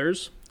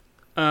Godfathers,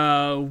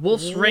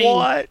 Wolf's Rain.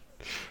 What?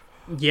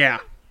 Yeah.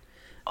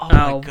 Oh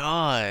my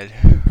god.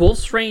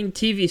 Wolf's Rain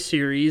TV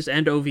series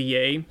and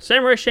OVA,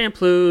 Samurai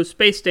Champloo,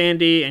 Space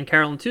Dandy, and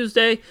Carol and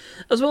Tuesday,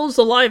 as well as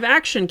the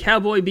live-action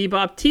Cowboy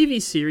Bebop TV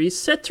series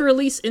set to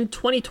release in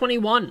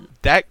 2021.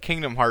 That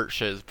Kingdom Hearts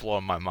shit is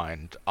blowing my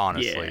mind,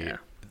 honestly.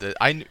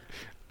 Yeah.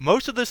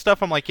 Most of this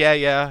stuff, I'm like,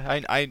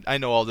 I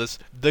know all this.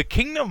 The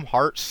Kingdom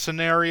Hearts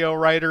scenario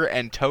writer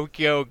and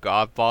Tokyo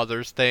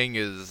Godfathers thing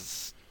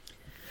is...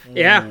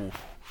 Yeah. Ooh.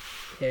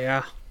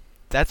 Yeah.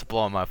 That's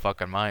blowing my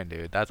fucking mind,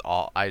 dude. That's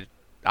all.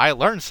 I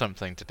learned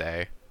something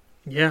today.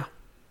 Yeah.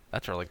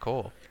 That's really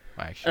cool,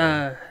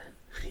 actually.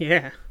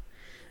 Yeah.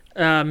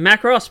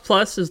 Macross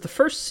Plus is the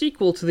first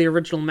sequel to the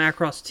original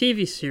Macross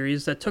TV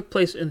series that took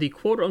place in the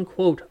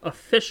quote-unquote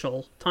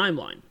official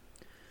timeline.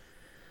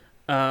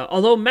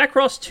 Although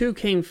Macross 2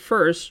 came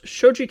first,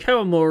 Shoji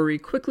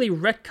Kawamori quickly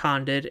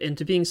retconned it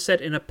into being set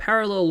in a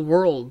parallel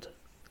world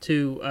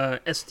to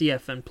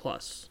SDF and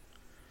Plus.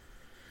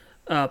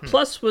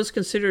 Plus was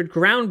considered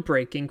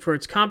groundbreaking for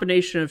its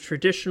combination of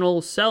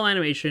traditional cell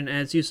animation and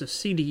its use of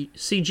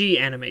CG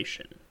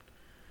animation.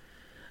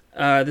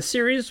 The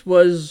series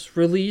was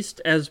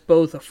released as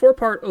both a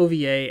 4-part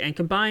OVA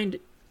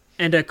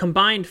and a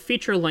combined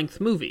feature-length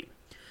movie.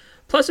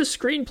 Plus's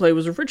screenplay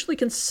was originally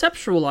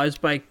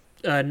conceptualized by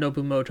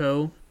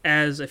Nobumoto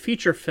as a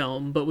feature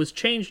film, but was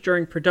changed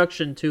during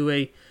production to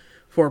a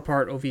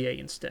 4-part OVA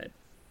instead.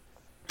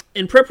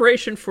 In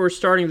preparation for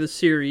starting the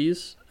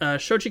series,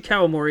 Shoji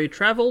Kawamori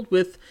traveled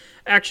with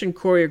action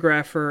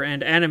choreographer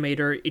and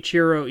animator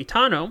Ichiro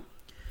Itano,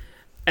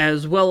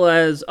 as well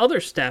as other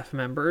staff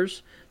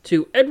members,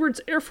 to Edwards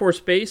Air Force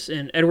Base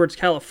in Edwards,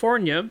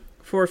 California,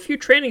 for a few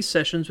training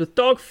sessions with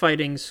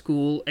dogfighting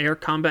school Air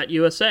Combat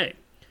USA.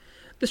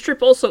 This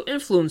trip also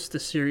influenced the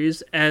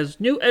series, as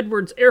New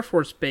Edwards Air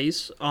Force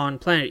Base on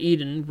planet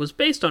Eden was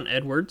based on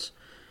Edwards,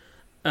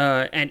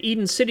 and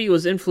Eden City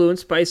was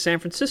influenced by San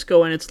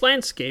Francisco and its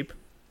landscape,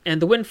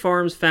 and the wind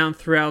farms found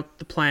throughout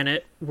the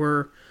planet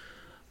were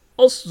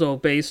also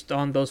based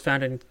on those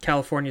found in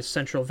California's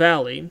Central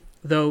Valley,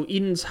 though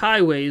Eden's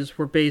highways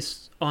were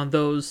based on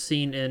those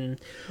seen in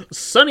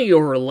sunny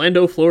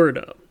Orlando,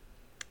 Florida.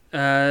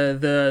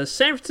 The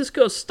San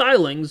Francisco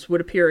stylings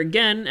would appear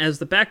again as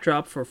the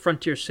backdrop for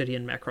Frontier City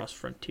and Macross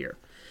Frontier.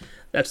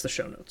 That's the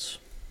show notes.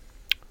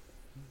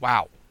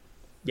 Wow.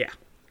 Yeah.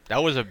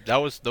 Those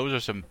are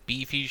some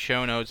beefy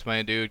show notes,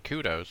 my dude.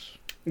 Kudos.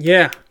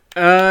 Yeah.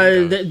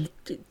 Kudos.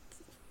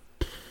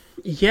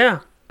 Yeah.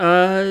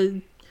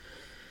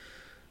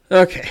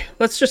 Okay,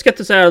 let's just get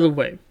this out of the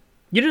way.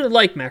 You didn't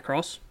like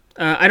Macross.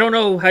 I don't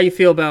know how you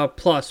feel about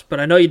Plus, but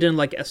I know you didn't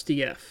like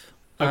SDF.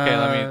 Okay,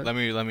 let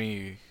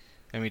me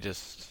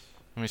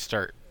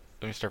start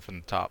from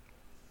the top.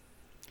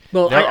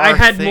 Well, I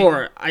had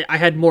more. I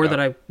had more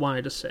that I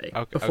wanted to say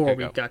before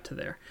we got to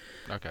there.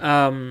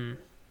 Okay.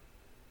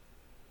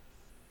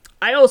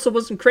 I also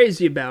wasn't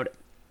crazy about it.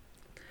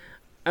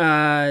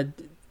 I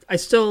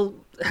still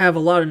have a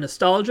lot of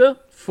nostalgia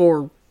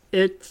for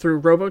it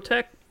through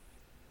Robotech,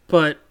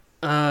 but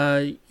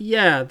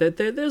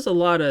there's a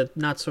lot of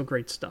not so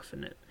great stuff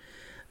in it.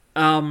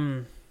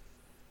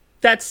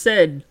 That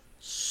said,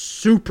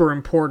 super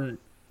important,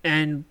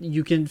 and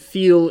you can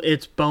feel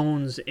its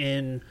bones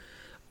in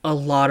a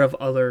lot of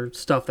other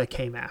stuff that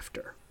came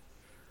after.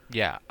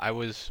 Yeah,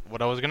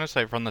 what I was gonna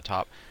say from the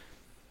top.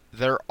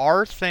 There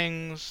are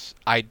things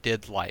I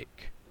did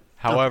like.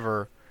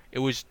 However, it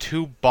was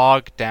too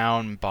bogged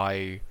down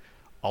by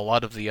a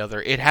lot of the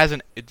other. It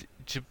hasn't.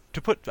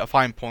 To put a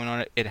fine point on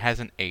it, it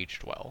hasn't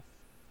aged well.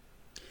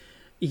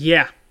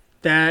 Yeah,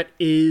 that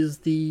is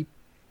the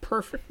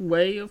perfect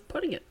way of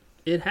putting it.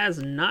 It has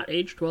not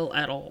aged well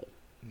at all.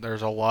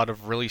 There's a lot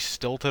of really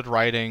stilted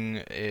writing.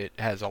 It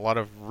has a lot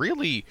of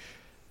really,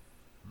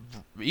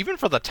 even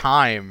for the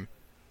time,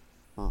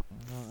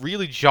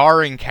 really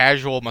jarring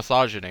casual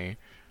misogyny.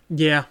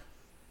 Yeah.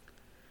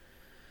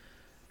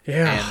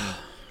 Yeah.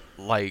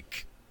 And,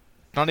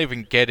 not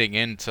even getting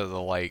into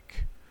the,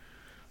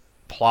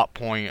 plot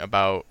point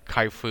about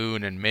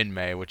Kaifun and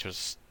Minmay, which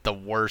was the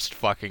worst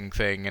fucking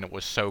thing, and it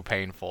was so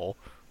painful.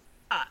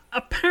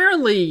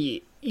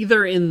 Apparently,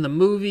 either in the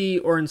movie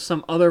or in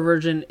some other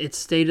version, it's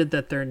stated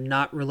that they're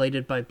not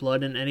related by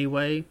blood in any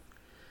way.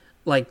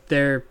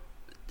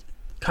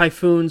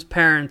 Kaifun's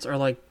parents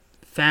are,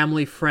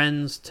 family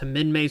friends to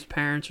Minmay's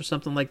parents or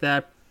something like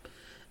that,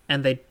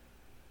 and they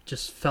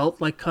just felt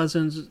like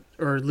cousins,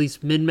 or at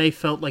least Minmay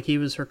felt like he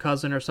was her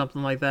cousin or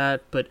something like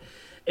that, but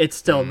it's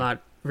still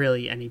not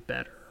really any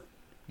better.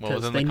 Well,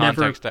 within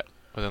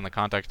the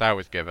context I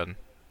was given.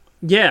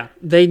 Yeah,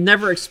 they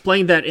never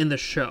explained that in the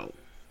show.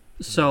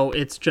 So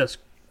it's just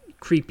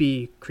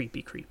creepy.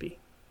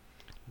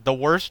 The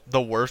worst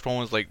one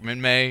was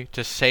Minmay,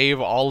 to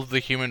save all of the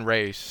human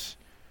race,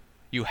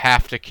 you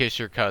have to kiss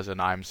your cousin,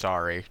 I'm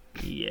sorry.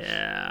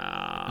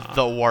 Yeah.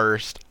 The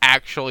worst.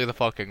 Actually the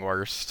fucking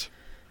worst.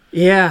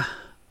 Yeah.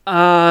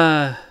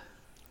 And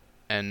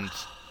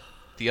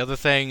the other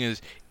thing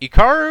is,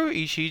 Ikaru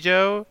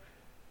Ishijo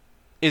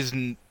is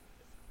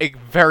a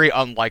very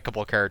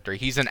unlikable character.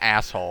 He's an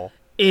asshole.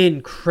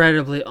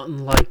 Incredibly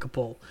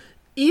unlikable.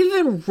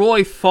 even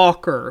Roy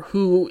Fokker,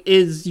 who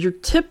is your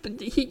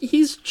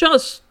he's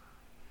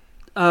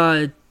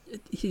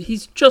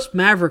just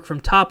Maverick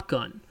from Top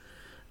Gun,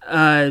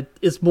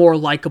 is more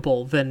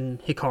likable than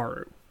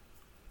Hikaru.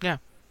 Yeah.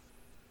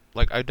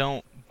 Like, I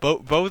don't...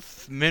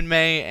 Both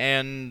Minmay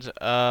and,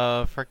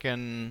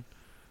 frickin'...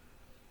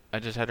 I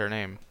just had her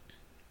name.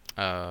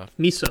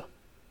 Misa.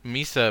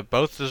 Misa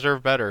both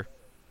deserve better.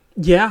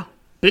 Yeah,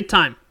 big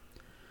time.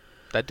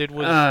 That dude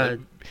was...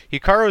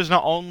 Hikaru is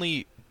not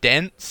only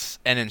dense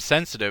and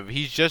insensitive,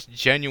 he's just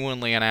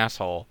genuinely an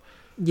asshole.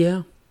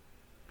 Yeah.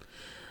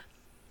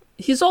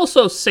 He's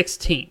also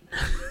 16.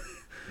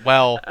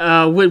 Well...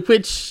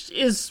 which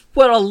is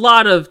what a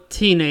lot of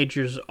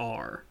teenagers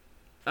are.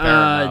 Fair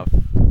enough.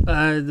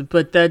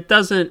 But that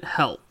doesn't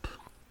help.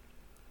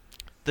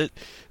 The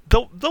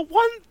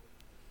one...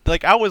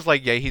 Like, I was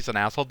like, yeah, he's an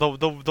asshole.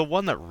 The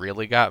one that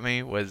really got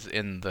me was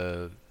in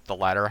the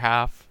latter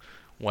half,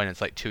 when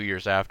it's like 2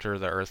 years after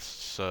the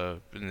Earth's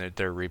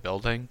they're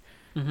rebuilding,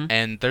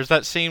 and there's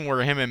that scene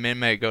where him and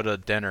Minmay go to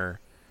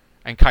dinner,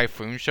 and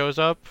Kaifun shows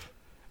up,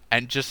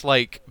 and just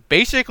like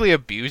basically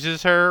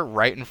abuses her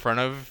right in front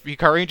of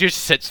Hikaru, and just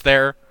sits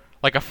there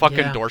like a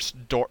fucking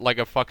like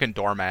a fucking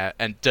doormat,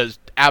 and does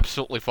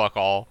absolutely fuck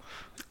all.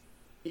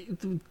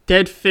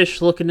 Dead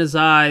fish look in his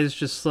eyes,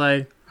 just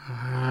like.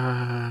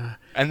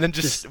 And then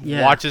just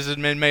watches as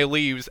Minmay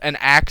leaves and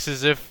acts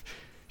as if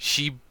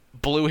she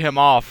blew him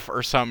off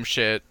or some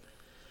shit.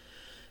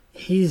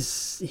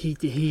 He's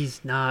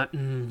not.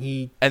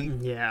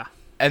 Yeah.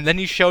 And then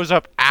he shows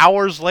up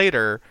hours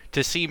later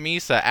to see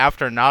Misa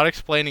after not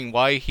explaining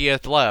why he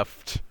had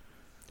left.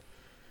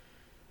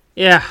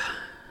 Yeah.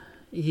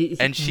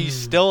 And she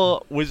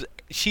still was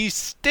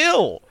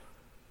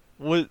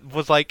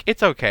like,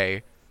 it's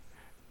okay.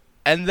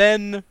 And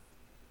then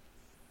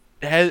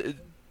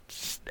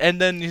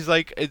he's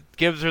like, it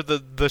gives her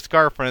the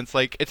scarf, and it's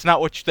like, it's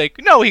not what you think.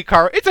 No,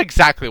 Hikaru, it's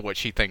exactly what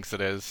she thinks it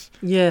is.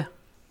 Yeah,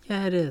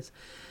 it is.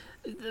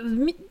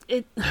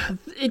 It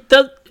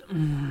does.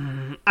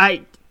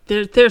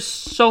 There's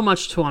so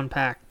much to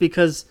unpack,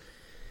 because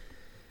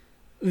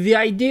the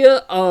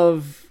idea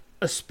of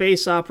a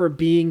space opera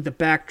being the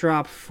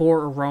backdrop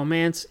for a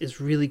romance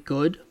is really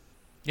good.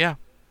 Yeah.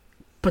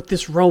 But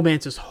this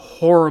romance is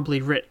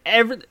horribly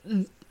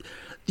written.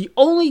 The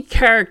only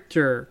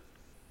character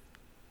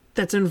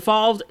that's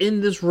involved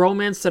in this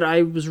romance that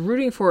I was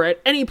rooting for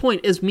at any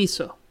point is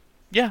Misa.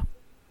 Yeah.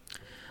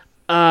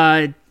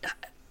 Hikaru's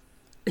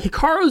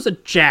a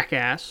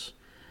jackass.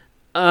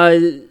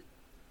 I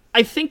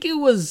think it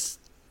was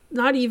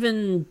not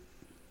even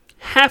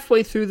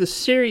halfway through the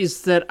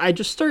series that I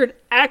just started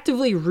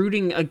actively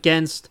rooting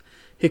against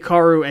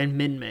Hikaru and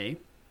Minmay.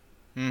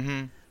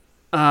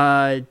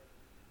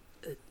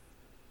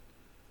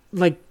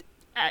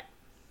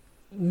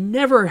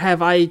 Never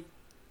have I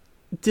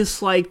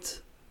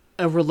disliked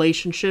a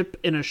relationship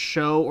in a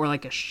show or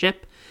like a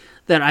ship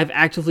that I've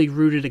actively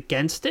rooted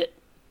against it.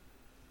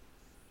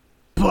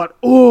 But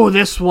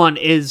this one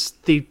is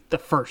the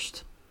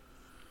first.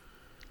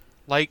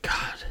 Like,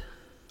 God.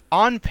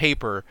 On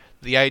paper,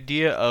 the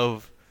idea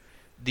of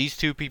these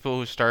two people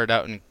who started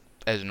out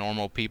as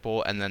normal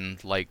people, and then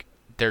like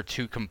their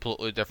two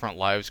completely different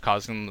lives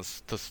causing them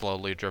to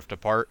slowly drift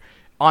apart,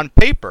 on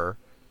paper,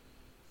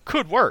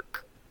 could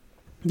work.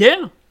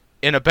 Yeah.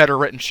 In a better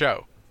written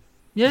show.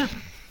 Yeah.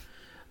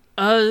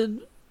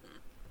 In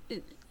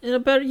a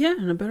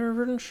better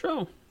written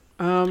show.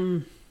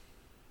 And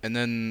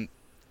then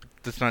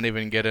let's not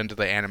even get into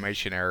the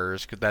animation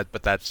errors,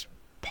 but that's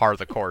par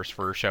the course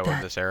for a show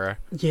of this era.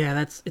 Yeah,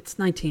 it's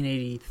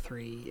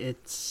 1983.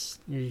 It's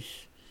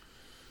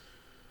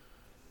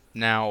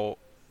Now,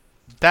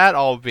 that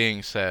all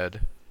being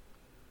said,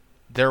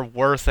 there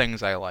were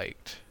things I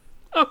liked.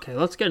 Okay,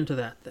 let's get into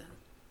that then.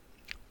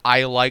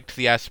 I liked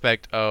the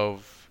aspect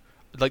of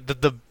like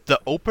the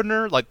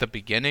opener, like the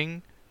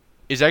beginning,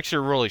 is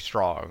actually really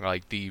strong.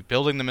 Like the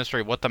building the mystery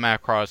of what the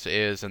Macross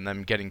is, and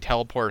them getting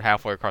teleported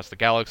halfway across the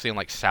galaxy, and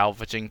like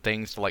salvaging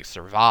things to like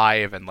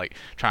survive, and like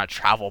trying to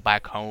travel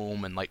back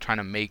home, and like trying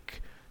to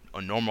make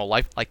a normal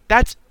life. Like,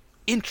 that's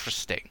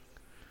interesting.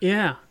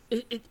 Yeah,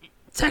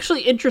 it's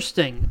actually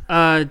interesting.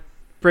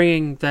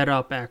 Bringing that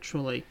up,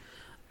 actually,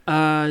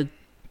 I've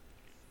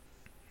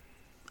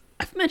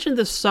mentioned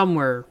this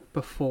somewhere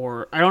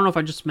before. I don't know if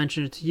I just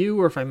mentioned it to you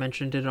or if I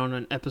mentioned it on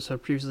an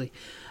episode previously.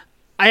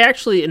 I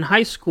actually, in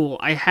high school,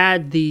 I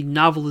had the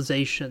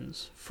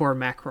novelizations for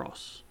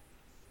Macross.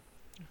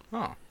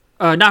 Oh.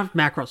 Not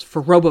Macross,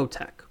 for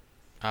Robotech.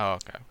 Oh,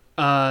 okay.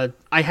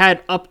 I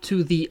had up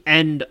to the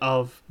end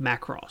of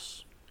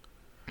Macross.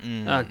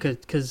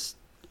 Because,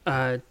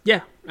 I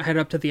had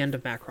up to the end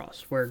of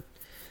Macross, where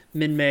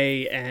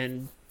Minmay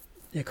and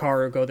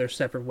Hikaru go their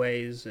separate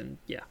ways, and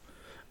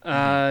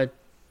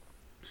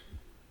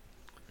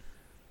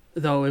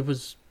though it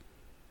was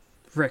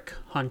Rick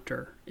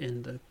Hunter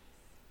in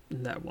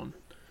that one,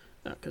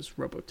 because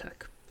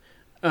Robotech.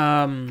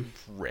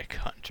 Rick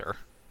Hunter.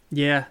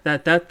 Yeah,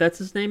 that's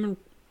his name.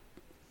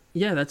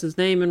 That's his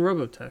name in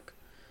Robotech.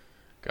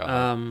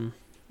 God.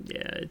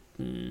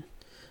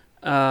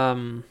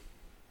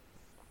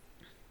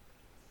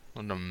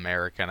 An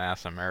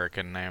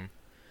American name.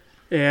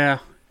 Yeah.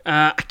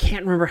 I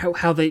can't remember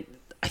how they...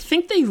 I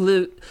think they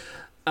live...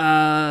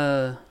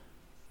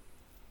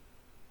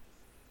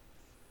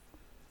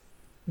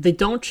 They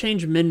don't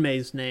change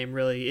Minmei's name,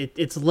 really.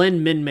 It's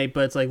Lynn Minmei,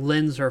 but it's like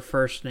Lynn's her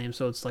first name,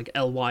 so it's like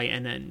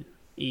Lynne.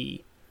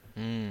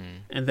 And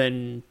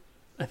then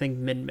I think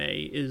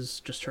Minmei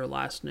is just her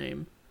last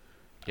name.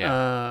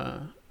 Yeah.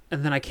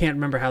 And then I can't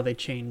remember how they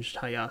changed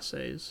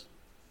Hayase's.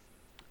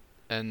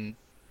 And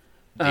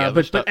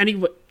but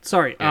anyway,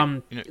 sorry. Yeah,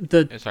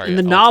 In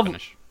the novel,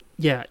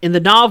 in the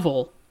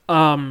novel,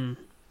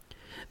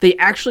 they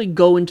actually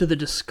go into the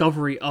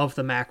discovery of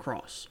the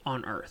Macross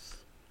on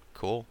Earth.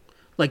 Cool.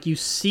 Like, you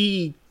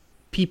see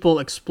people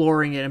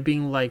exploring it and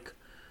being like,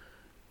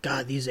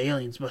 God, these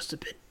aliens must have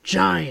been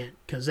giant,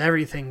 because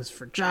everything's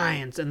for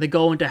giants. And they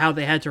go into how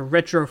they had to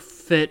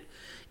retrofit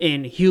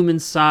a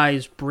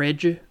human-sized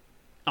bridge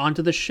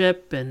onto the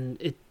ship,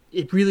 and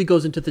it really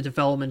goes into the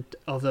development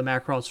of the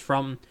Macross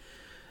from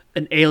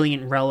an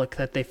alien relic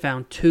that they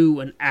found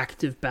to an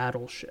active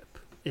battleship.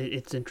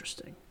 It's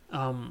interesting.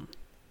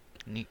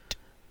 Neat.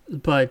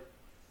 But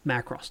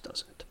Macross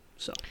doesn't.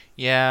 So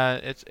yeah,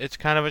 it's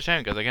kind of a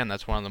shame, because again,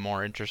 that's one of the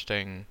more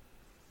interesting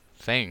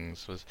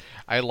things.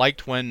 I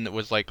liked when it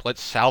was like,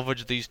 let's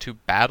salvage these two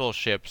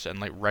battleships and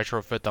like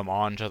retrofit them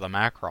onto the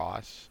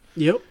Macross.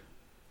 Yep.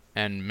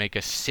 And make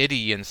a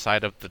city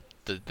inside of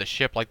the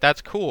ship. Like,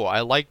 that's cool. I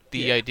like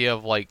the idea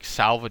of like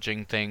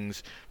salvaging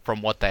things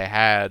from what they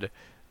had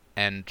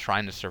and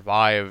trying to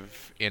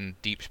survive in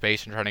deep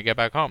space and trying to get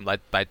back home.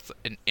 That's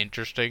an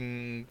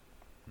interesting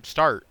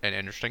start, an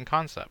interesting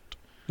concept.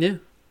 Yeah.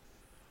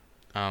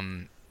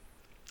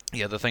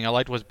 The other thing I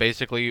liked was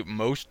basically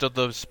most of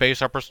the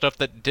space opera stuff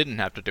that didn't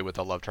have to do with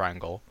the love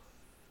triangle.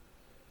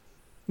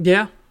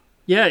 Yeah.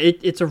 Yeah,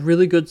 it's a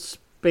really good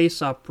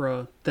space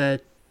opera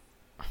that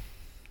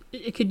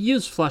it could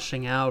use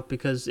fleshing out,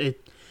 because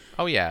it...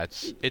 Oh yeah,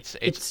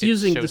 it's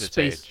using the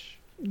space... Age.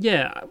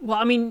 Yeah, well,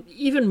 I mean,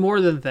 even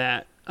more than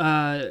that,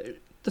 the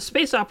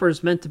space opera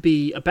is meant to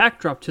be a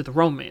backdrop to the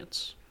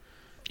romance.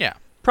 Yeah.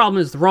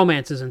 Problem is, the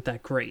romance isn't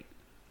that great.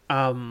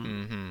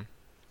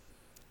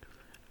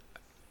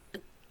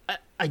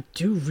 I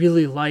do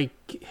really like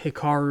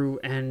Hikaru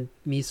and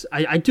Misa.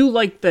 I do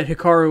like that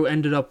Hikaru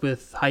ended up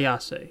with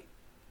Hayase.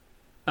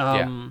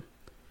 Even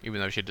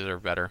though she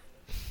deserved better.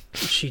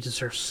 She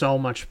deserves so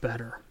much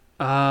better.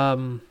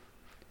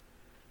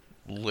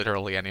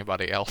 Literally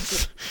anybody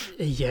else.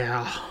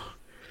 Yeah.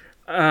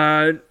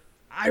 I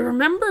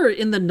remember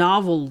in the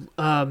novel,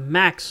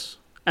 Max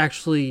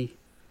actually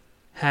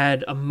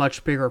had a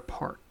much bigger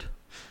part.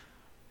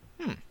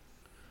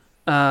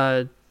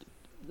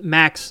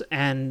 Max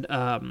and,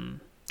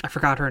 I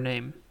forgot her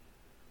name.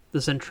 The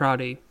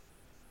Zentradi.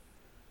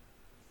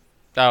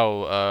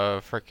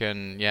 Oh,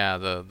 frickin', yeah,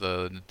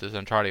 the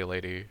Zentradi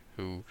lady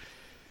who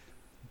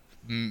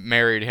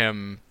married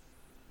him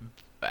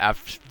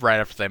right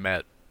after they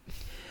met.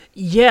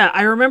 Yeah,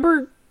 I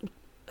remember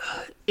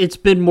it's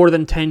been more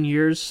than 10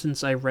 years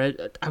since I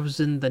read... I was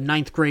in the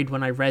 9th grade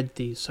when I read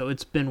these, so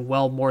it's been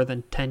well more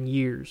than 10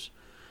 years.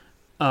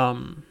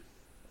 But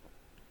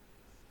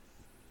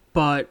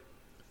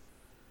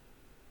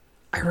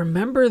I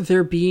remember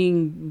there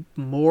being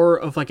more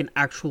of like an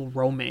actual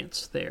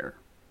romance there.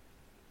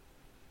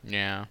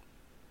 Yeah.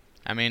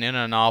 I mean, in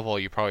a novel,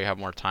 you probably have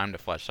more time to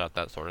flesh out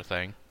that sort of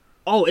thing.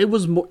 Oh, it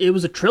was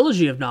a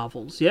trilogy of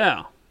novels,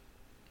 yeah.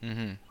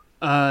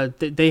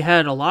 They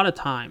had a lot of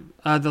time.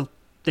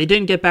 They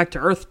didn't get back to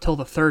Earth till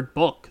the 3rd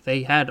book.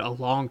 They had a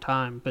long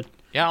time, but...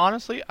 Yeah,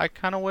 honestly, I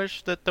kind of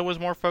wish that there was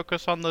more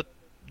focus on the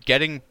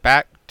getting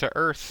back to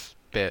Earth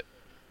bit.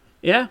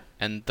 Yeah.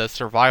 And the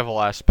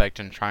survival aspect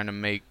and trying to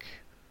make,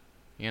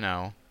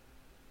 a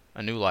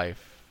new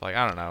life. Like,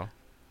 I don't know.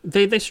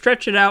 They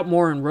stretch it out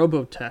more in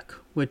Robotech,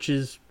 which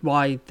is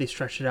why they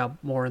stretch it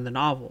out more in the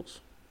novels.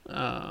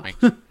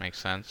 Makes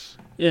sense.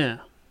 Yeah.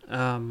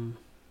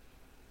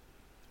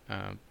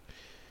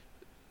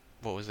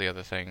 What was the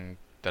other thing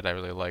that I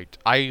really liked?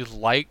 I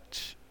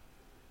liked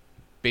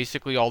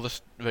basically all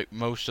this, like,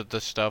 most of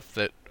the stuff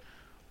that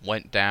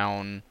went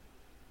down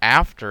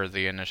after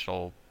the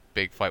initial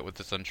big fight with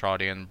the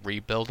Zentradi and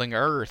rebuilding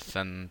Earth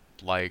and,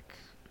 like,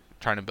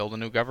 trying to build a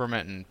new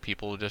government and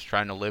people just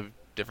trying to live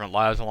different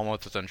lives along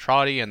with the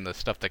Zentradi and the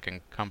stuff that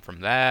can come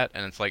from that.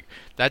 And it's like,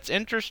 that's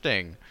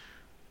interesting.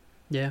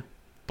 Yeah.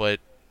 But,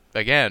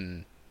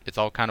 again, it's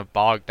all kind of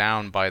bogged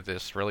down by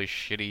this really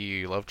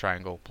shitty love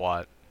triangle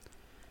plot.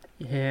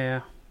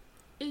 Yeah.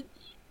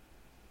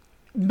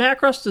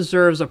 Macross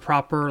deserves a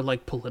proper,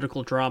 like,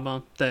 political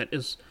drama that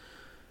is...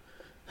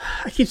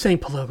 I keep saying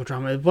political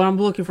drama. What I'm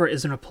looking for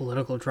isn't a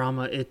political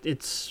drama.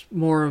 It's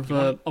more of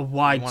a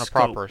wide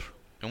scope.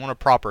 You want a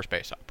proper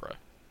space opera.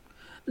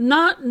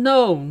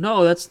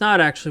 No, that's not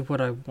actually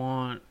what I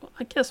want.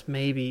 I guess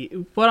maybe.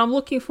 What I'm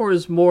looking for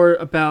is more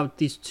about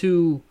these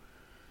two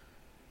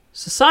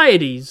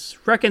societies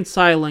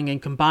reconciling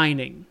and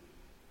combining.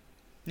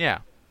 Yeah.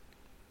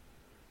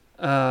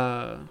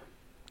 For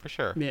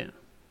sure. Yeah.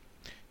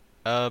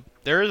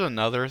 There is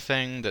another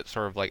thing that's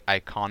sort of like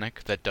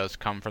iconic that does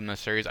come from this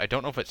series. I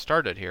don't know if it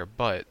started here,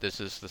 but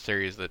this is the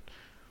series that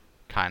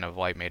kind of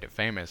like made it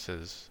famous.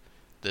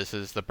 This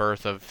is the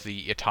birth of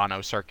the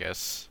Itano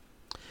Circus.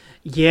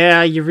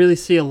 Yeah, you really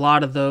see a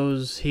lot of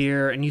those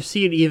here, and you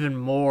see it even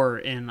more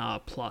in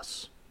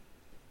Plus.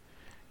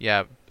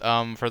 Yeah,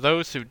 for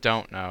those who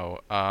don't know,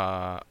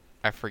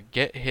 I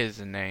forget his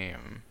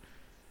name.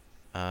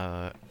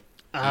 Ichiro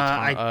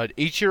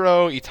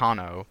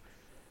Itano.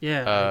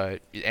 Yeah.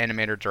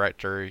 Animator,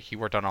 director. He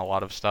worked on a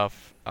lot of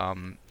stuff.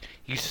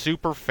 He's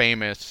super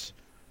famous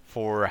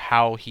for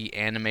how he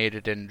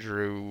animated and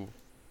drew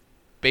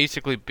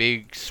basically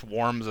big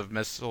swarms of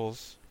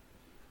missiles.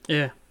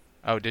 Yeah.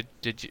 Oh,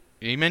 did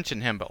you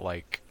mention him? But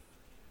like,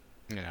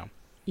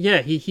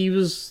 Yeah, he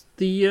was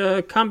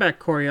the combat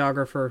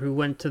choreographer who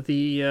went to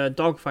the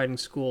dogfighting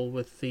school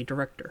with the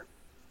director.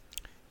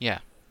 Yeah,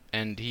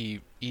 and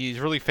he's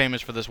really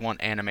famous for this one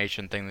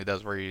animation thing that he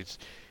does where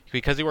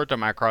because he worked on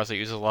Macross, he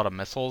uses a lot of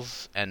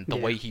missiles, and the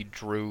way he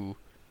drew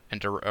and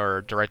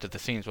directed the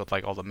scenes with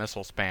like all the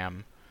missile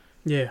spam,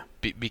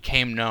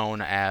 became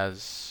known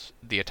as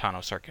the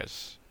Itano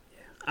Circus.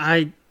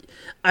 I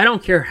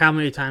don't care how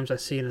many times I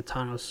see an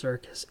Itano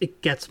Circus,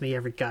 it gets me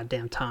every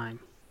goddamn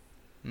time.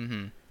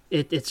 Mm-hmm.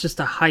 It's just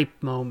a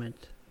hype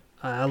moment.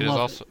 I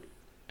love it.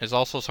 It's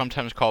also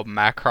sometimes called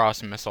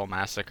Macross Missile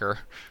Massacre.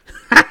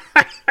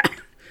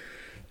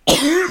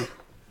 Oh,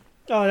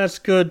 that's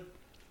good.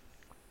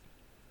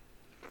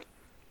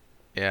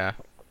 Yeah.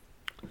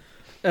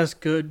 That's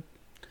good.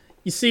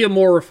 You see a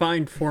more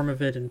refined form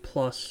of it in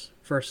Plus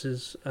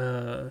versus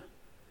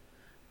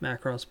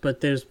Macross,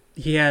 but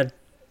he had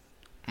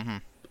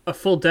a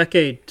full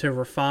decade to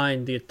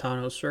refine the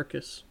Itano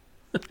Circus.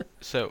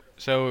 So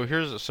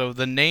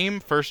the name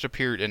first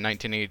appeared in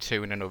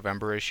 1982 in a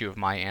November issue of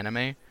My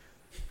Anime.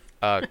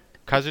 Kazutaka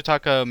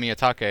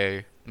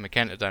Miyatake, the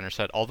mechanic designer,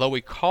 said, although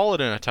we call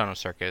it an Itano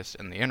Circus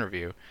in the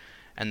interview,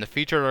 and the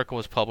featured article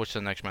was published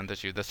the next month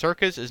issue, the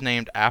circus is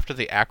named after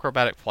the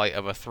acrobatic flight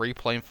of a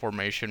 3-plane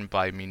formation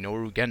by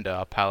Minoru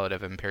Genda, a pilot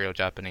of Imperial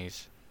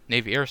Japanese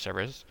Navy Air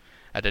Service,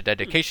 at a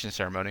dedication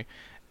ceremony,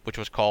 which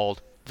was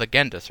called the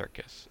Genda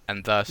Circus,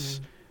 and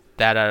thus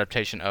that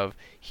adaptation of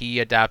he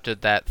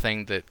adapted that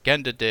thing that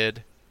Genda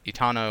did,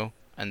 Itano,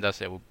 and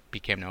thus it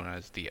became known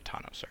as the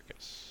Itano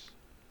Circus.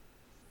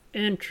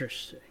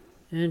 Interesting.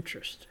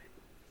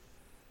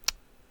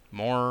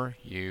 More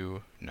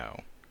you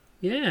know.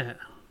 Yeah.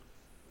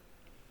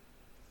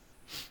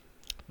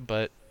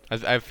 But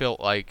I feel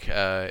like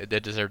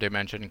it deserved a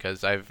mention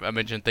because I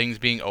mentioned things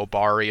being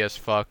Obari as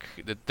fuck.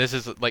 This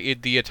is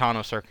like the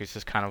Itano Circus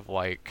is kind of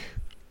like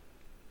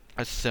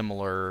a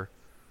similar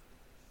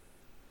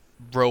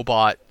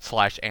robot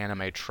 /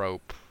 anime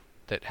trope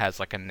that has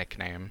like a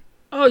nickname.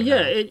 Oh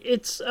yeah,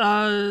 it's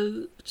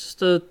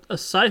just a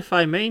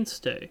sci-fi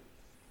mainstay.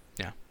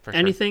 Yeah, for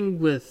anything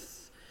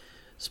with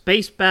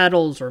space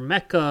battles or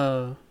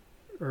mecha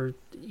or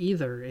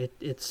either,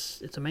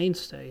 it's a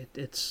mainstay.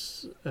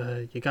 It's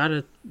you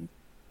gotta,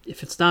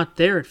 if it's not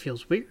there, it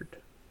feels weird.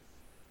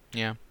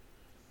 Yeah,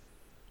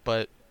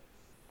 but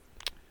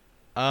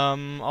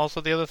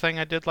also the other thing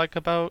I did like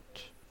about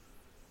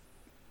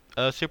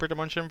Super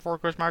Dimension 4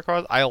 Course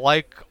Macross, I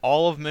like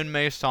all of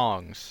Minmei's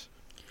songs.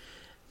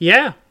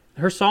 Yeah,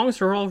 her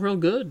songs are all real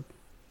good.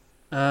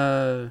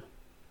 And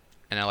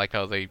I like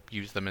how they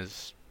use them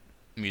as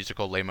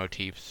musical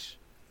leitmotifs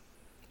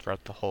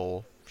throughout the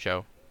whole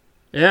show.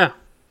 Yeah.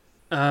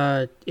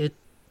 Macross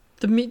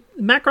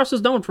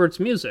is known for its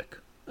music.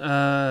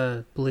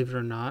 Believe it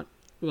or not.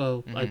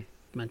 Well, I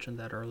mentioned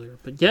that earlier,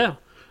 but yeah,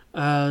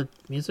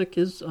 music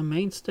is a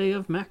mainstay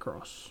of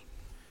Macross.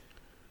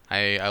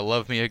 I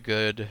love me a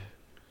good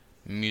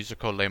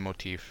musical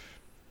leitmotif.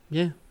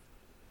 Yeah.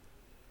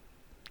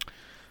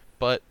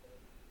 But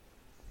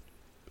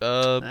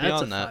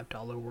beyond that, that's a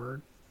 $5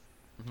 word.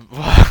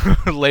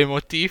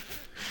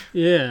 Leitmotif?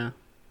 Yeah.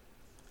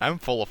 I'm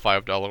full of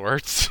 $5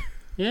 words.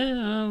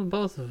 Yeah,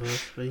 both of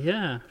us. But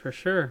yeah, for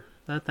sure.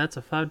 That's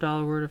a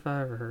 $5 word if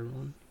I ever heard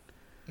one.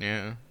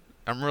 Yeah.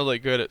 I'm really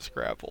good at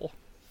Scrabble.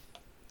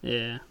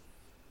 Yeah.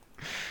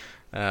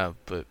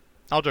 But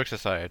all jokes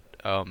aside,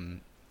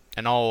 and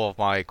all of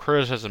my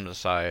criticisms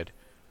aside,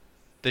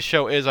 this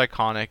show is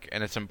iconic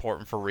and it's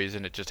important for a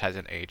reason. It just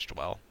hasn't aged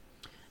well.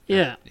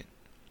 Yeah.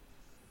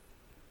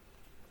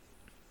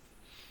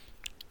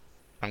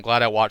 I'm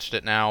glad I watched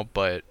it now,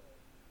 but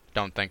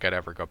don't think I'd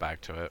ever go back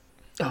to it.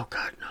 Oh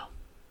God, no.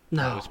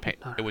 No.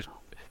 It was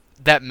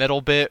that middle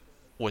bit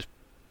was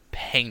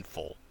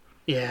painful.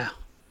 Yeah.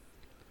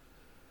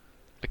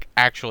 Like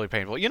actually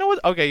painful. You know what?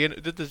 Okay,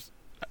 this,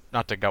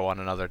 not to go on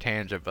another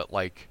tangent, but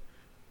like,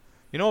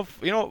 you know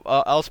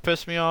else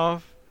pissed me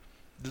off?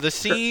 The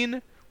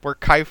scene where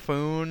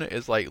Kaifun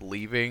is like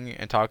leaving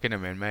and talking to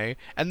Minmei,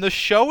 and the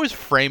show is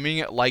framing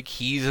it like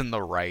he's in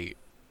the right.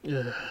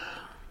 Ugh.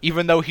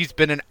 Even though he's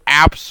been an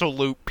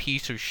absolute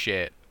piece of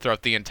shit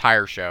throughout the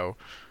entire show.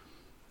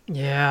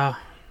 Yeah.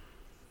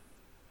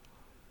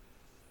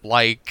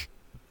 Like,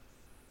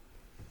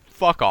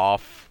 fuck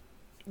off.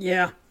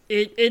 Yeah.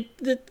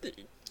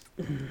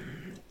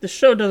 the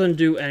show doesn't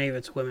do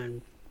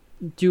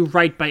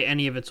right by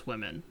any of its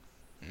women.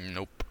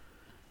 Nope.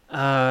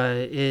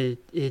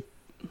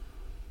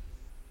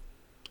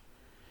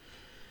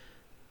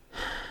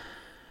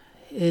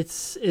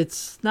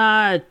 It's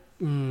not.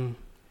 You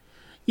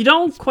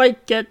don't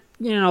quite get,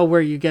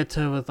 where you get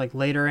to with like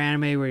later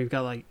anime where you've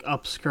got like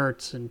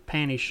upskirts and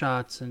panty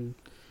shots and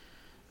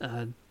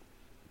a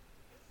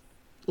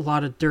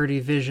lot of dirty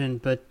vision,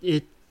 but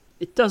it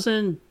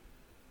doesn't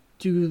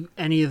do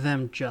any of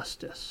them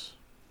justice.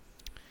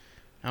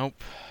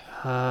 Nope.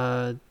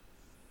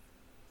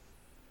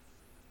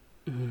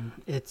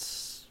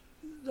 It's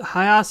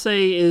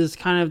Hayase is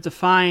kind of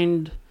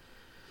defined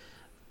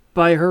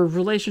by her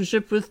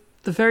relationship with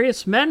the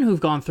various men who've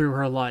gone through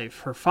her life.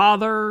 Her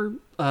father,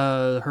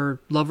 her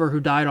lover who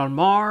died on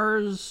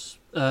Mars,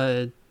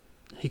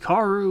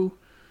 Hikaru,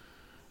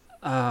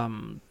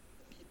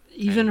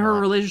 even her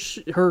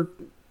relationship,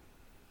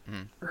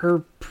 her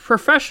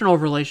professional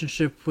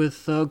relationship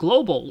with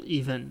Global,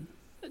 even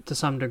to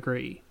some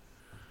degree.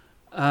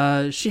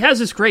 She has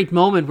this great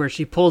moment where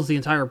she pulls the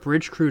entire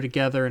bridge crew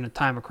together in a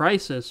time of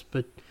crisis,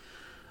 but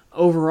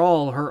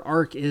overall, her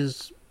arc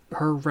is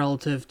her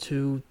relative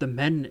to the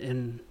men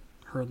in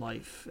her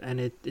life, and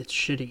it's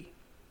shitty.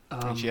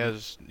 And she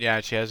has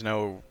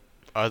no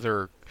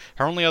other.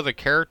 Her only other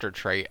character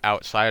trait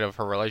outside of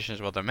her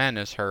relations with the men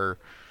is her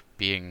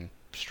being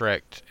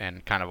strict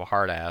and kind of a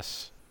hard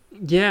ass.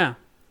 Yeah,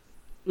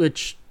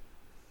 which.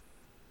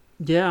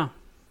 Yeah,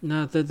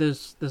 no,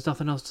 there's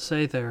nothing else to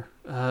say there.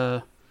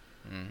 I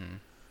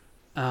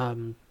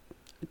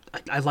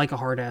like a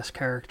hard ass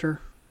character,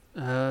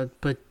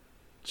 but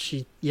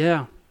she,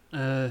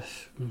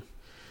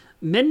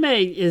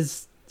 Minmay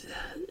is.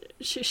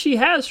 She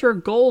has her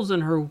goals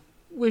and her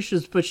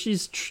wishes, but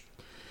she's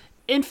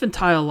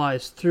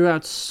infantilized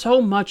throughout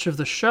so much of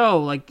the show.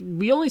 Like,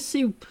 we only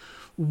see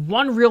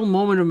one real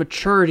moment of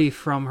maturity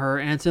from her,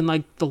 and it's in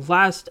like the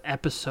last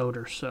episode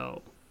or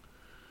so,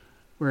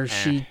 where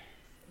she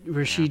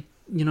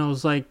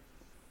is like,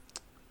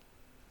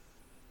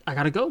 I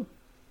gotta go.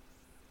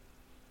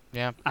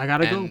 Yeah, I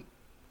gotta go.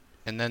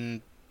 And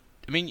then,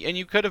 I mean, and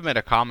you could have made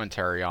a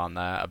commentary on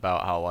that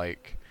about how,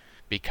 like,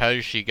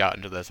 because she got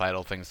into this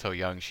idol thing so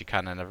young, she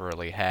kind of never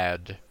really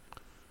had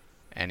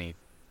any,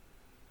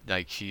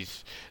 like,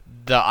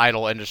 the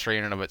idol industry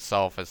in and of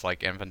itself is, like,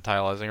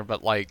 infantilizing her,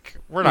 but, like,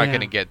 we're not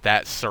gonna get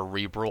that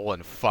cerebral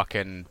in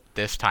fucking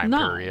this time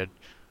period.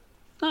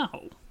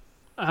 No.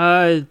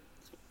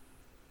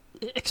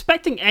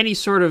 Expecting any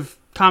sort of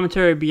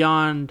commentary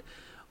beyond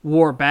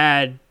War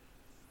Bad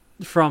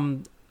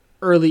from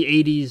early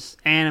 80s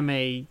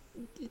anime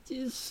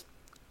is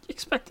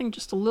expecting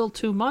just a little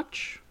too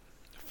much.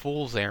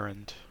 Fool's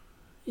errand.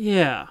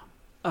 Yeah.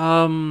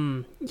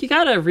 You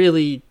gotta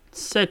really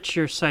set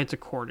your sights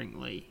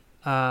accordingly,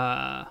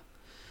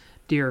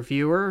 dear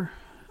viewer,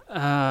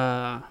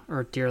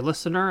 or dear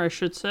listener, I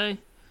should say.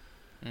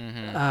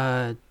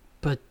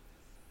 But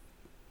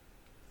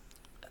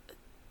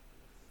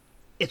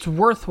it's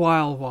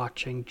worthwhile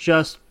watching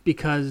just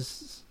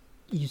because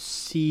you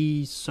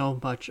see so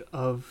much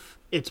of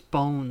its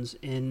bones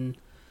in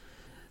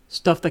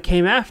stuff that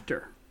came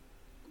after.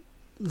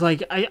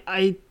 Like,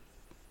 I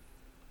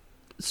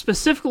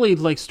specifically,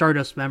 like,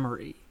 Stardust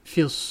Memory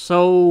feels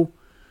so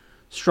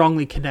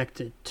strongly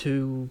connected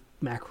to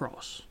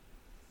Macross.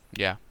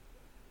 Yeah.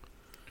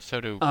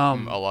 So do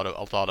a lot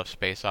of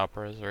space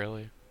operas,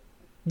 really.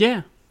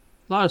 Yeah,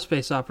 a lot of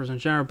space operas in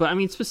general, but I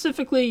mean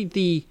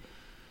specifically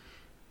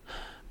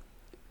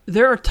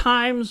there are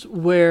times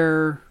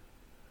where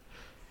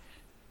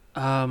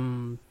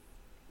the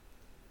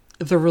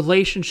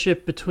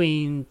relationship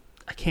between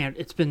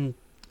it's been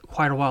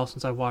quite a while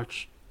since I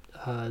watched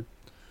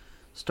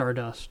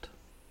Stardust,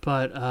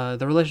 but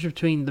the relationship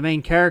between the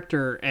main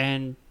character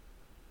and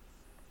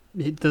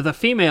the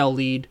female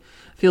lead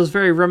feels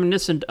very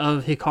reminiscent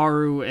of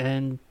Hikaru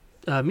and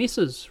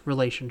Misa's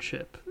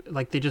relationship.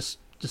 Like, they just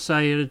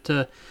decided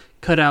to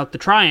cut out the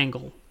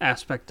triangle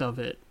aspect of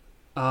it.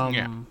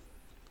 And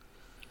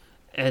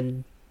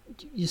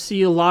you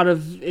see a lot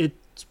of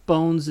its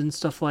bones in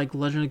stuff like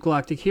Legend of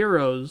Galactic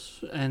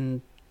Heroes,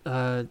 and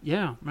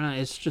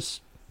it's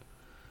just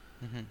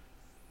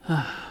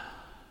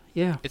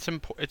yeah. It's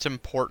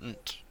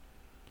important.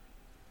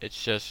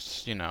 It's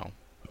just,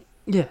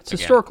 it's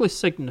historically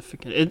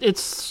significant.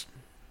 It's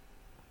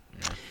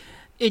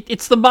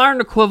the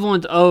modern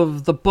equivalent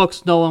of the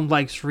books no one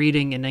likes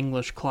reading in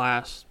English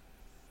class.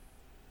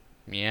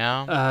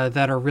 Yeah.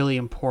 That are really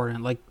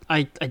important. Like,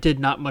 I did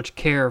not much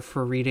care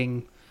for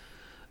reading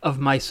Of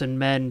Mice and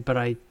Men, but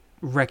I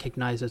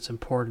recognize its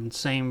importance.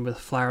 Same with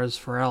Flowers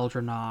for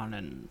Algernon,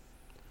 and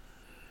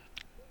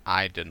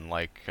I didn't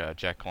like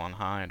Jekyll and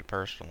Hyde,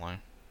 personally.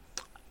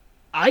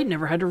 I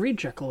never had to read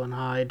Jekyll and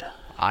Hyde.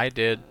 I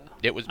did.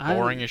 It was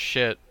boring as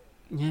shit.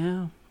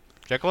 Yeah.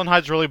 Jekyll and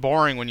Hyde's really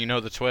boring when you know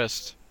the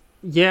twist.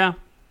 Yeah.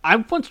 I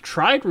once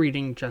tried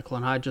reading Jekyll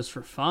and Hyde just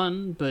for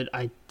fun, but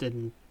I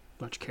didn't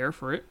much care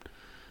for it.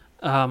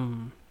 I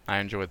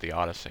enjoyed the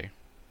Odyssey.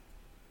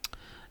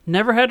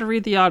 Never had to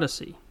read the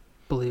Odyssey,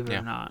 believe it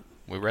or not.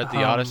 We read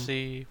the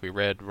Odyssey. We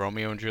read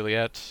Romeo and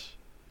Juliet.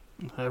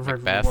 I've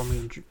read Macbeth.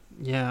 Romeo and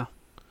yeah.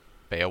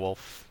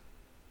 Beowulf.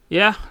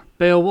 Yeah,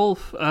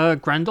 Beowulf.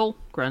 Grendel.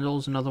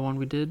 Grendel's another one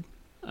we did.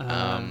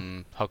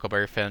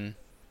 Huckleberry Finn.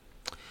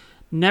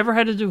 Never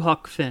had to do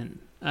Huck Finn.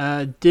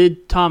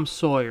 Did Tom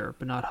Sawyer,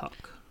 but not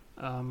Huck.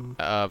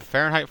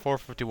 Fahrenheit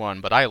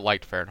 451, but I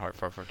liked Fahrenheit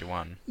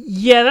 451.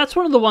 Yeah, that's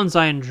one of the ones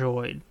I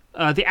enjoyed.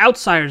 The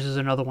Outsiders is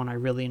another one I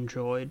really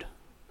enjoyed.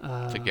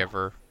 The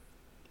Giver.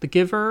 The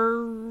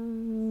Giver,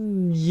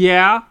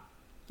 yeah,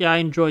 I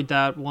enjoyed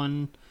that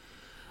one.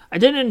 I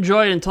didn't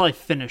enjoy it until I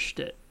finished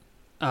it.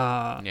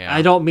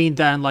 I don't mean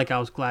that in, like, I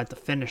was glad to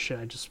finish it.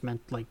 I just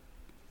meant, like,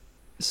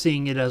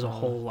 seeing it as a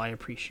whole, I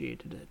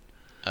appreciated it.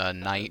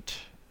 Night.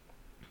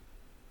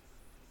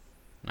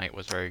 Night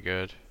was very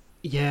good.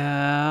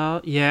 Yeah.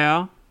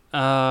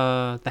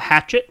 The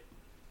Hatchet.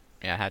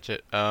 Yeah,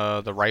 Hatchet.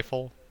 The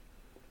Rifle.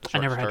 I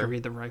never had to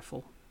read The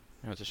Rifle.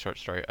 It was a short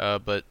story.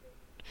 But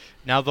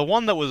now the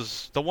one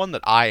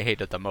that I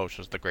hated the most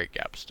was The Great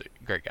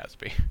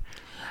Gatsby.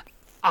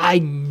 I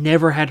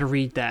never had to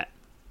read that.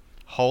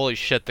 Holy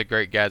shit, The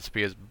Great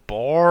Gatsby is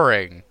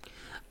boring.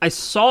 I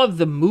saw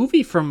the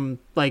movie from,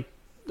 like,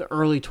 the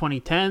early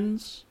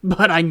 2010s,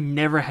 but I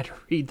never had to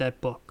read that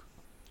book.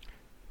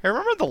 Hey,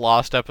 remember the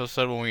Lost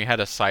episode when we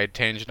had a side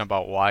tangent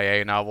about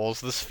YA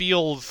novels? This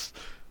feels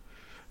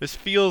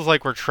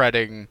like we're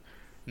treading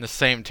in the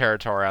same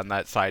territory on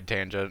that side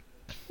tangent.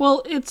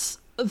 Well, it's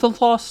the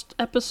Lost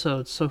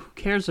episode, so who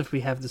cares if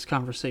we have this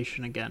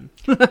conversation again?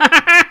 It's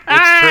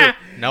true.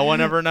 No one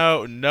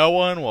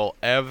will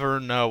ever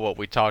know what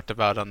we talked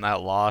about on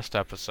that Lost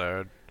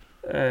episode.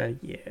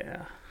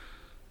 Yeah.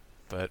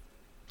 But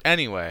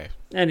anyway.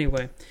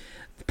 The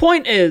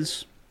point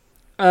is,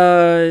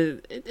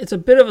 it's a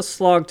bit of a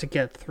slog to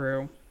get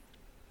through.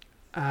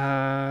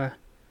 But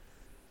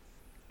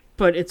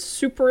it's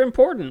super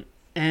important,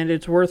 and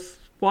it's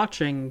worth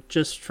watching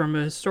just from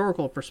a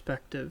historical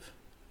perspective.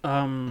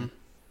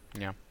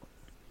 Yeah.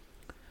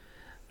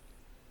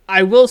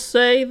 I will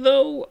say,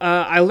 though,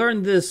 I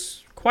learned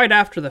this quite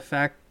after the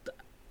fact,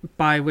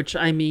 by which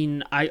I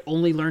mean I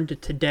only learned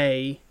it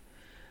today.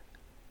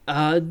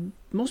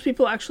 Most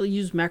people actually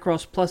use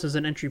Macross Plus as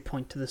an entry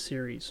point to the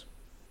series.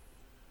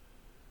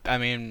 I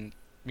mean,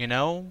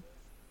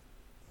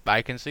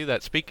 I can see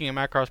that. Speaking of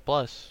Macross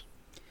Plus.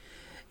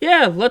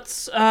 Yeah,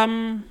 let's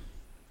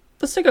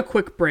take a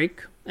quick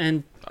break,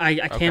 and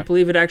I can't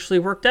believe it actually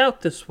worked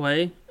out this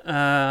way.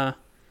 But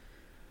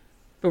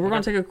we're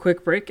going to take a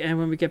quick break, and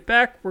when we get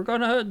back, we're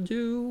going to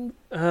do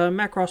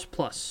Macross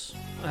Plus.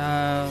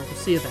 We'll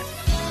see you then.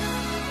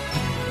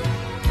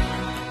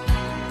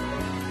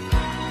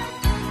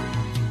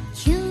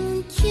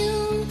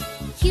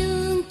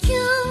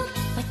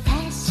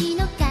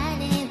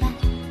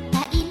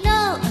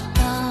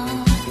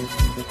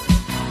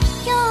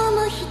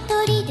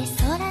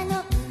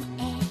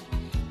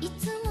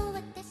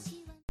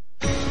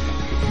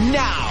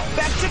 Now,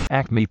 back to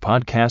Acme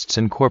Podcasts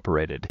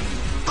Incorporated.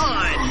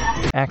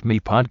 Acme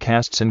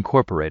Podcasts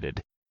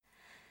Incorporated.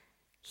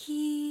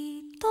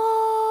 一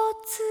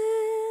つ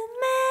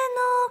目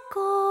の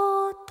言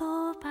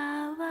葉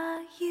は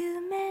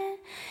夢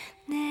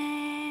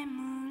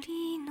眠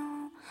り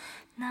の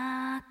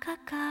中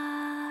か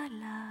ら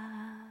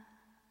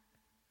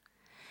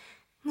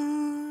胸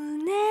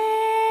の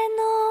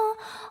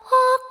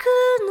奥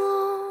の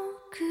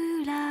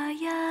暗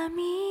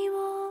闇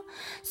を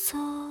そ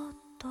っ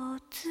と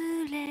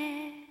連れ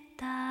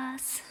出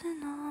す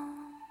の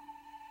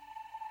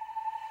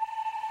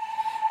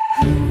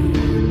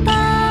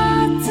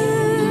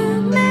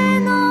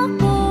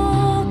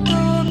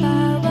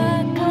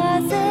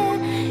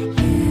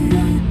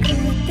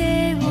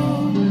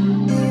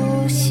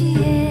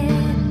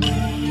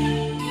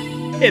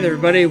Hey there,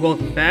 everybody,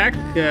 welcome back.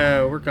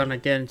 We're gonna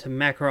get into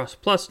Macross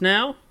Plus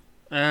now.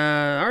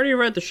 I already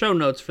read the show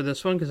notes for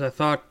this one because I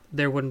thought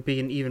there wouldn't be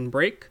an even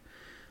break.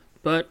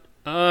 But,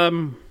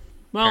 well...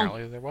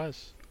 Apparently there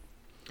was.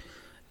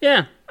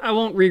 Yeah, I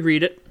won't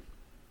reread it.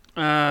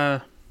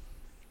 So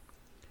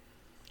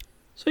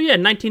yeah,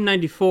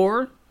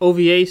 1994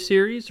 OVA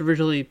series,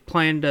 originally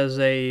planned as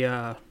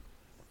a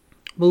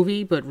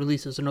movie, but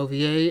released as an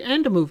OVA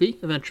and a movie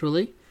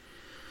eventually.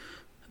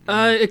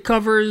 It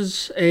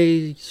covers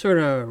a sort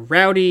of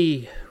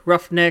rowdy,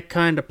 roughneck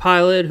kind of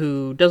pilot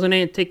who doesn't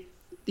take...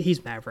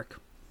 He's Maverick.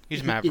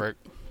 He's Maverick.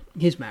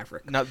 He's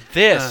Maverick. Now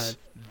this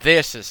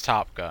is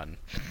Top Gun.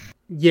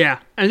 Yeah,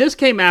 and this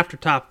came after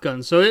Top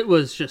Gun, so it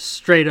was just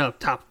straight up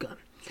Top Gun.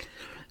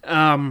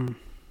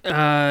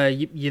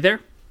 You there?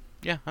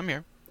 Yeah, I'm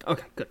here.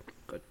 Okay, good.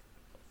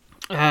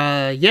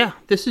 Yeah,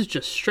 this is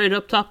just straight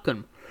up Top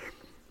Gun.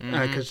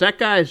 Because that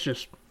guy is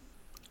just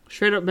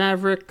straight up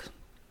Maverick.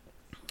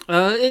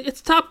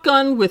 It's Top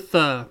Gun with,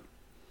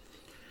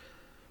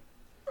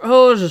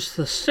 just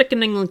the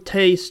sickening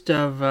taste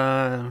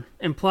of,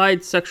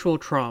 implied sexual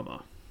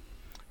trauma.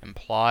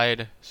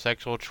 Implied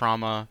sexual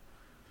trauma,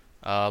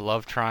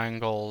 love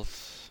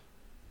triangles,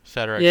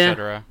 etc.,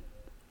 etc.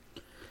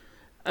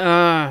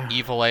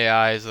 Evil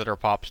AIs that are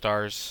pop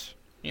stars.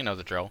 You know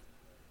the drill.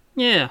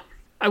 Yeah.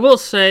 I will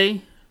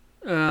say,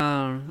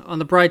 on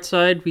the bright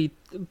side, we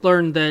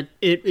learned that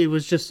it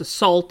was just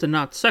assault and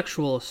not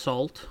sexual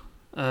assault.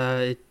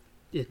 It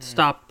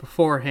stopped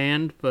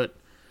beforehand, but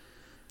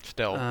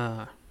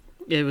still,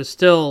 it was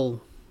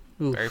still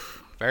very,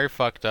 very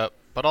fucked up.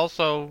 But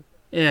also,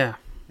 yeah.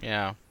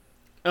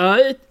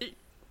 It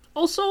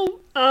also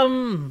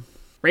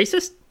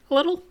racist a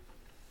little.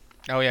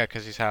 Oh yeah,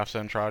 because he's half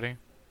Zentradi.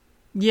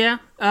 Yeah,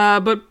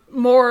 but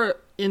more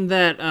in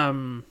that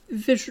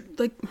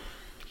like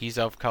he's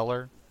of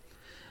color.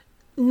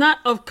 Not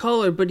of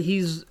color, but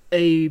he's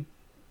a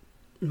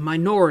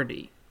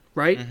minority,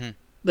 right? Mm-hmm.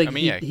 Like I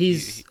mean,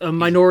 he's a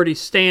minority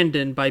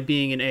stand-in by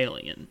being an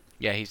alien.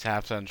 Yeah, he's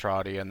half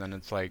Zentradi, and then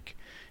it's like,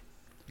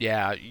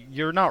 yeah,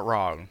 you're not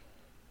wrong.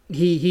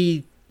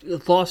 He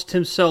lost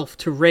himself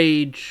to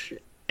rage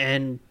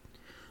and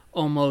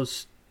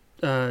almost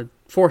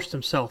forced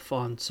himself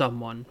on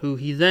someone who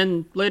he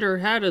then later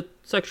had a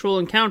sexual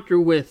encounter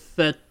with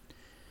that,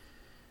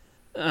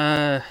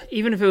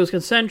 even if it was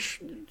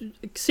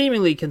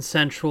seemingly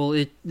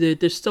consensual,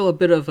 there's still a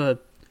bit of a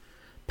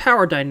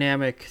power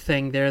dynamic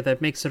thing there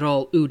that makes it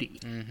all oody.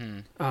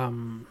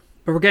 Mm-hmm.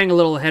 But we're getting a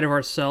little ahead of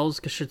ourselves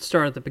because it should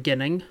start at the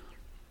beginning.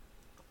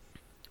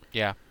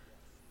 Yeah.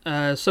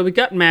 So we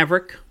got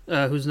Maverick,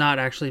 who's not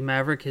actually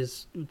Maverick.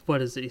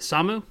 What is it,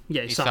 Isamu?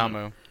 Yeah,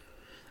 Isamu.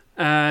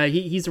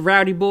 He's a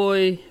rowdy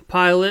boy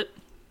pilot,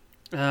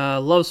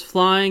 loves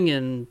flying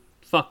and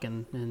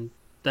fucking, and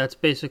that's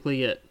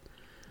basically it.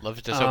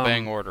 Loves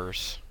disobeying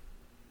orders.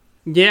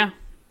 Yeah.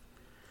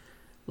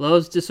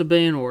 Loves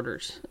disobeying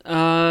orders.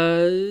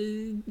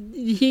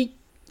 He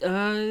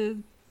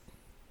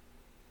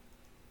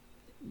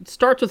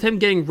starts with him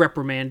getting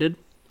reprimanded.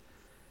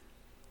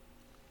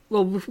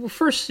 Well, we'll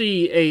first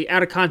see a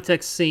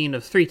out-of-context scene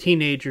of 3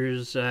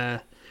 teenagers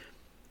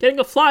getting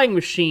a flying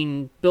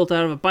machine built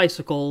out of a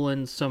bicycle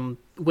and some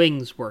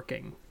wings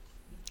working.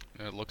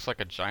 It looks like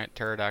a giant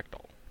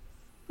pterodactyl.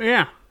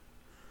 Yeah.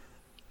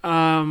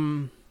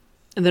 And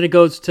then it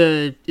goes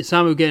to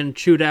Isamu getting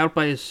chewed out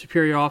by his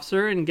superior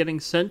officer and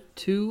getting sent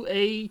to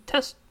a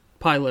test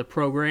pilot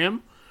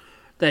program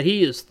that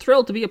he is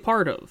thrilled to be a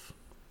part of.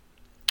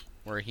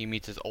 Where he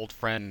meets his old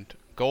friend,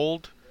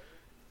 Gold,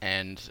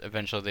 and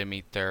eventually they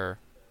meet their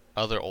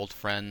other old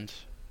friend.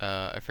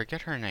 I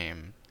forget her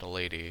name, the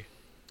lady.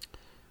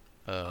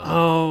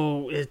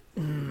 I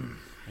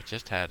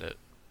just had it.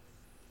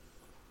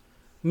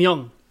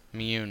 Myung.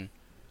 And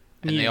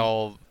they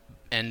all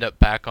end up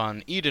back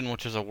on Eden,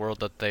 which is a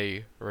world that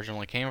they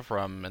originally came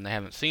from, and they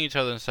haven't seen each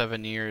other in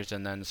 7 years,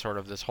 and then sort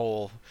of this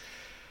whole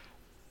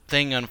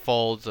thing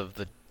unfolds of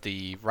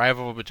the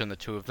rivalry between the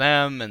two of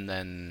them, and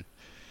then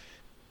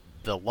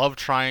the love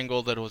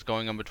triangle that was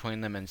going on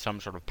between them, and some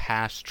sort of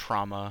past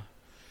trauma,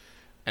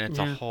 and it's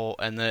a whole,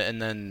 and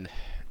then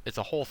it's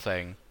a whole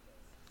thing.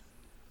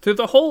 Through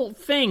the whole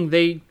thing,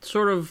 they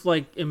sort of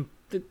like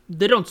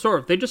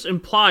they just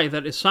imply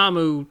that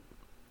Isamu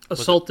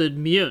assaulted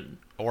Myun.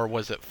 Or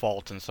was it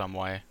fault in some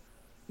way?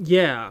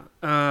 Yeah,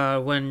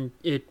 when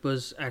it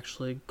was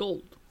actually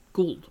Gould.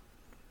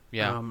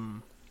 Yeah.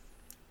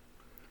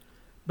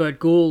 But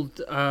Gould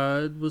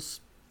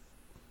was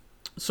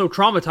so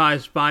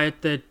traumatized by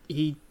it that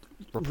he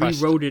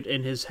rewrote it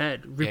in his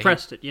head.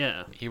 Repressed it,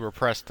 yeah. He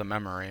repressed the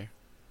memory.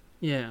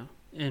 Yeah,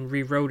 and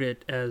rewrote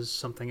it as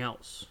something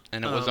else.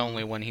 And it was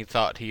only when he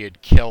thought he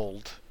had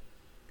killed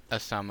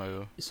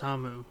Isamu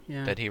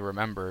yeah. that he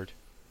remembered.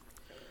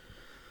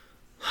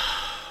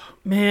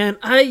 Man,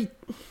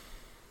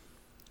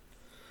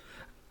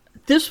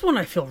 this one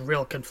I feel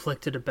real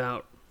conflicted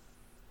about.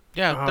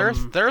 Yeah,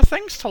 there are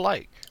things to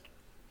like.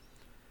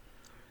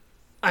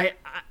 I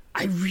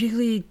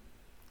really,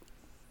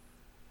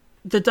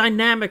 the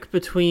dynamic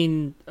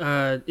between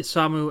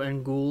Isamu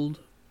and Gould,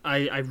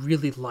 I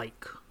really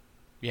like.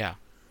 Yeah,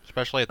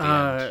 especially at the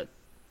end.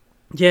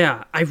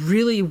 Yeah, I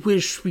really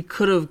wish we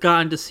could have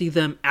gotten to see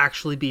them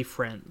actually be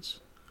friends,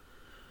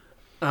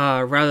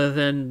 rather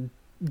than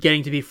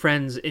getting to be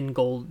friends in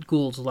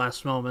Gould's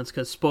last moments,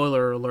 because,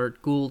 spoiler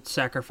alert, Gould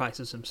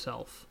sacrifices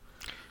himself.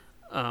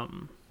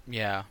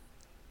 Yeah.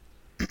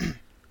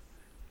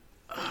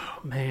 Oh,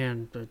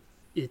 man, but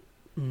it...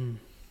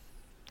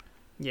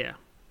 Yeah.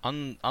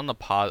 On the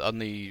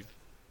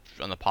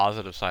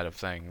positive side of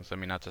things, I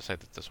mean, not to say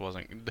that this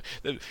wasn't...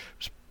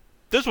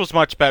 This was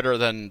much better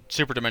than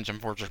Super Dimension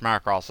Fortress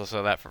Macross, I'll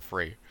say that for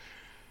free.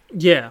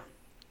 Yeah.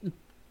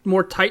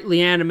 More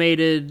tightly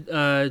animated,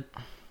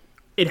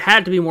 it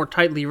had to be more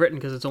tightly written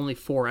because it's only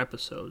 4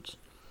 episodes.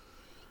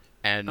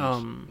 And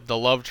the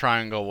love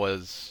triangle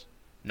was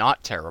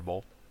not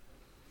terrible.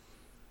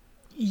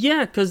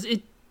 Yeah, because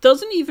it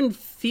doesn't even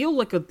feel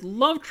like a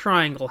love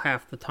triangle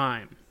half the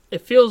time.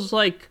 It feels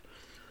like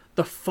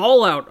the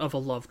fallout of a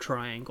love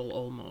triangle,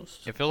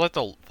 almost. It feels like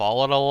the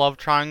fallout of a love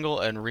triangle,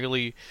 and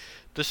really,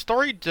 the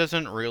story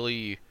doesn't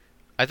really...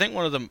 I think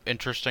one of the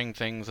interesting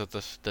things that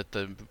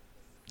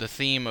the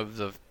theme of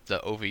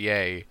the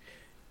OVA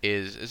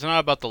is, it's not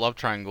about the love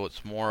triangle,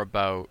 it's more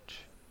about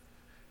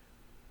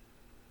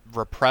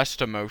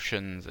repressed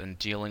emotions and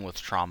dealing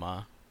with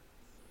trauma.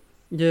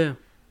 Yeah.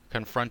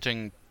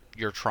 confronting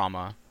your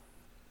trauma,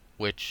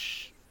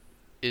 which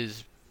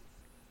is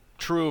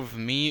true of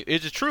me.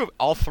 It is true of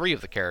all three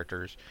of the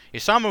characters.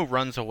 Isamu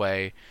runs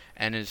away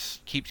and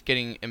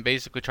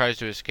basically tries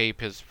to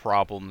escape his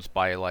problems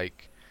by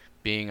like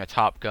being a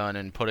Top Gun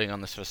and putting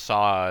on this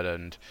facade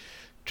and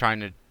trying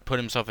to put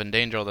himself in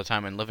danger all the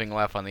time and living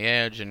life on the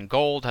edge. And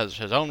Gold has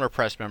his own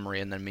repressed memory,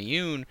 and then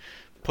Miyun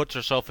puts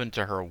herself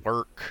into her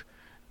work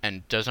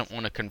and doesn't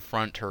want to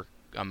confront her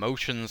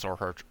emotions or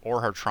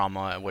her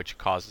trauma, which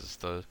causes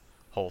the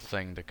whole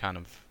thing to kind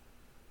of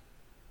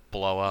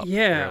blow up.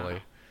 Yeah.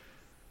 Really.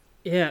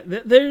 Yeah,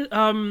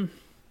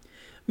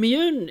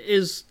 Miyun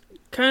is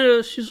kind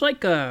of, she's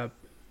like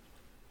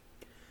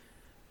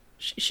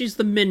she's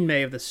the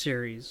Minmay of the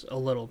series a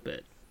little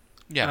bit.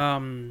 Yeah.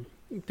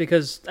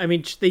 Because, I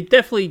mean, they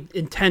definitely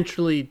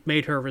intentionally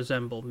made her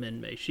resemble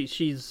Minmay.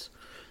 She's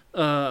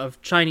of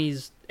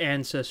Chinese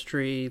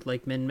ancestry,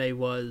 like Minmay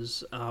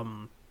was.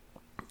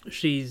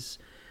 She's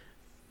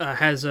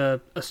has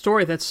a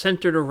story that's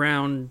centered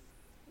around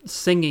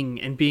singing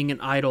and being an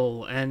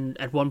idol,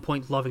 and at one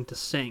point loving to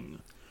sing.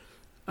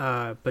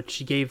 But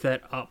she gave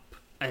that up,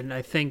 and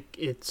I think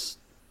it's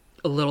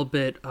a little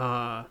bit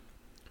the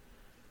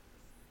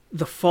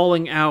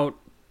falling out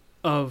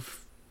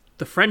of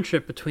the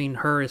friendship between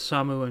her,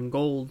 Isamu, and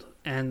Gold,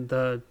 and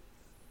the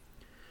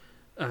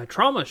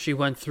trauma she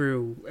went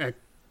through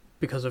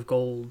because of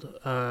Gold,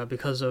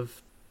 because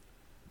of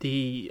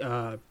the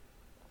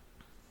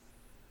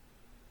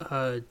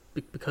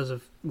because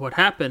of what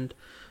happened,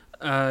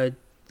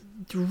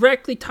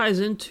 directly ties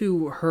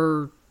into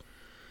her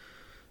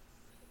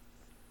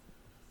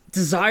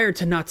desire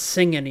to not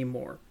sing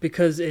anymore,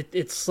 because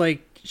it's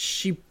like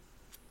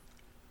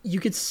you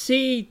could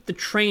see the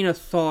train of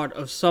thought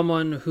of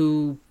someone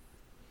who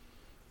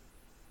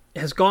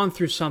has gone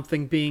through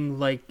something being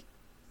like,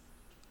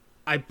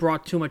 I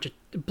brought too much,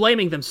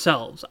 blaming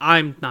themselves.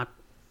 I'm not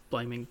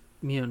blaming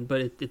Miyun,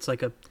 but it's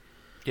like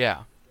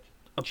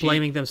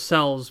blaming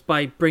themselves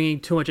by bringing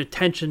too much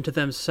attention to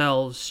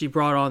themselves. She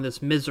brought on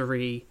this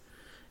misery,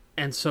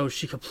 and so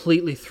she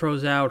completely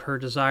throws out her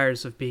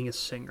desires of being a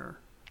singer.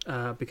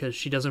 Because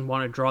she doesn't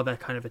want to draw that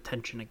kind of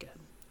attention again.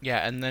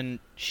 Yeah, and then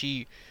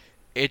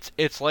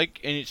it's like,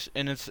 and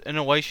it's in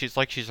a way she's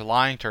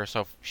lying to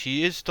herself.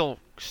 She is still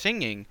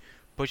singing,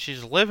 but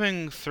she's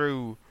living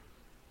through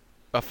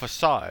a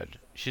facade.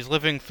 She's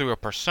living through a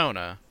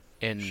persona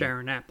in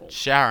Sharon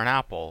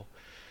Apple,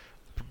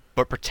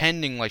 but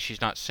pretending like she's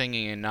not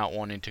singing and not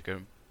wanting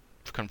to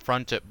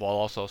confront it while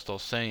also still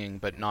singing,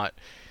 but not.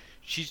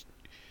 She's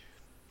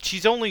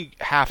only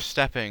half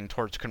stepping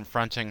towards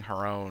confronting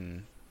her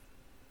own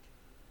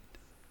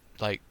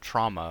like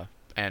trauma,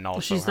 and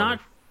also she's not.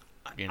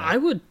 I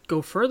would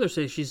go further,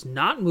 say she's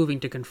not moving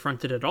to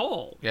confront it at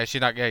all. Yeah, she's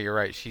not. Yeah, you're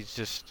right.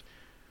 She's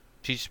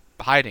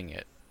hiding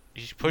it.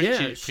 She's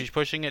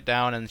pushing it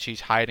down, and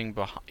she's hiding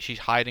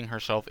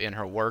herself in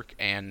her work,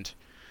 and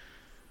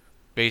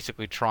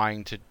basically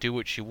trying to do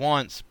what she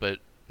wants, but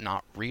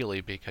not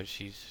really, because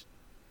she's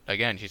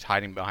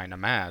hiding behind a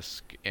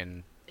mask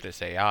in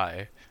this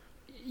AI.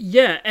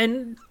 Yeah,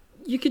 and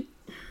you could.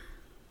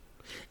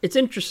 It's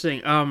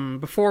interesting.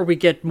 Before we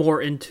get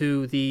more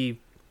into the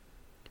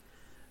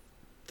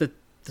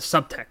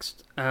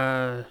subtext,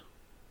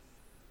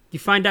 you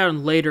find out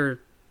in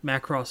later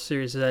Macross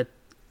series that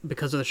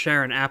because of the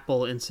Sharon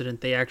Apple incident,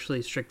 they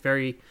actually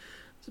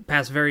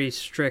passed very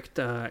strict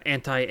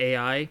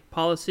anti-AI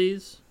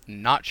policies.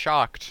 Not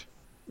shocked.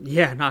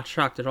 Yeah, not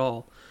shocked at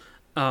all.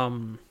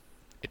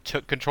 It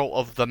took control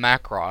of the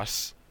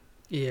Macross.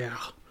 Yeah.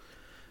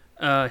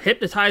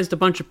 Hypnotized a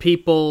bunch of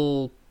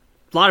people.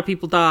 A lot of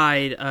people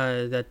died.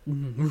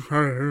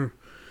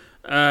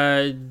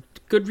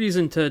 Good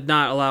reason to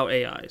not allow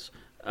AIs.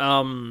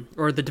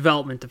 Or the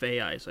development of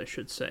AIs, I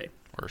should say.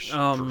 Or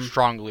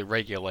strongly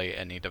regulate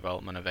any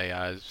development of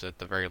AIs at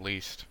the very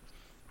least.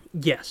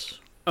 Yes.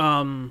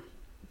 But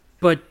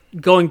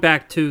going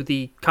back to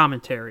the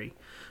commentary,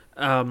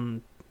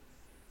 Sharon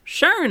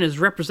is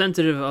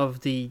representative of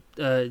the...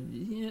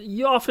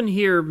 you often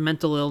hear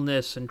mental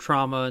illness and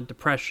trauma and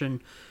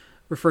depression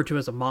referred to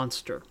as a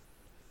monster.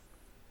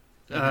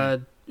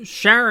 Mm-hmm.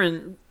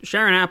 Sharon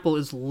Apple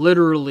is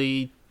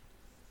literally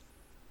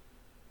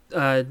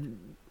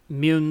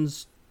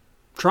Miyun's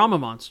trauma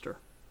monster.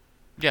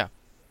 Yeah.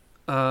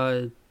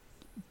 And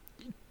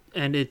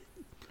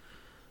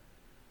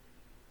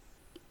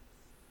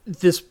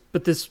this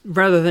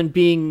rather than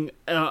being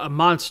a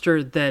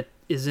monster that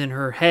is in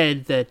her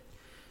head that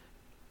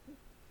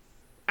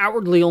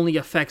outwardly only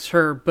affects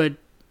her, but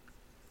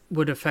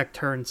would affect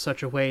her in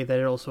such a way that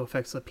it also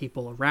affects the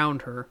people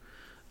around her.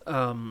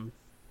 Mm-hmm.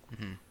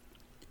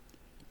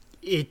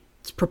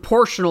 It's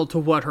proportional to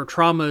what her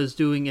trauma is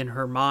doing in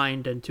her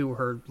mind and to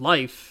her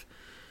life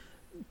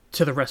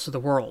to the rest of the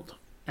world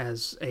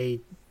as a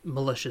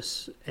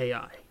malicious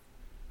AI.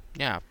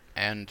 Yeah,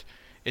 and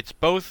it's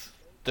both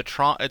the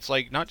trauma. It's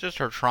like not just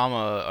her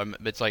trauma.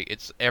 It's like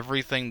it's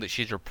everything that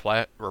she's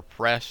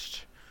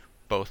repressed,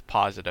 both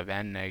positive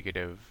and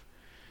negative.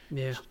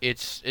 Yeah.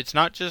 It's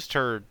not just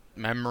her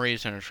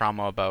memories and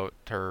trauma about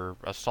her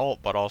assault,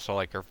 but also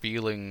like her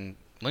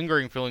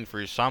lingering feeling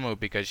for Isamu,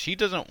 because she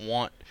doesn't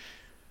want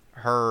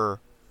her.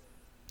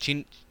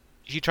 She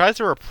tries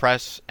to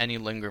repress any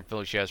lingering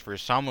feeling she has for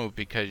Isamu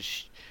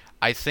because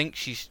I think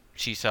she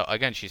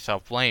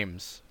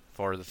self-blames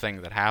for the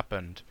thing that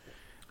happened.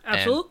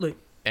 Absolutely.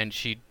 And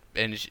she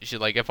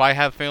like, if I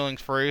have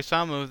feelings for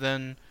Isamu,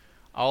 then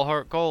I'll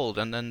heart gold,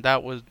 and then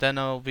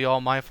it'll be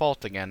all my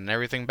fault again, and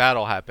everything bad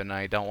will happen. And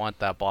I don't want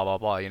that. Blah blah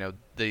blah. You know,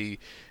 the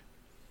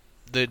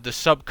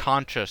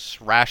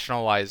subconscious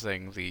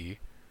rationalizing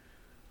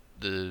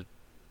the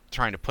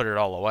trying to put it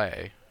all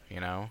away.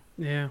 You know.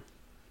 Yeah.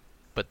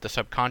 But the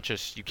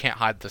subconscious, you can't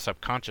hide the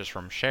subconscious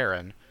from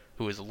Sharon,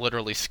 who is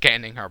literally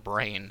scanning her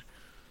brain.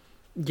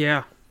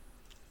 Yeah.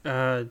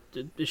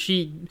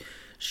 She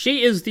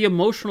is the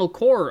emotional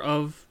core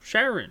of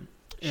Sharon.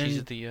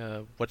 She's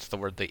the what's the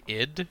word? The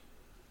id?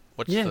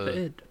 The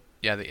id.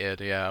 Yeah, the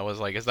id. Yeah, I was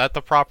like, is that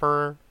the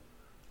proper?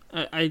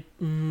 I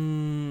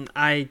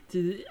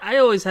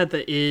always had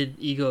the id,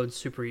 ego, and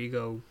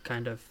superego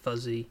kind of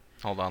fuzzy.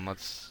 Hold on,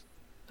 let's.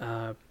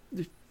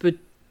 But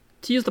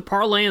to use the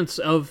parlance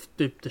of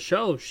the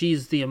show,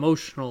 she's the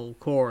emotional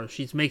core.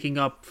 She's making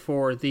up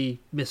for the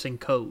missing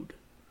code.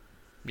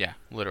 Yeah,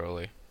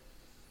 literally.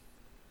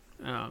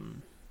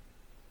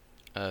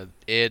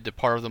 Id, the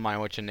part of the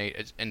mind which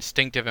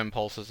instinctive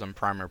impulses and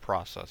primary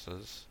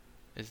processes,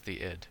 is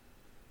the id.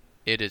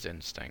 Id is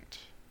instinct.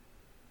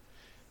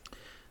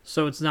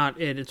 So it's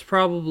not id. It's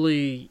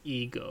probably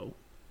ego.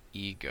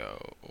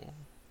 Ego.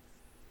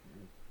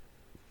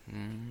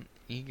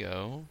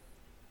 Ego.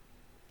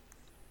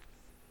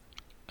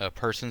 A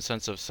person's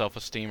sense of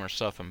self-esteem or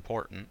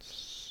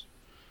self-importance.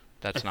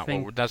 That's not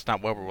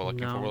what we're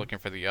looking for. We're looking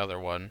for the other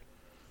one.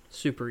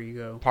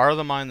 Superego. Part of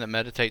the mind that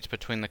meditates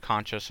between the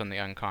conscious and the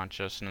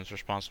unconscious and is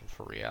responsible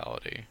for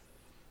reality.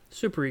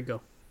 Superego.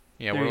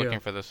 Yeah, we're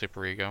looking for the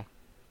superego.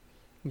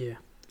 Yeah.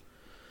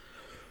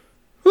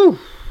 Whew.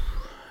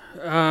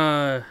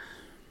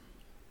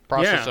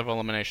 Process of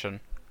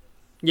elimination.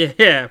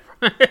 Yeah.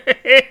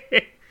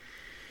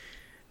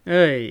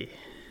 Hey.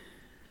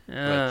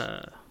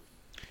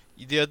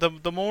 Yeah,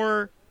 the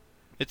more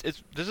this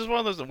is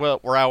one of those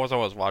where I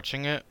was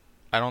watching it.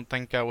 I don't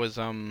think I was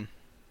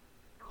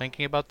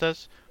thinking about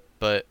this,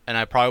 and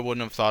I probably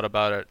wouldn't have thought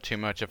about it too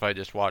much if I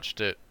just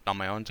watched it on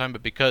my own time.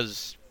 But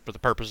because for the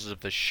purposes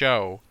of the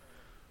show,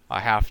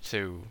 I have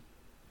to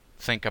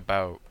think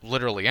about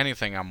literally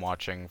anything I'm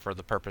watching for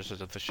the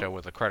purposes of the show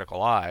with a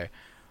critical eye.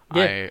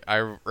 Yeah.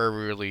 I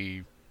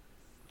really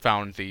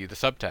found the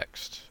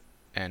subtext,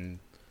 and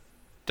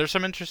there's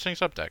some interesting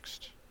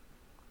subtext.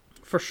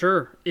 For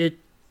sure. It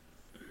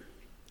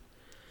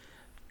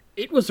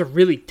was a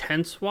really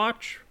tense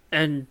watch,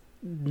 and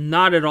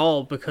not at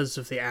all because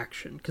of the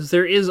action. Because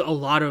there is a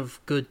lot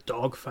of good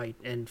dogfight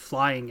and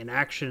flying and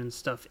action and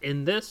stuff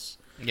in this.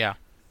 Yeah.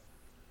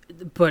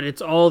 But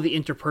it's all the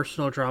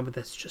interpersonal drama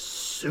that's just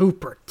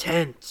super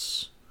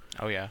tense.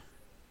 Oh, yeah.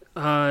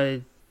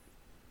 I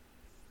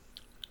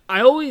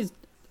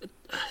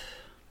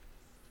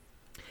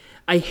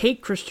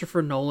hate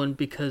Christopher Nolan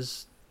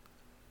because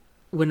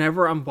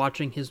whenever I'm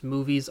watching his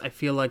movies, I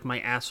feel like my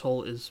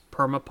asshole is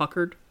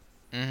perma-puckered.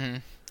 Mm-hmm.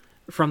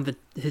 From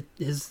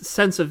his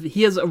sense of...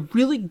 He has a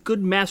really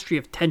good mastery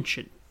of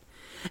tension.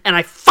 And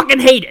I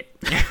fucking hate it!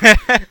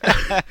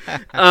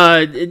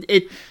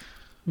 It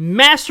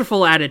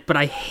masterful at it, but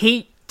I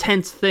hate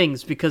tense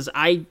things because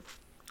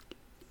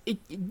it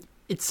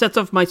sets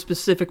off my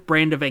specific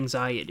brand of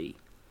anxiety.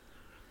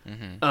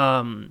 Mm-hmm.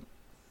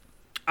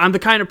 I'm the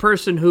kind of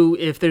person who,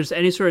 if there's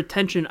any sort of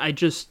tension, I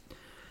just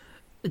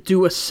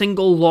do a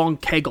single long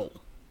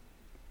kegel.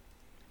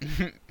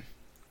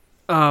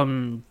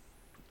 And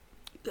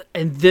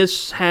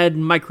this had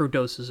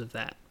microdoses of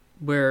that,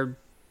 where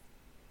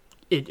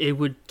it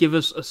would give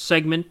us a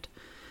segment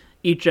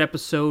each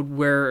episode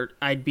where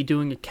I'd be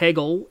doing a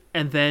kegel,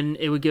 and then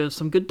it would give us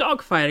some good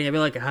dogfighting. I'd be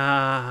like,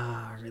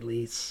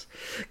 release.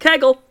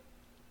 Kegel!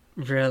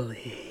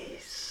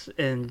 Release.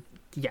 And,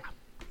 yeah.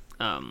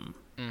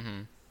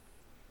 Mm-hmm.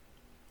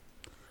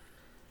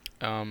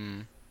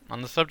 On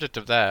the subject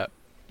of that,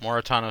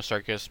 Moritano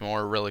Circus,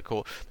 more really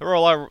cool. There were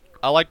a lot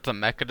I liked the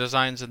mecha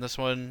designs in this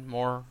one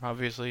more,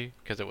 obviously,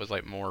 because it was,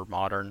 like, more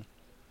modern.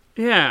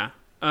 Yeah.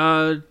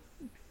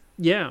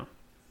 Yeah.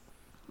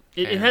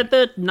 It had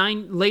that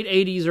late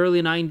 80s,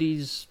 early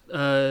 90s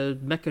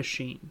mecha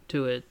sheen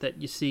to it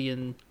that you see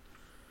in,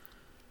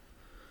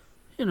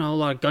 a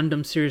lot of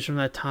Gundam series from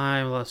that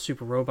time, a lot of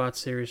Super Robot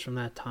series from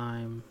that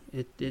time.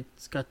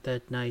 It's got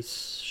that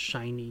nice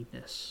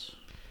shininess.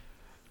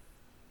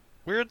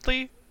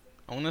 Weirdly,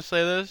 I want to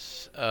say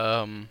this,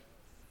 I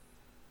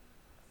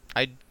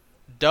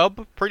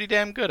dub pretty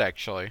damn good,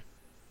 actually.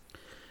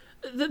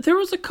 There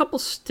was a couple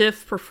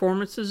stiff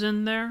performances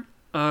in there.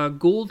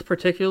 Gould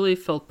particularly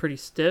felt pretty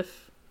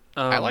stiff.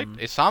 I liked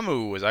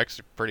Isamu was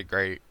actually pretty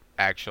great.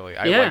 Actually,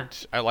 I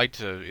liked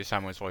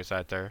Isamu's voice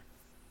actor.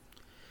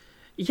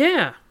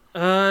 Yeah.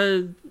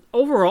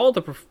 Overall,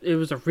 it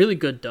was a really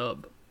good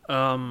dub.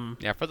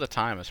 Yeah, for the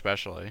time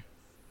especially.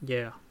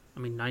 Yeah, I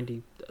mean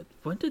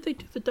when did they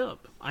do the dub?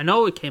 I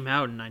know it came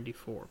out in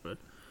 94, but...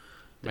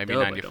 Maybe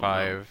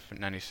 95,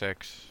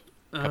 96,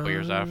 a couple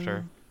years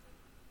after.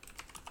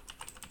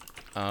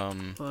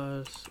 I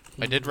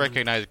did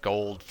recognize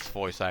Gold's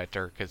voice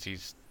actor, because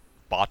he's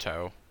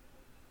Bato.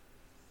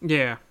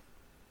 Yeah.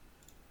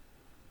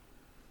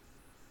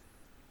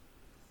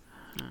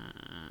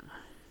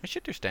 We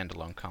should do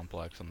Standalone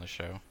Complex on the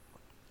show.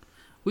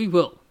 We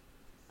will.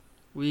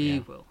 We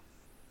will.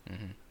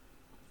 Mm-hmm.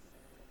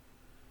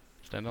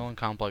 Standalone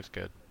Complex,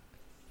 good.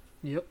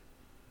 Yep.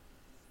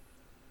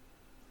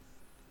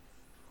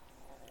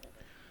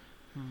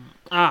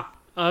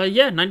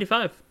 Yeah,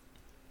 95.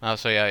 Oh,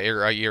 so yeah,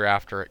 a year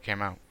after it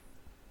came out.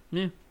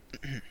 Yeah.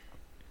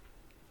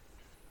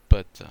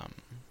 But,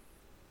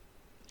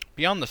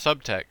 beyond the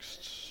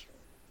subtext,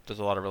 there's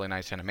a lot of really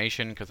nice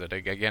animation, because,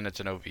 again, it's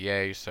an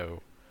OVA,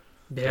 so...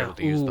 Yeah,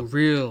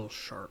 real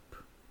sharp.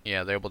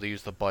 Yeah, they're able to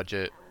use the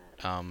budget.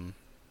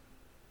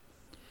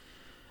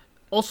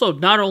 Also,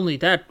 not only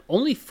that,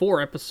 only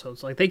 4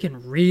 episodes. Like, they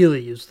can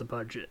really use the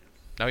budget.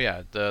 Oh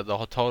yeah, the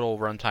whole total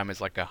runtime is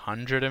like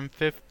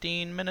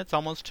 115 minutes,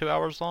 almost 2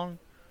 hours long.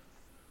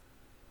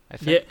 I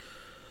think.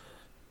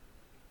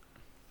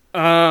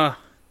 Yeah.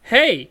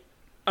 Hey.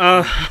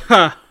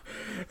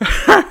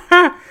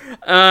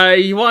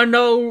 You want to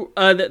know?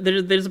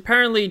 There's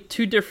apparently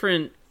 2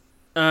 different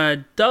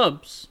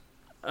dubs.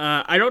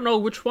 I don't know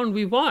which one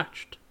we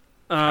watched.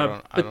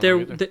 But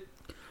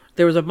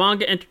there was a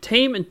manga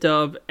entertainment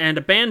dub and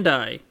a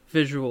Bandai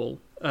visual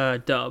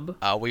dub.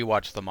 We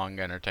watched the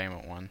manga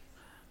entertainment one.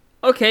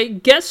 Okay,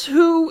 guess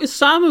who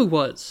Isamu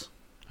was?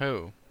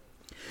 Who?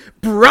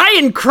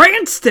 Bryan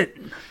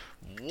Cranston!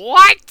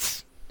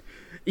 What?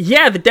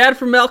 Yeah, the dad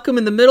from Malcolm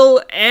in the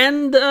Middle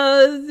and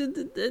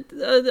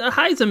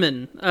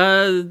Heisman.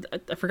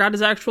 I forgot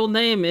his actual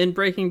name in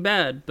Breaking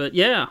Bad, but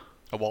yeah.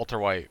 Walter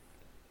White.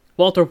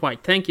 Walter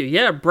White, thank you.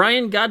 Yeah,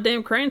 Bryan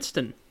goddamn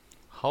Cranston.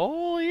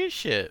 Holy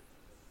shit.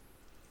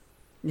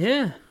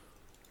 Yeah.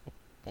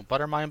 Well,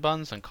 butter my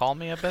buns and call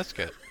me a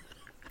biscuit.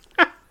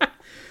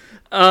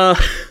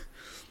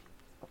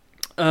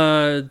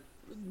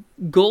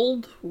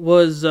 Gold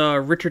was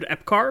Richard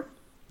Epcar.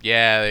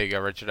 Yeah, there you go,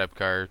 Richard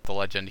Epcar, the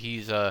legend.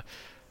 He's done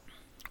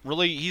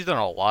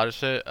a lot of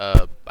shit.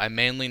 I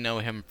mainly know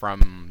him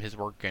from his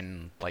work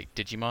in like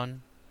Digimon.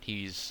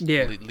 He's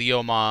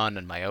Leomon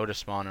and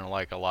Myotismon and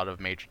like a lot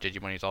of major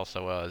Digimon. He's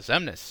also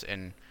Xemnas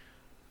in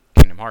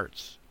Kingdom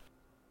Hearts.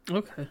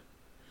 Okay.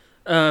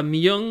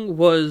 Myung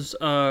was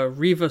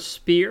Reva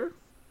Spear.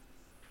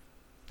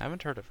 I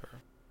haven't heard of her.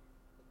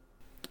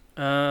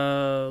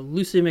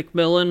 Lucy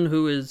McMillan,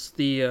 who is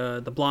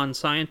the blonde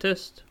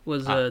scientist,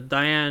 was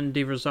Diane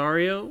De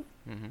Rosario.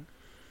 Mm-hmm.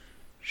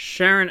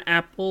 Sharon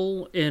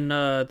Apple in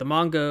the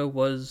manga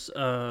was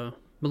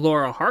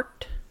Melora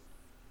Hart.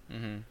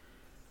 Mm-hmm.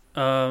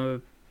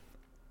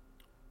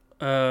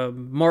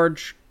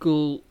 Marge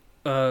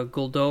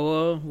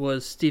Goldoa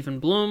was Stephen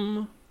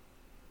Bloom.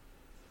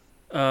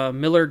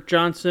 Millard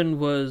Johnson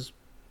was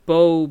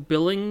Bo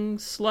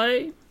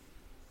Billingsley.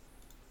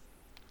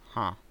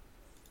 Huh.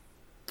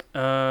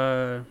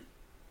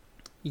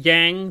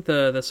 Yang,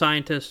 the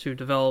scientist who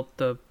developed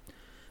the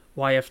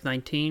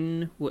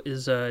YF-19,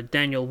 is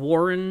Daniel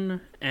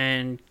Warren,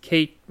 and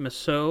Kate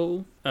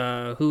Massot,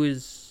 who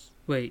is...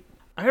 Wait,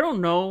 I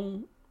don't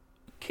know.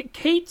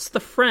 Kate's the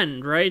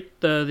friend, right?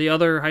 The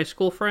other high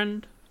school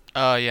friend?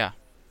 Yeah.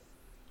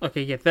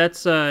 Okay, yeah,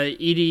 that's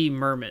Edie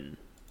Merman.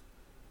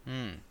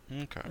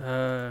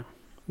 Okay.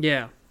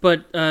 Yeah,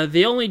 but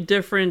the only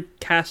different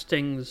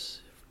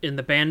castings in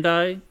the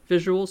Bandai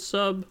visual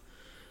sub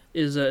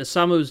is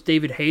Isamu's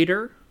David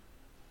Hayter.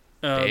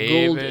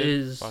 Gold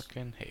is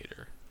fucking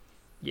Hayter.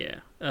 Yeah.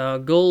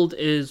 Gold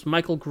is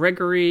Michael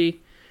Gregory.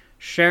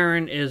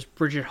 Sharon is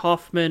Bridget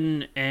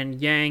Hoffman, and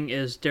Yang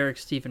is Derek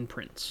Stephen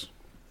Prince.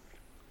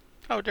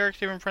 Oh, Derek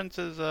Stephen Prince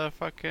is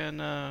fucking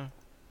yeah,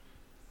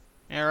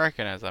 I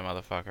recognize that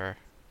motherfucker.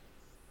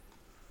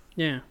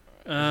 Yeah.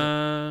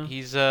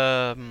 He's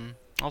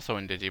also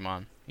in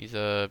Digimon. He's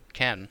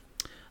Ken.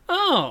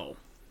 Oh.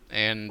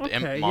 And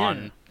okay,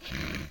 Impmon.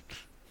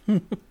 Yeah.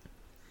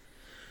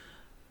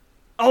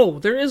 Oh,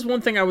 there is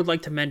one thing I would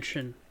like to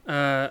mention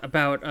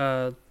about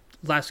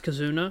Last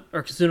Kazuna,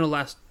 or Kazuna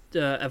Last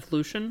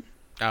Evolution.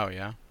 Oh,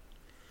 yeah?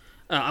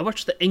 I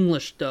watched the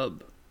English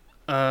dub,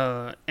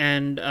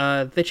 and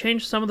they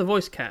changed some of the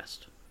voice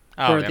cast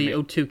for the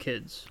O2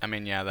 kids. I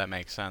mean, yeah, that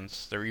makes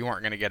sense. You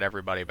weren't going to get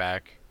everybody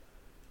back.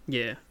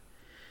 Yeah.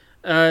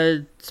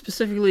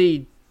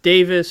 Specifically,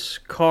 Davis,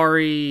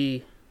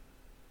 Kari,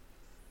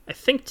 I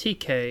think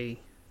TK.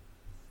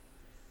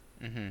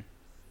 Mm-hmm.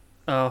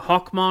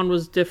 Hawkmon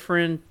was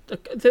different.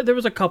 There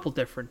was a couple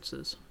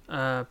differences,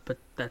 but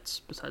that's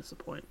besides the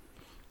point.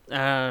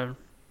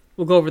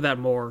 We'll go over that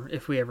more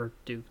if we ever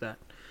do that.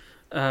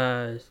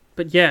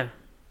 But yeah,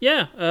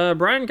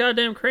 Bryan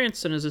goddamn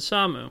Cranston is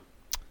Isamu.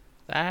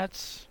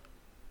 That's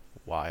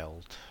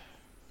wild.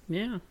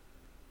 Yeah.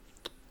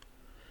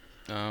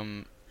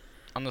 On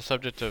the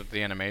subject of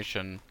the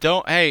animation,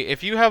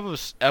 if you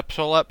have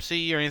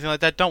epilepsy or anything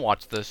like that, don't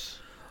watch this.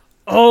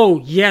 Oh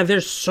yeah,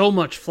 there's so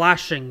much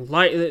flashing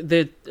light.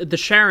 The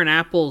Sharon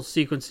Apple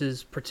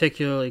sequences,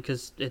 particularly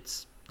because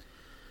it's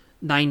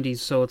 90s,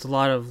 so it's a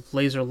lot of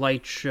laser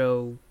light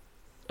show,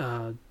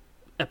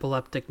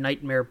 epileptic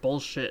nightmare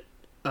bullshit.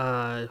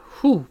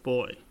 Whew,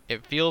 boy.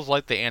 It feels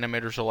like the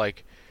animators are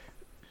like,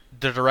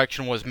 the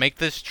direction was make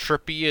this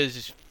trippy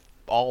as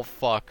all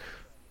fuck.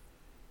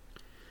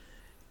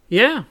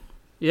 Yeah,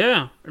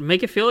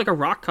 make it feel like a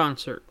rock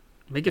concert.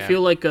 Make it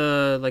feel like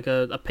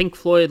a Pink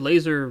Floyd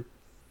laser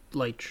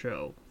light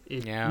show.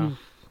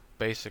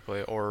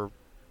 Basically, or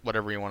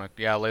whatever you want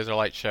to. Yeah, laser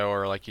light show,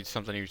 or like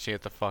something you see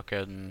at the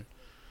fucking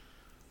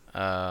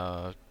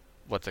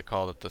what's it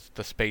called? At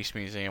the Space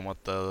Museum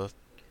with the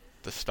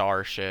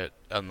star shit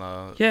and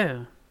the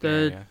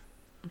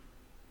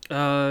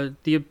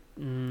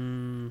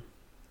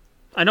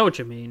I know what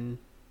you mean.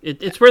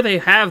 It's where they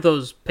have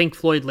those Pink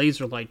Floyd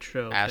laser light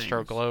show Astro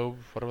things. Globe,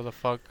 whatever the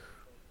fuck.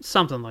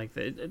 Something like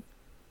that.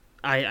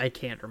 I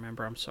can't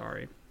remember. I'm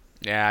sorry.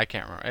 Yeah, I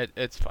can't remember.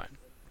 It's fine.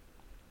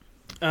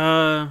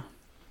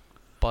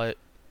 But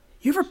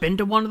you ever been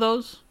to one of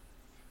those?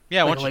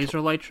 Yeah, like a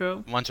laser light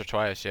show. Once or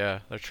twice. Yeah,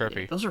 they're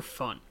trippy. Yeah, those are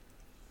fun.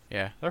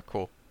 Yeah, they're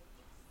cool.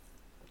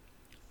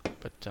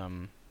 But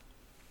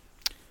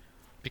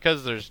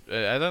because there's,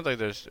 I don't think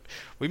there's.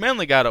 We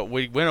mainly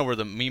we went over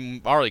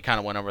the already kind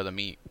of went over the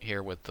meat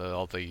here with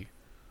all the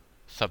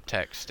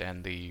subtext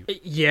and the.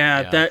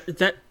 Yeah,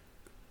 that.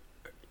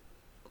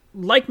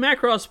 Like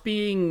Macross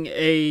being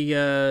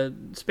a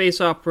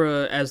space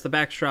opera as the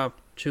backdrop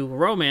to a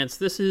romance,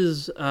 this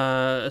is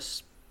a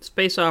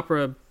space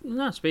opera,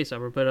 not space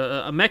opera, but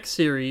a mech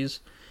series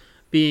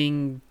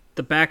being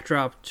the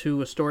backdrop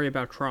to a story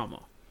about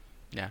trauma.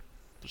 Yeah,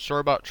 a story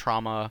about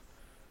trauma,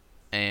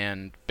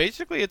 and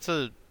basically it's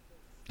the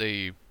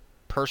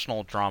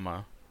personal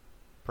drama,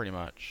 pretty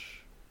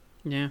much.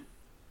 Yeah.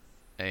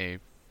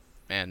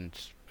 And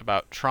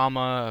about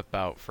trauma,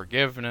 about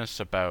forgiveness,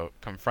 about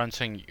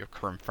confronting your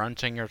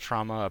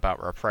trauma,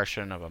 about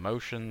repression of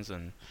emotions,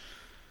 and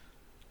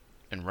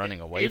running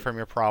away from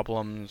your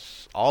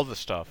problems, all the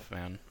stuff,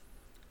 man.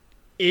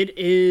 It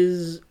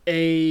is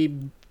a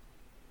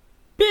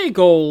big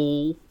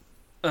ol'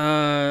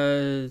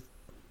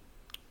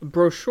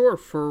 brochure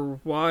for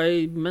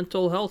why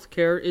mental health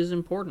care is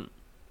important.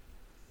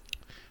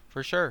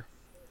 For sure.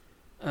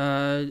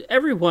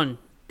 Everyone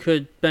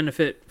could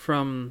benefit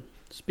from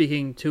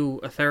speaking to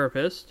a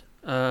therapist,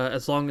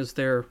 as long as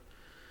they're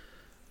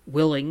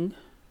willing,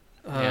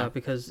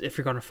 because if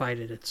you're going to fight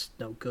it, it's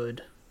no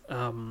good.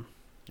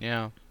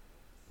 Yeah.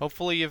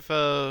 Hopefully if...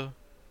 But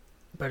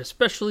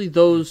especially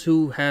those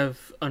who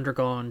have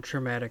undergone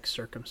traumatic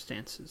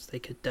circumstances, they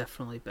could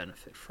definitely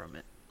benefit from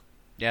it.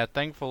 Yeah,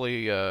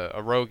 thankfully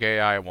a rogue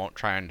AI won't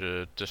try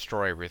and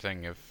destroy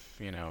everything if,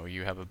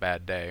 you have a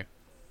bad day.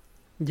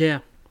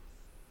 Yeah.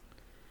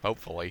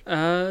 Hopefully.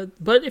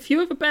 But if you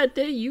have a bad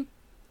day, you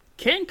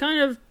can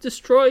kind of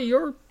destroy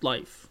your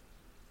life.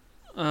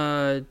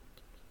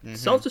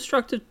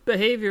 Self-destructive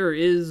behavior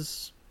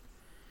is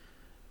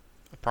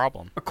a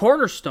problem. A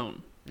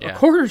cornerstone. Yeah. A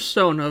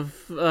cornerstone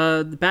of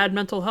bad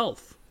mental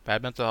health.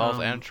 Bad mental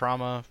health and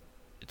trauma.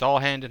 It's all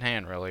hand in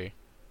hand, really.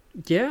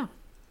 Yeah.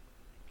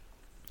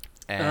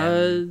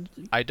 And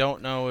I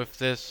don't know if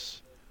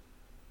this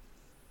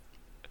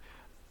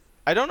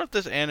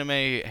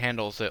anime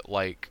handles it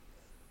like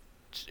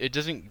it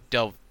doesn't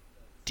delve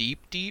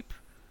deep.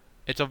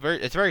 It's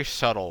very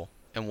subtle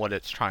in what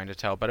it's trying to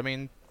tell, but I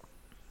mean,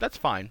 that's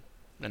fine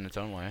in its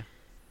own way.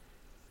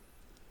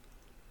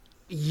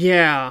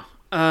 Yeah.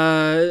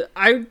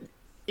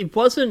 It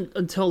wasn't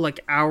until like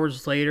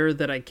hours later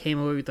that I came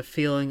away with the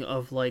feeling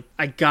of like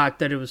I got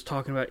that it was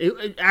talking about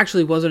it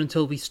actually wasn't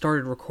until we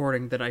started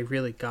recording that I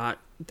really got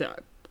the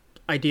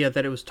idea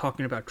that it was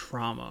talking about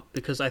trauma,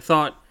 because I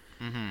thought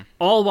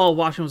all while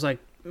watching was like,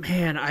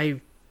 man,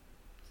 I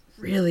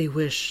really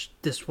wish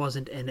this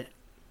wasn't in it.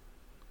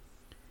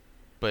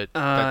 But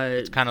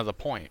it's kind of the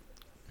point.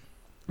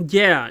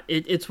 Yeah,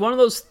 it's one of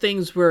those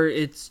things where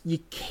you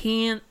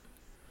can't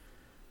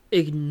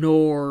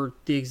ignore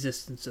the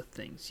existence of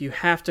things. You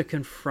have to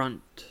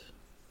confront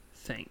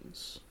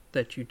things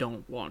that you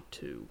don't want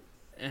to.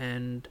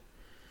 And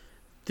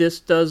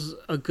this does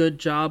a good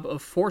job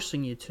of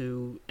forcing you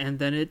to, and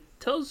then it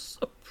tells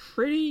a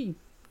pretty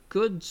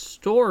good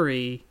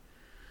story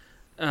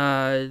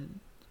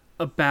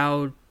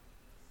about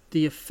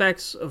the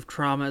effects of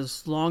trauma,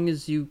 as long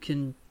as you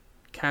can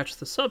catch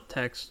the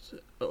subtext,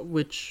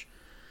 which,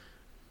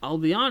 I'll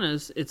be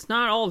honest, it's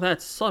not all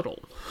that subtle.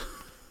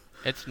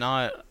 It's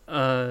not.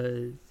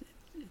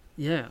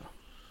 Yeah.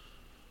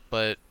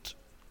 But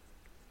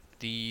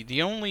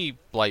the only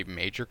like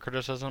major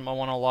criticism I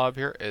want to lob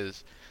here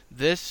is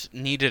this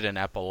needed an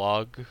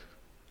epilogue.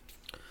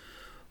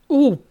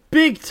 Ooh,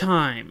 big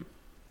time.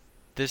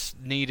 This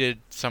needed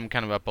some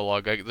kind of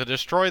epilogue. Like, they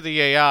destroy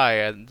the AI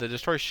and they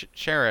destroy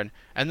Sharon,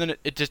 and then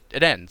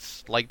it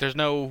ends. Like, there's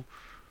no.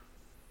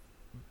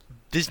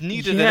 This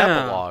needed an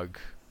epilogue.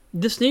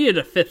 This needed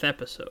a 5th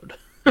episode.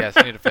 Yes,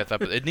 it needed a 5th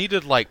episode. It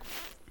needed like.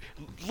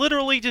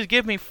 Literally, just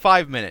give me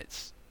 5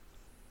 minutes.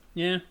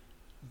 Yeah.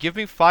 give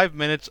me 5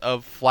 minutes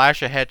of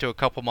flash ahead to a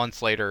couple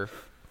months later,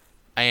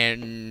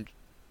 and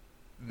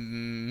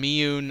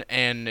Miyun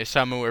and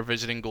Isamu are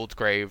visiting Gould's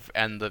grave,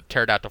 and the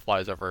pterodactyl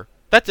flies over.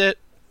 That's it.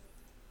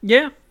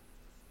 Yeah.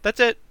 That's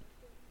it.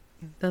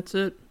 That's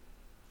it.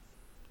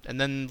 And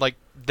then, like,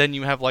 then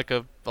you have, like,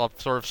 a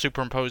sort of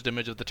superimposed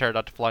image of the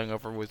pterodactyl flying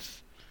over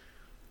with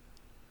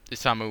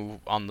Isamu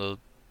on the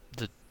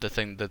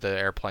thing, the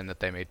airplane that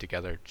they made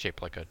together,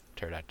 shaped like a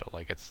pterodactyl.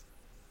 Like, it's...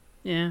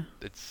 Yeah.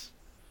 That's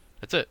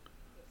it.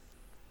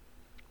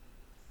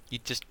 You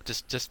just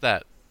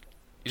that.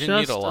 You didn't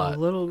need a lot. Just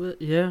a little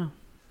bit, yeah.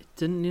 It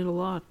didn't need a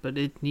lot, but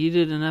it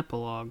needed an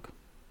epilogue.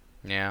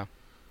 Yeah.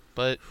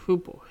 But... Oh,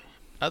 boy.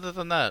 Other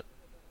than that,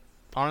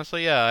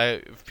 honestly, yeah,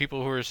 if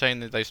people who are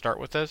saying that they start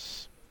with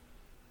this,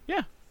 yeah,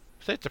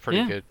 I'd say it's a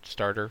pretty good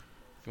starter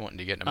if you want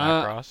to get into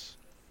Macross.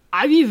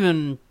 I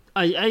even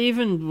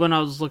when I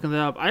was looking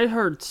that up, I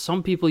heard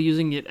some people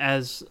using it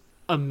as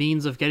a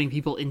means of getting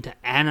people into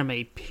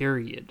anime,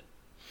 period.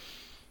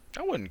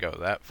 I wouldn't go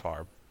that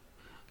far.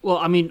 Well,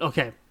 I mean,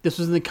 okay, this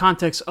was in the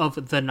context of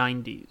the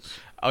 90s.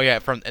 Oh yeah,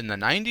 in the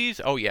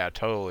 90s? Oh yeah,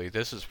 totally.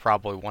 This is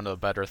probably one of the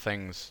better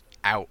things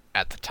out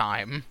at the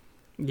time.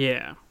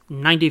 Yeah.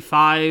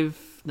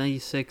 95,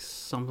 96,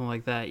 something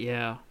like that,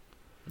 yeah.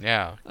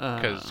 Yeah,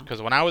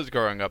 because when I was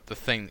growing up, the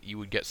thing that you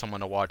would get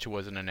someone to watch who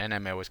wasn't an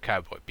anime was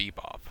Cowboy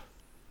Bebop.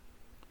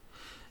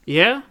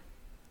 Yeah,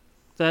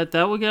 that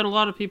would get a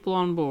lot of people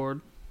on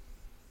board.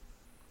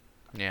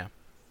 Yeah.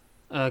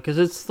 Because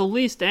it's the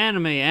least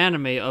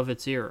anime of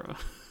its era.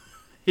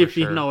 If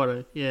you know what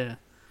I... Yeah.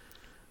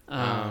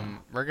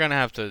 We're going to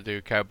have to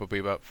do Cowboy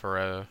Bebop for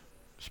a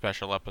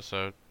special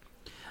episode.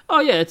 Oh,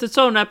 yeah, it's its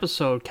own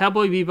episode.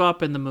 Cowboy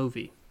Bebop and the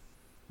movie.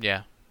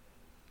 Yeah.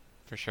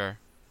 For sure.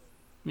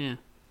 Yeah.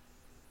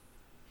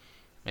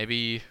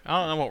 Maybe... I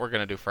don't know what we're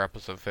going to do for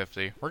episode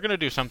 50. We're going to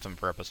do something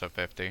for episode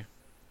 50.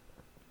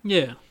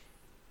 Yeah.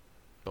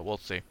 But we'll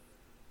see.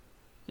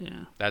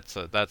 Yeah. That's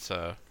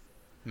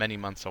many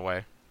months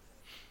away.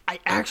 I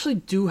actually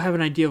do have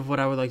an idea of what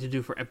I would like to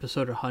do for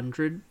episode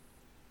 100.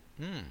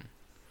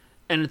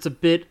 And it's a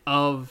bit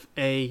of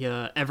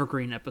a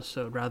evergreen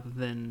episode rather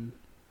than...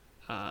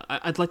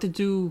 I'd like to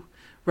do,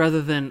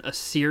 rather than a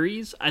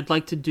series, I'd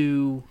like to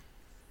do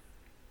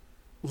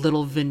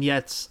little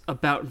vignettes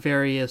about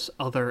various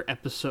other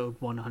episode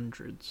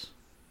 100s.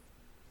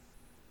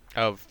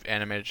 Of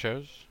animated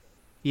shows?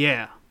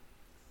 Yeah.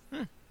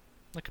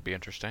 That could be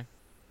interesting.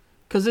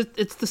 Because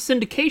it's the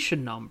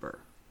syndication number.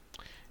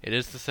 It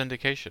is the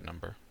syndication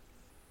number.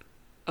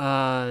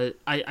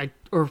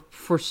 Or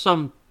for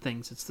some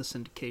things, it's the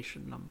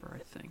syndication number,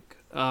 I think.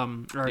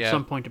 Or at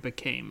some point it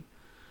became.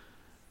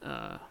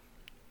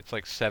 It's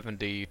like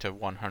 70 to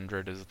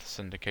 100 is the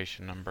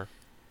syndication number.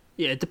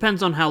 Yeah, it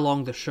depends on how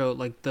long the show,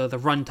 like the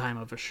runtime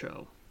of a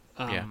show.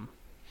 Yeah.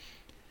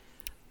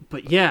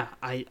 But yeah,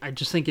 I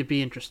just think it'd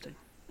be interesting.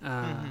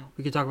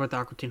 We could talk about the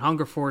Aqua Teen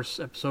Hunger Force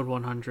episode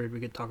 100. We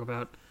could talk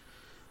about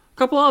a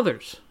couple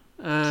others.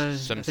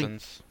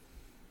 Simpsons.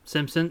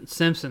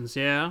 Simpsons,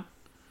 yeah.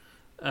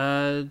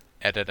 Ed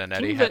and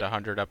Eddie had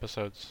 100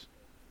 episodes.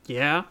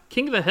 Yeah.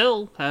 King of the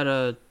Hill had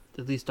at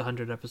least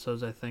 100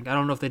 episodes, I think. I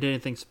don't know if they did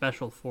anything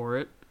special for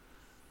it.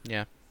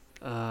 Yeah.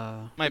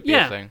 Might be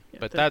a thing.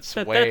 But that's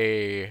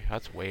way...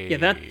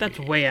 Yeah, that's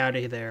way out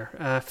of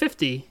there.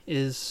 50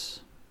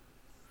 is...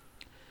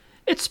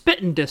 It's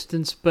spitting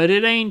distance, but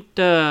it ain't...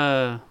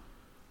 It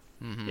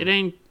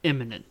ain't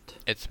imminent.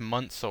 It's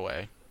months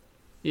away.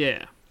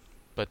 Yeah.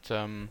 But,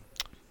 I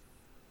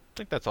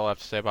think that's all I have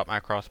to say about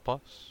Macross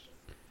Plus.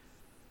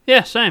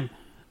 Yeah, same.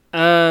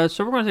 So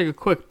we're going to take a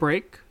quick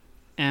break.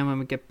 And when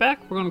we get back,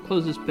 we're going to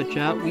close this bitch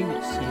out. We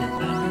will see you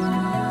then.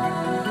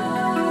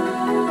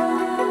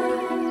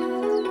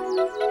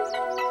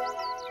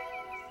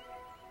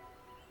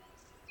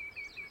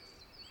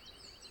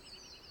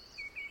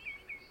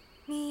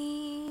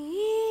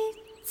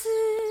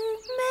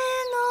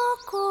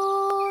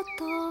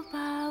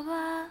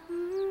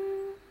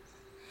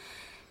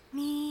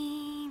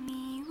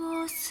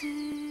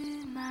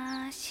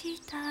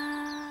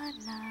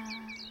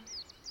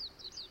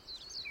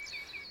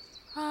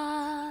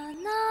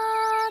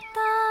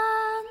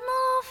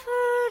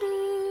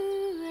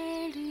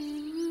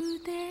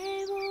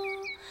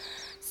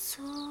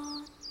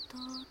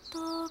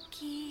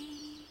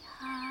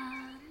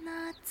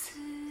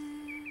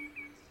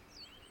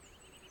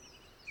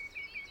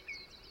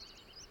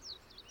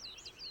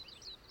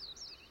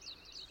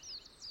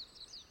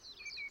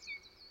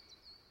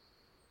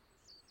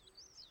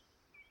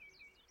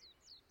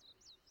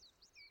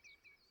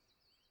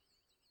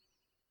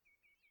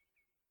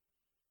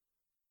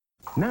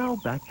 Now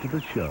back to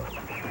the show.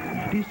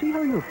 Do you see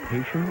how your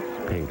patience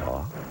paid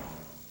off?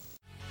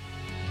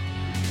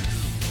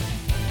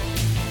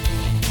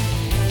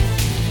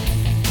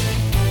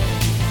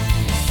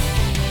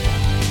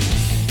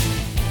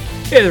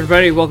 Hey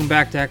everybody, welcome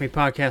back to Acme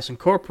Podcasts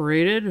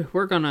Incorporated.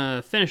 We're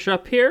gonna finish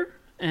up here,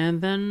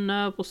 and then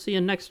we'll see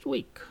you next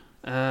week.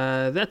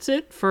 That's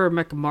it for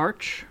Mecha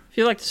March. If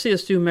you'd like to see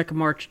us do Mecha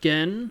March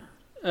again,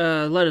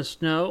 let us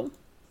know.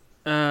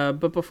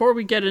 But before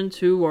we get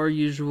into our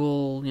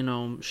usual,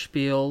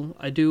 spiel,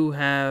 I do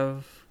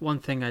have one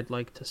thing I'd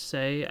like to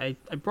say. I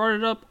brought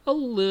it up a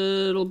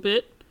little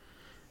bit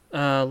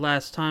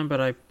last time,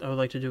 but I would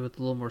like to do it with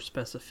a little more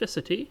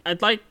specificity.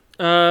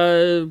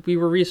 We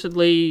were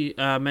recently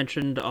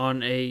mentioned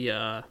on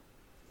a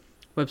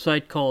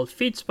website called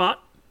FeedSpot,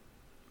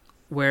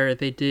 where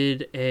they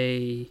did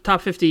a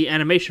top 50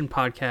 animation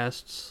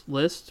podcasts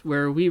list,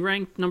 where we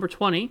ranked number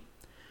 20.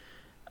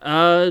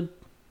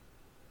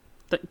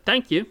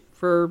 Thank you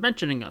for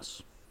mentioning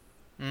us.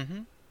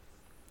 Mm-hmm.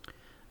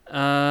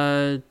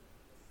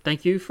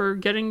 Thank you for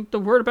getting the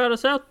word about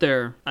us out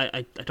there.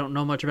 I don't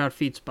know much about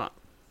FeedSpot.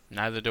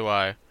 Neither do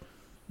I.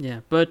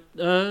 Yeah, but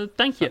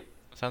thank you.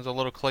 Sounds a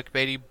little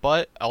clickbaity,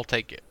 but I'll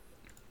take it.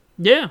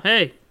 Yeah,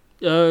 hey.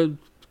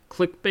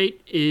 Clickbait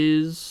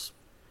is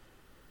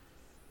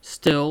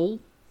still,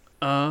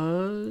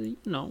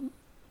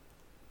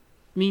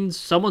 means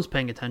someone's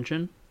paying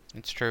attention.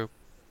 It's true.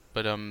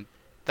 But,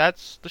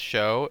 that's the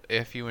show.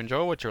 If you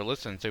enjoy what you're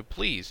listening to,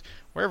 please,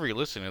 wherever you're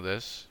listening to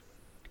this,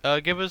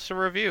 give us a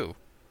review.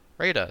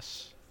 Rate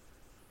us.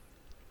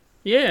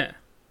 Yeah.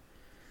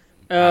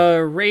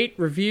 Rate,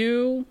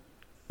 review,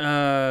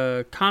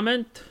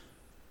 comment,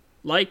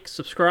 like,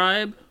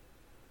 subscribe.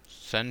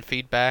 Send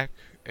feedback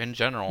in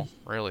general,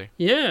 really.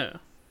 Yeah.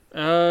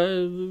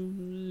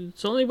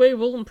 It's the only way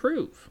we'll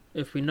improve,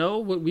 if we know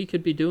what we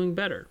could be doing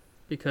better.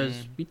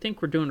 Because we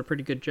think we're doing a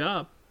pretty good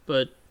job,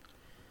 but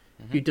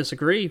if you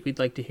disagree, we'd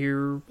like to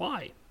hear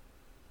why.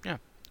 Yeah.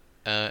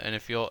 And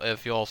if you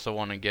also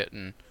want to get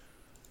in...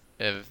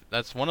 If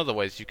that's one of the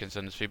ways you can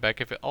send us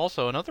feedback.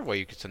 Another way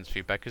you can send us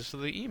feedback is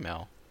through the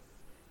email.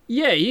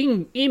 Yeah, you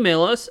can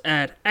email us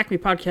at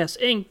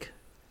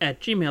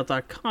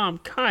acmepodcastinc@gmail.com.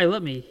 Kai,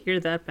 let me hear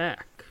that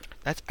back.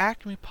 That's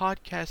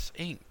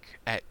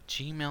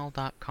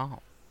acmepodcastinc@gmail.com.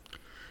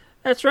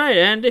 That's right,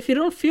 and if you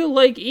don't feel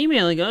like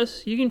emailing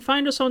us, you can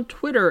find us on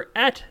Twitter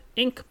at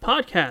Inc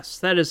Podcasts.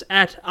 That is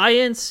at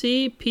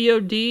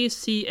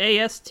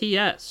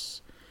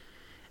INCPODCASTS.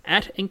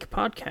 At Inc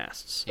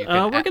Podcasts.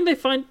 Where can they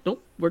find...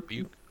 Nope.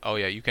 You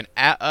can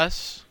at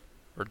us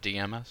or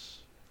DM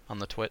us on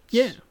the twits.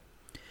 Yeah.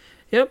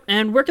 Yep,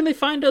 and where can they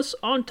find us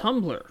on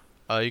Tumblr?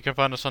 You can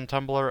find us on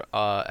Tumblr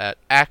at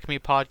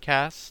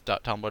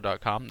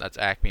acmepodcast.tumblr.com. That's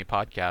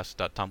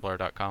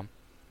acmepodcast.tumblr.com.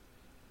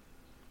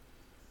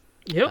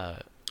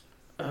 Yep.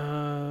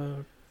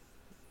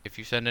 If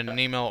you send in an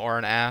email or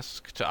an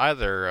ask to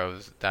either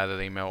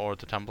the email or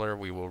the Tumblr,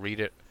 we will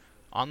read it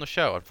on the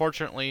show.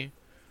 Unfortunately,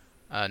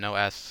 no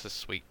asks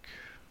this week.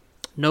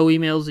 No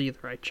emails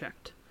either, I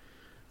checked.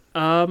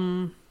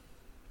 But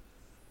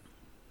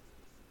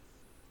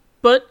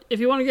if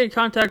you want to get in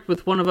contact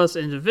with one of us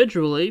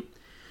individually,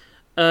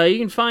 you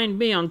can find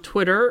me on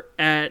Twitter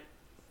at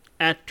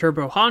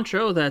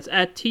TurboHoncho. That's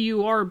at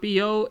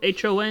TurboHoncho.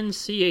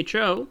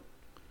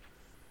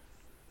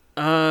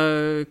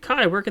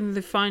 Kai, where can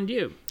they find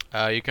you?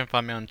 You can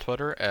find me on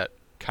Twitter at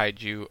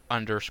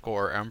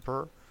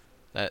Kaiju_Emperor.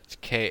 That's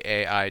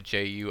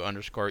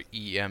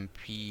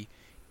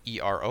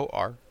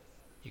KAIJU_EMPEROR.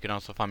 You can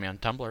also find me on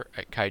Tumblr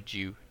at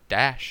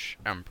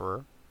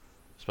Kaiju-Emperor,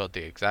 spelled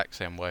the exact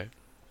same way.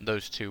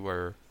 Those two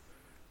are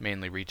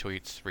mainly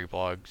retweets,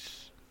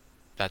 reblogs,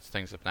 that's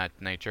things of that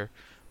nature.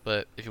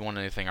 But if you want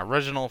anything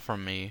original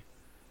from me,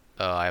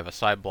 I have a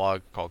side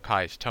blog called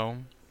Kai's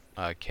Tome,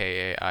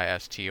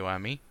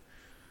 KAISTOME,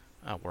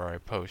 where I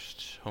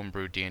post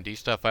homebrew D&D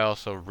stuff. I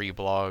also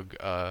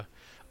reblog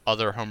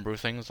other homebrew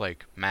things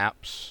like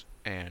maps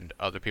and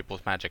other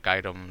people's magic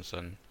items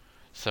and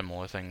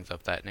similar things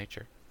of that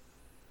nature.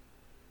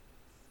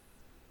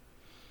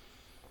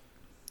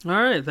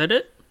 Alright, that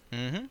it?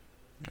 Mm-hmm.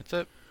 That's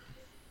it.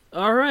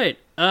 Alright.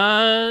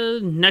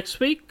 Next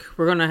week,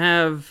 we're going to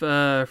have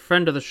a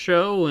friend of the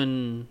show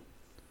and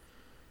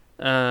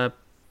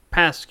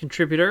past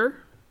contributor,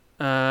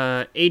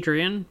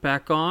 Adrian,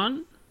 back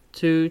on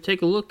to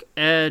take a look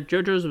at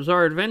JoJo's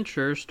Bizarre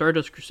Adventure,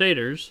 Stardust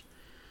Crusaders.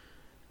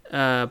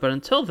 But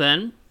until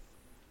then,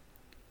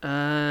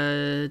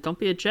 don't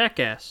be a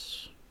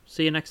jackass.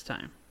 See you next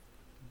time.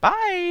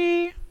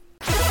 Bye!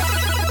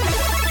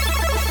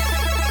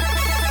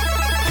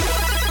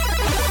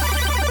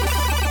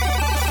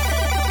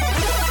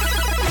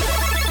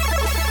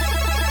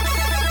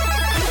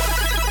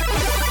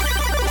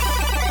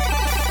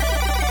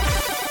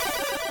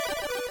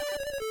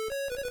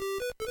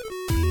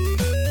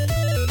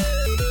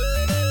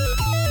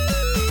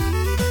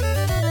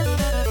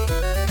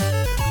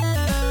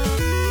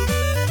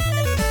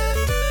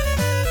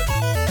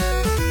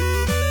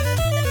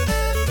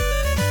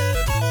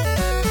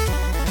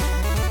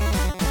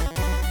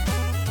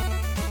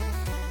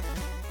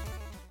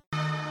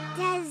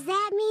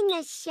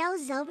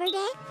 Show's over,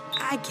 Dad?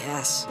 I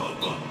guess.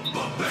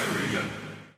 Barbarian.